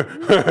ball over.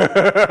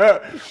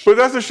 But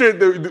that's the shit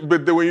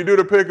that when you do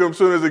the pick 'em, as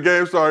soon as the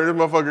game started, this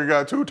motherfucker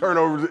got 2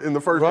 turnovers in the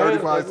first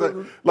 35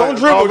 seconds. Don't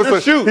dribble,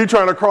 just shoot. He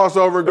trying to cross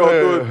over and go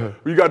through it.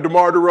 You got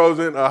DeMar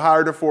DeRozan,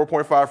 higher than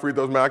 4.5 free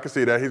throws. Man, I can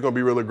see that. He's going to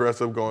be real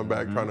aggressive going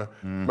back, trying to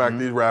smack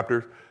these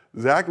Raptors.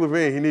 Zach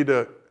LaVine, he need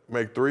to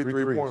make three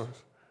pointers.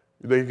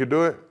 You think he could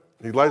do it?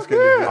 He's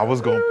light-skinned. Yeah. I was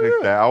going to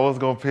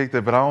pick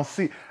that. But I don't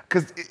see.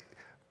 Because,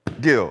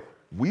 Gil,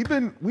 We've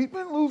been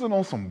losing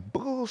on some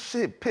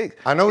bullshit picks.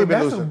 I know we've been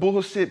losing. losing. That's a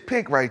bullshit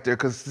pick right there,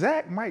 because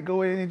Zach might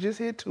go in and just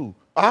hit 2.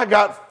 I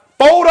got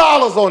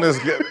 $4 on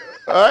this game.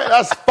 All right,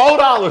 that's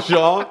 $4,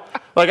 y'all.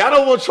 Like I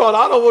don't want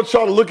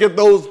y'all to look at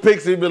those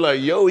picks and be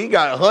like, yo, he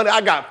got 100.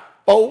 I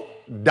got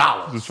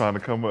 $4. Just trying to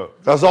come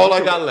up. That's all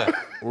I got left.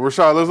 Well,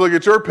 Rashad, let's look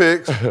at your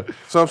picks.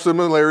 Some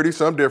similarities,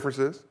 some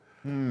differences.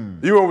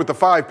 You went with the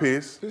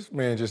 5-piece. This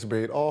man just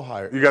made all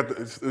higher. You got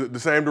the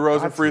same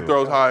DeRozan free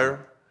throws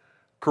higher.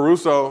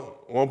 Caruso,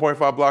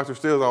 1.5 blocks or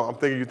steals. I'm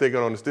thinking you're thinking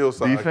on the steal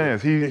side.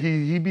 Defense.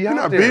 He be out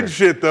not there. beating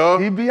shit, though.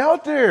 He be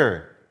out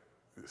there.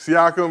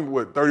 Siakam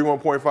with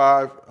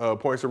 31.5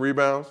 points and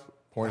rebounds.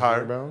 Points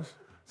and rebounds?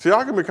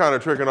 Siakam been kind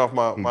of tricking off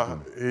my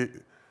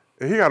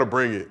he got to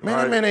bring it. Man,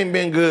 right? that man ain't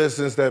been good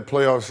since that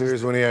playoff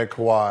series when he had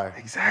Kawhi.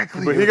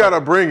 Exactly. But he got to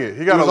bring it.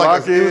 He got to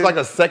lock in. He was like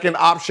a second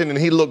option, and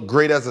he looked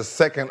great as a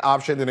second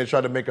option, and they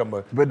tried to make him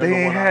a But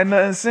they ain't had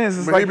nothing since.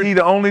 It's But like he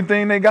the only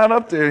thing they got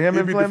up there. Him He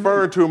and be Flynn.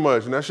 deferring too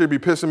much, and that should be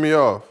pissing me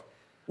off.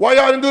 Why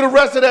y'all didn't do the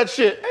rest of that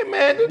shit? Hey,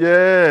 man.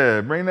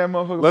 Yeah, bring that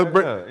motherfucker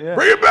back up. Yeah.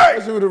 Bring it back.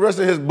 Let's see what the rest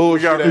of his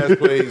bullshit-ass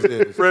plays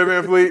is. Fred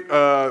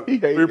VanVleet, He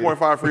hated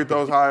 3.5 free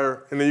throws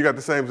higher, and then you got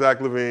the same Zach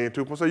LaVine,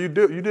 2 points. So you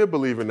did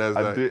believe in that,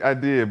 Zach. I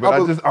did,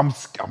 but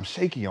I'm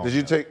shaky on Did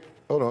you that.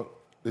 hold on.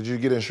 Did you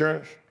get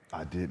insurance?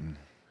 I didn't.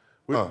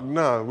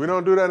 No, we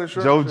don't do that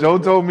insurance. Joe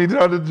told me the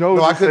other Joe.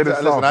 No, I said couldn't. it's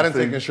Listen, soft. I didn't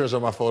Say- take insurance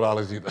on my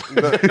 $4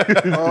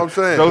 either. All I'm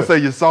saying. Joe say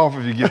you're soft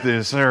if you get the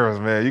insurance,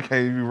 man. You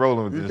can't be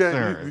rolling with You the can't,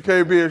 insurance. you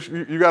can't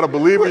be. You got to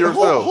believe in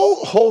yourself.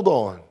 Hold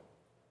on.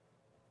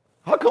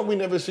 How come we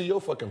never see your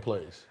fucking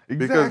plays?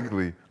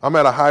 Exactly. I'm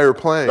at a higher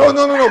plane. No,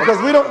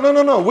 because we don't.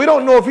 No. We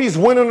don't know if he's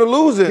winning or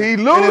losing. He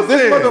And if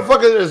this losing.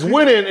 motherfucker is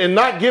winning and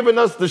not giving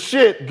us the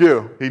shit.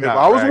 Gil, He if not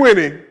I was bragging.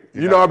 winning,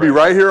 you know I'd be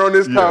right here on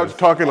this couch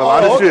talking a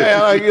lot of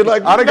shit.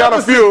 Like, I done got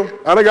a few.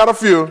 I done got a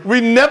few. We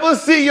never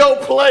see your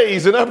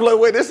plays, and I'm like,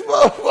 wait, this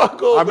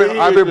motherfucker over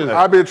here.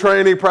 I've been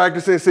training,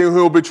 practicing, seeing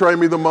who'll betray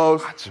me the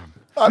most.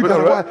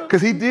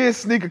 Because he did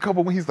sneak a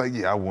couple when he's like,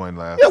 yeah, I won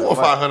last Yeah, week. won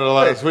 500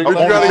 last week.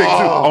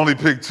 Only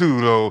picked two,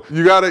 though.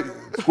 You got to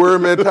square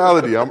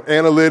mentality. I'm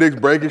analytics,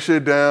 breaking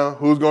shit down.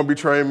 Who's going to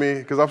betray me?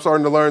 Because I'm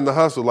starting to learn the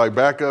hustle. Like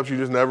backups, you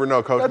just never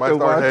know. Coach might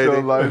start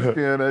hating.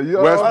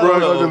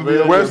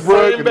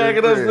 Westbrook.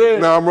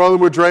 Now I'm rolling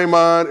with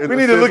Draymond. We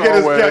need to look at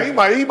his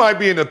count. He might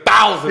be in the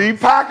thousands. He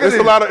pocketed.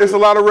 It's a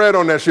lot of red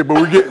on that shit,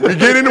 but we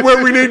get into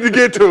where we need to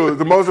get to. Is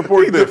the most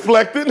important thing.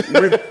 Deflected.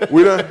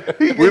 We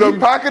done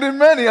pocketed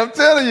money. I'm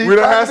telling you. We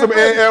done had some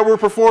Edward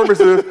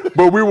performances,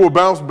 but we will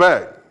bounce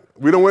back.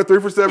 We done went 3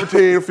 for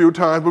 17 a few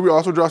times, but we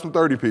also dropped some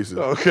 30 pieces.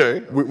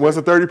 Okay. Once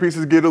the 30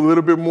 pieces get a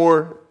little bit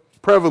more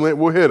prevalent,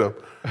 we'll hit them.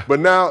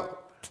 But now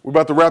we're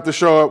about to wrap the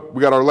show up.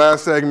 We got our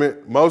last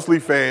segment, mostly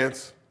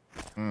fans.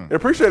 And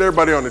appreciate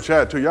everybody on the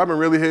chat too. Y'all been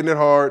really hitting it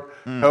hard,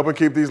 helping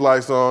keep these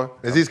lights on.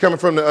 Is these coming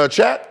from the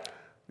chat?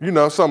 You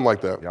know, something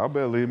like that. Y'all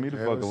better leave me the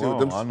fuck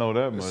alone. I know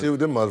that much. See what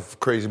them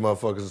crazy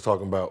motherfuckers is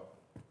talking about.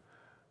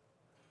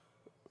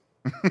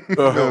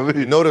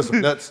 You notice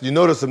some nuts. You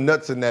notice some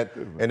nuts in that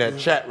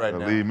chat right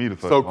now. Leave me the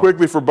fuck So alone.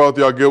 quickly for both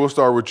y'all, Gil, we'll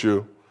start with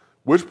you.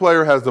 Which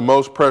player has the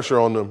most pressure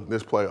on them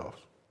this playoffs?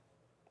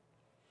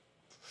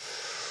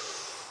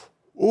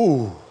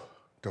 Ooh,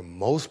 the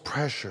most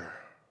pressure.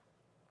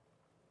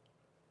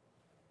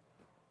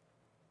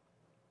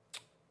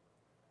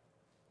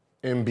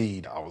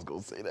 Embiid. I was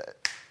gonna say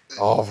that.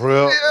 Oh, for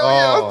real?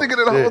 I was thinking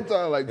it the whole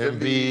time. Like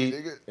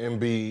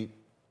Embiid.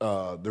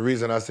 The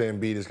reason I say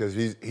Embiid is because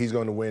he's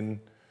going to win.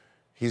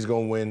 He's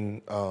going to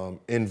win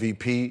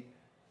MVP,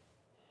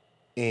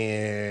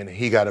 and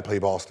he got to play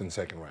Boston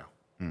second round.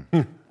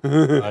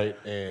 Right,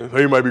 and So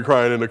he might be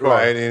crying in the car.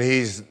 right, and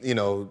he's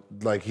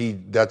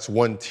that's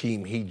one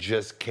team he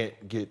just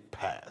can't get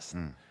past,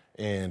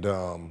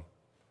 and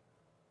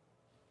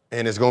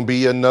it's going to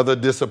be another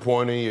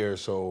disappointing year.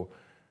 So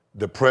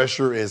the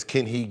pressure is,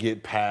 can he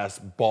get past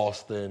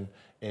Boston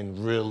and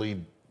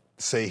really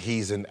say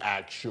he's an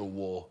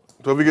actual?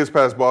 So if he gets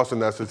past Boston,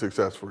 that's a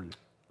success for you.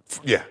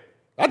 Yeah.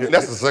 I think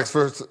that's a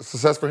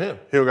success for him.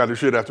 He don't got to do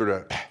shit after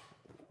that.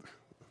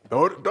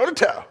 Don't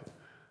tell.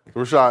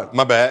 Rashad,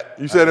 My bad.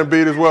 you said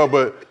Embiid as well,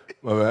 but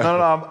My bad.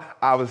 No,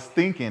 I was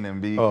thinking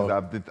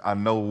Embiid because I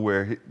know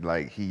where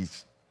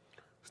he's.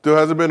 still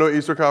hasn't been to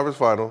Eastern Conference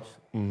Finals.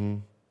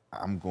 I'm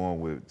going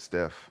with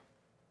Steph.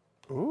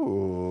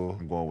 Ooh.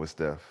 I'm going with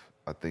Steph.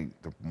 I think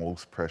the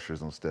most pressure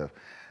is on Steph.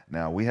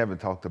 Now, we haven't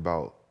talked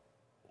about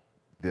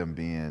them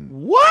being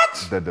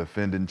What? the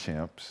defending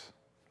champs,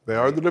 They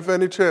are the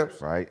defending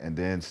champs. right? And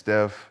then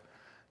Steph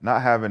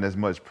not having as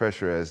much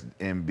pressure as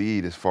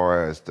Embiid as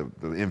far as the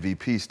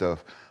MVP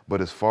stuff,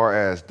 but as far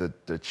as the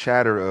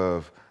chatter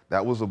of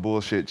that was a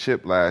bullshit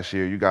chip last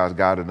year. You guys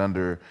got it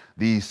under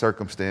these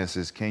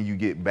circumstances. Can you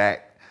get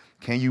back?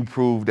 Can you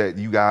prove that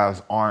you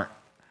guys aren't,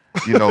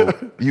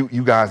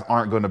 you guys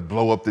aren't going to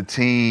blow up the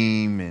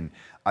team? And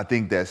I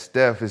think that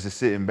Steph is just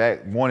sitting back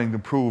wanting to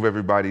prove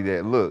everybody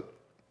that, look,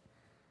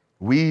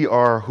 we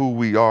are, who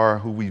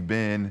we've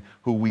been,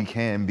 who we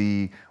can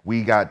be.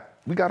 We got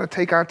to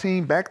take our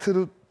team back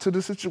to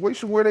the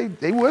situation where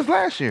they was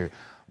last year.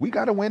 We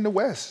got to win the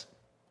West.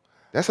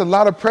 That's a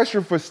lot of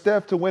pressure for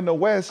Steph to win the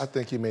West. I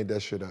think he made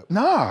that shit up.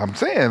 Nah, I'm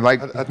saying I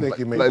think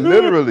he made like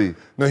literally.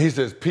 No, he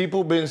says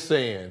people been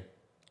saying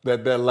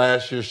that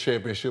last year's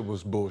championship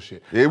was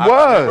bullshit. It I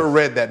was. never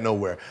read that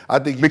nowhere. I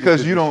think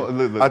Because you don't.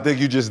 Look, I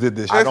think you just did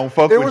this shit. I don't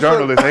fuck it with was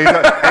journalists. It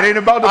ain't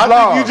about the I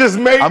blog. think you just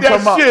made I'm that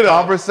talking about shit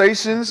up.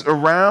 conversations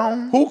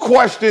around. Who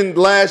questioned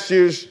last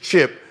year's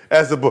chip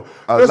as a book?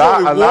 A There's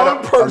lot only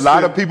one person. a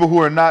lot of people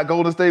who are not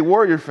Golden State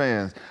Warrior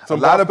fans. Some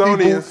a lot of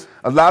Bostonians.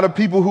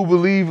 people who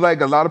believe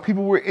like a lot of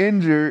people were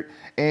injured,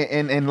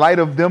 and in light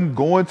of them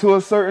going to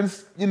a certain,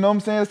 you know what I'm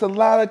saying? It's a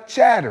lot of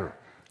chatter.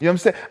 You know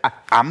what I'm saying?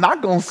 I'm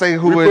not gonna say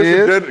who it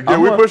is.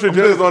 We push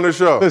agendas on the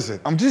show. Listen,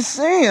 I'm just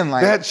saying,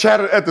 like that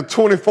chatter at the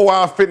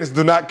 24-hour fitness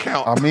do not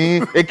count. I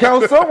mean, it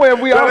counts somewhere.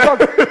 We all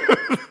talking.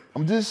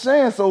 I'm just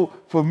saying. So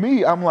for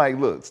me, I'm like,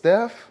 look,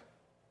 Steph,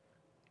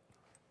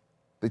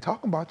 they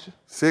talking about you.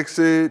 6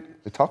 seed.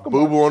 They talking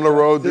Boo about Boo on the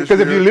road this year.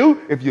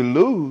 Because if you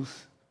lose,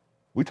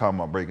 we talking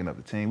about breaking up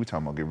the team. We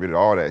talking about getting rid of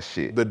all that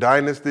shit. The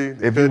dynasty.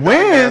 If you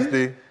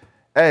win,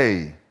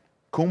 hey,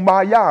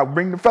 kumbaya,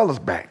 bring the fellas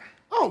back.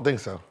 I don't think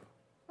so.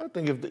 I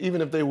think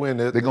even if they win,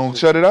 They gonna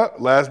shut it up.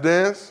 Last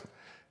dance.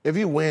 if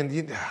you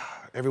win,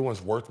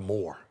 everyone's worth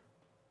more.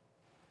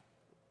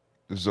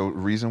 There's a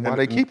reason why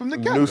they keep them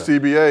together. New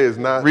CBA is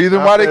not reason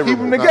not why they keep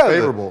favorable. them Not together.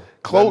 favorable. They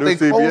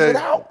close it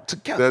out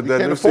together. That new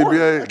can't afford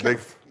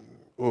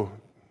CBA,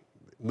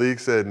 league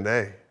said,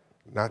 nay,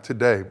 not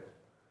today.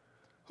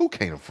 Who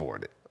can't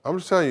afford it? I'm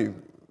just telling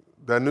you,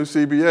 that new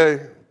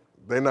CBA,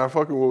 they not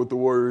fucking with what the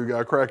Warriors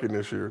got cracking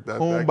this year.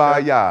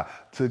 Kumbaya.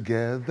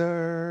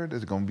 Together. They're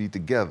going to be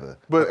together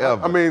But,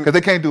 forever. I mean- because they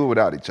can't do it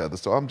without each other.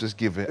 So I'm just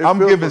giving feels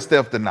like-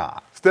 Steph the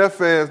nod. Steph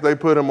fans, they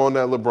put him on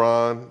that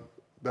LeBron,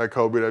 that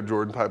Kobe, that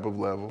Jordan type of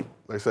level.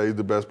 They say he's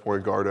the best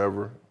point guard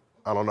ever.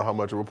 I don't know how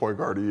much of a point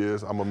guard he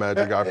is. I'm a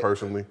Magic guy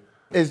personally.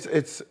 It's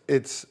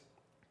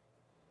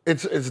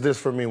this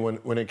for me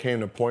when it came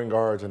to point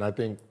guards, and I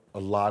think a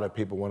lot of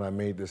people, when I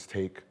made this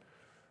take,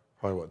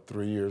 probably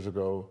 3 years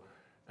ago,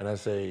 and I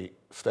say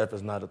Steph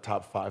is not a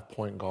top 5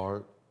 point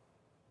guard,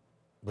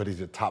 but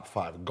he's a top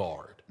 5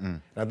 guard.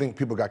 And I think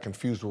people got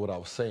confused with what I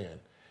was saying.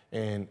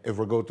 And if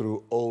we go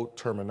through old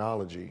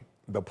terminology,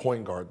 the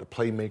point guard, the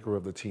playmaker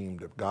of the team,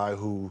 the guy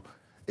who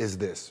is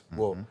this.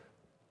 Well,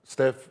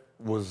 Steph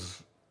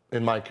was,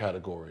 in my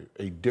category,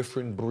 a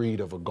different breed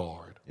of a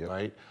guard,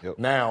 right? Yep.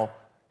 Now,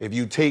 if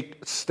you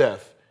take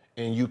Steph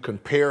and you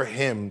compare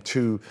him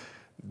to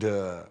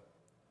the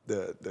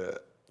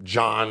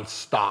John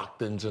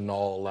Stocktons and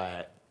all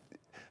that,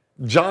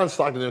 John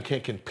Stockton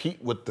can't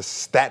compete with the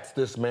stats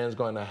this man's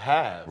going to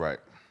have.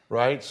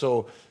 Right?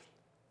 So,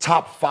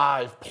 top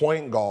 5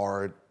 point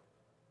guard,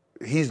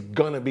 he's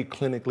going to be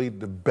clinically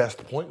the best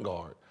point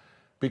guard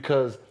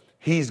because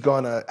he's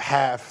going to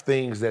have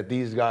things that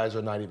these guys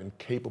are not even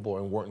capable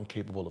and weren't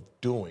capable of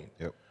doing.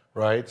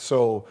 Right?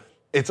 So,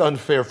 it's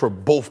unfair for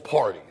both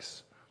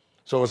parties.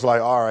 So, it's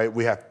like, all right,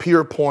 we have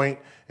pure point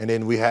and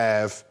then we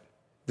have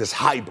this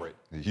hybrid.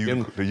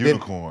 The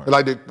unicorn.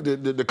 Like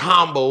the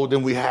combo,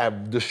 then we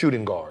have the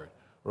shooting guard,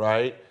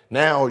 right?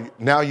 Now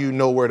you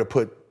know where to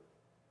put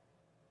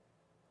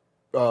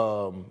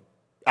Allen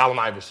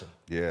Iverson.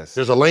 Yes.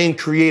 There's a lane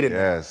created.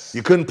 Yes.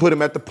 You couldn't put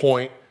him at the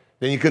point,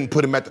 then you couldn't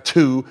put him at the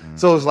 2.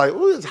 So it's like,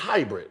 it's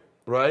hybrid,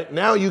 right?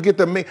 Now you get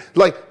to make,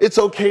 it's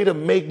okay to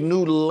make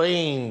new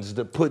lanes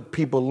to put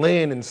people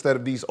in instead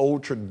of these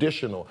old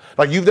traditional.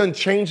 Like, you've done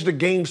changed the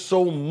game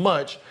so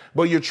much,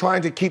 but you're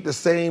trying to keep the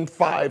same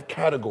 5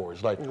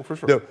 categories. Like, for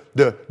sure.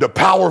 the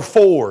power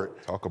forward.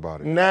 Talk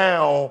about it.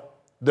 Now,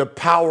 the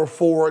power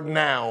forward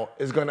now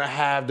is going to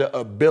have the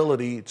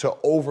ability to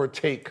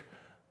overtake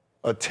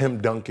a Tim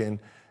Duncan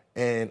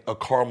and a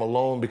Karl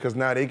Malone because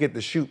now they get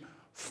to shoot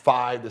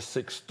 5 to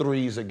 6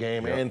 threes a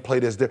game and play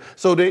this.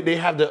 So they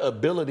have the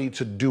ability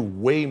to do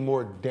way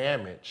more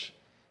damage.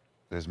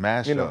 There's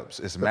mashups.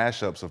 It's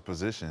mashups of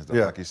positions.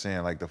 Though. Like you're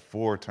saying, like the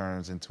 4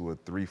 turns into a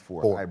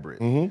 3-4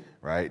 hybrid,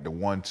 right? The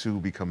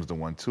 1-2 becomes the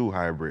 1-2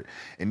 hybrid.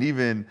 And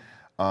even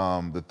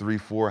the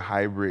 3-4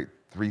 hybrid,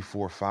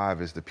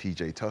 3-4-5 is the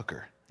PJ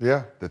Tucker.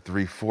 Yeah. The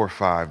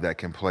 3-4-5 that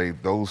can play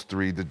those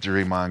 3, the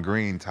Draymond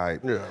Green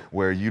type,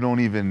 where you don't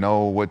even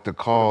know what to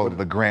call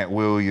the Grant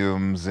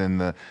Williams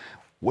and the,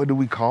 what do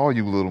we call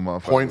you, little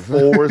motherfucker? Point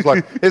forwards,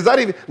 like, is that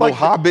even like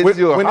hobbits?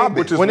 You're a hobbit,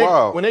 which is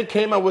wild. When they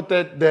came out with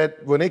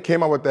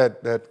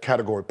that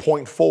category,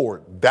 point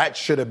forward, that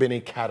should have been a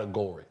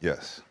category.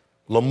 Yes.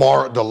 The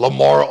Lamar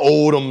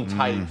Odom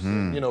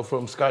types,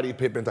 from Scottie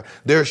Pippen.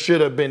 There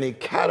should have been a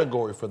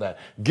category for that.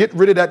 Get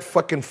rid of that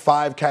fucking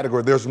 5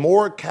 category. There's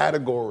more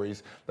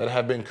categories that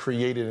have been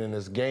created in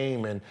this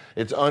game, and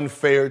it's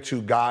unfair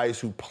to guys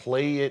who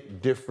play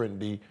it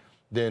differently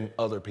than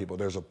other people.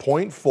 There's a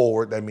point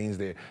forward, that means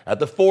they're at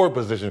the forward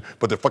position,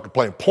 but they're fucking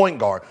playing point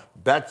guard.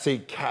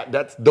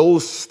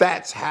 Those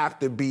stats have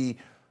to be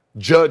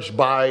judged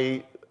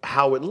by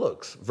how it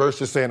looks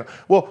versus saying,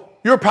 well,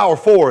 you're a power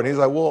forward. And he's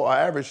like, well,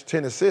 I averaged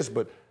 10 assists,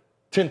 but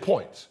 10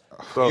 points.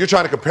 So you're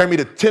trying to compare me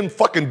to Tim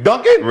fucking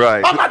Duncan?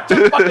 Right. I'm not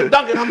Tim fucking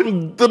Duncan.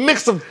 I'm the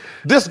mix of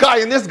this guy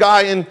and this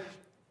guy. And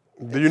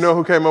do you know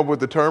who came up with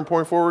the term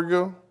point forward,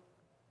 Gil?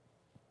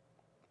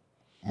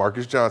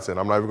 Marcus Johnson.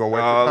 I'm not even going to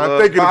waste time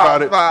thinking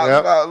about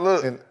it.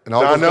 Look. And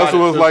Don Nelson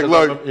was like,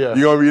 look, you're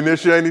going to be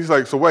initiating? He's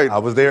like, so wait. I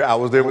was there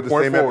with the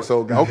same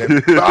episode. Okay.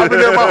 So I've been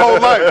there my whole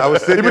life. I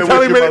was sitting You've been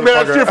telling me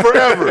that shit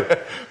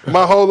forever.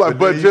 My whole life.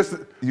 But just,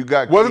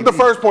 wasn't the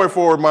first point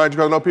forward, mind you,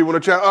 because I know people in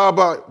the chat,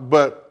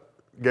 but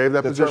gave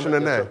that position a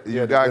name.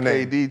 You got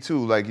KD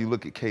too. Like, you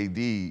look at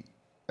KD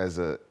as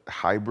a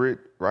hybrid,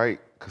 right?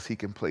 Because he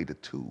can play the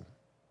 2,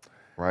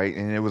 right?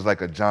 And it was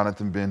like a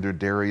Jonathan Bender,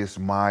 Darius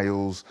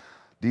Miles.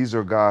 These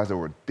are guys that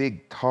were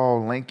big,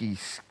 tall, lanky,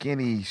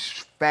 skinny,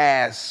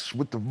 fast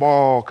with the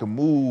ball, can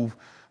move,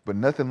 but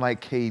nothing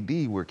like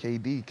KD, where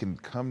KD can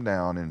come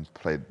down and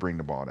bring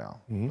the ball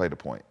down, play the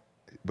point.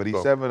 But he's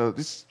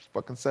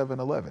fucking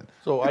 7'11".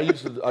 So I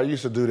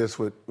used to do this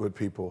with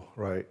people,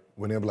 right?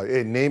 When they were like,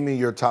 hey, name me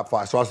your top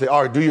 5. So I say,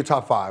 all right, do your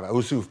top 5.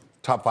 We'll see if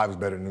top 5 is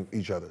better than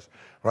each other's,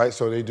 right?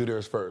 So they do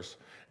theirs first.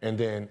 And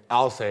then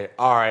I'll say,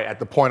 all right, at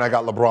the point I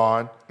got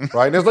LeBron,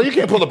 right? And it's like, you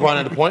can't put LeBron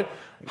at the point.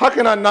 How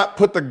can I not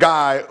put the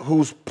guy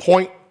who's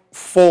point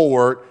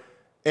forward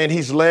and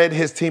he's led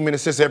his team in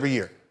assists every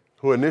year?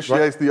 Who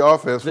initiates the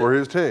offense for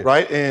his team.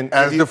 Right? And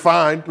as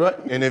defined. Right.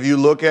 And if you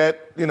look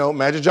at,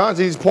 Magic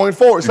Johnson, he's point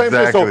forward. Same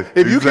thing. Exactly. So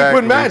if you can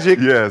put Magic,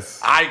 yes,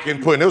 I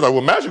can put. And it was like,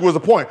 well, Magic was a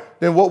point.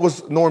 Then what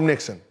was Norm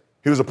Nixon?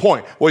 He was a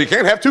point. Well, you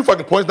can't have 2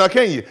 fucking points now,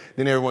 can you?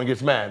 Then everyone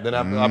gets mad. Then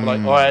I'm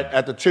like, all right,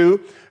 at the 2,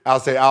 I'll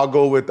say I'll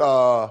go with.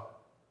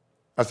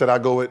 I'll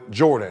go with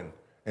Jordan,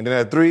 and then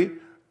at 3,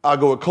 I'll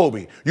go with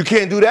Kobe. You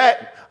can't do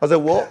that. I said,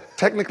 well,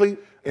 technically,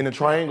 in the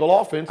triangle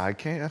offense, I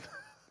can.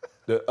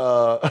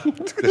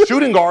 The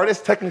shooting guard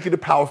is technically the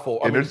power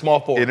forward. The small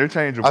forward.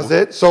 Interchangeable. I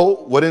said,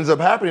 so what ends up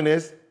happening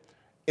is,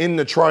 in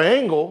the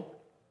triangle,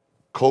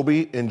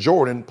 Kobe and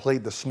Jordan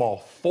played the small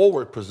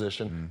forward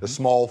position. Mm-hmm. The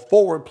small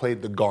forward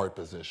played the guard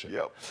position.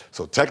 Yep.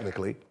 So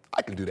technically,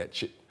 I can do that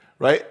shit,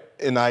 right?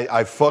 And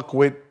I fuck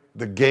with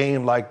the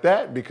game like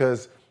that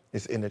because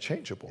it's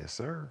interchangeable. Yes,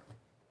 sir.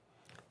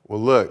 Well,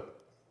 look,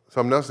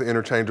 something else that's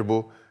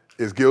interchangeable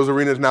is Gills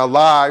Arena is now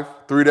live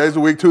 3 days a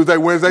week, Tuesday,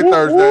 Wednesday,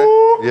 Thursday.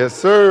 Yes,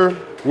 sir.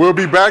 We'll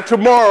be back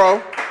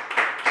tomorrow.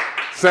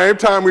 Same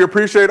time. We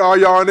appreciate all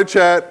y'all in the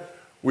chat.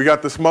 We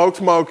got the smoke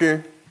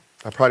smoking.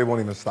 I probably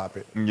won't even stop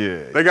it.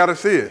 Yeah. They got to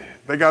see it.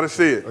 They got to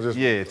see it.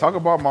 Yeah, talk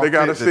about my They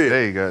gotta fit see it.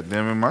 today,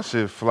 goddammit. My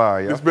shit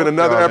fly. It's been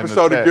another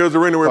episode of Gills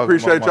Arena. We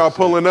appreciate y'all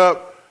pulling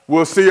up.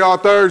 We'll see y'all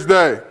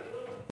Thursday.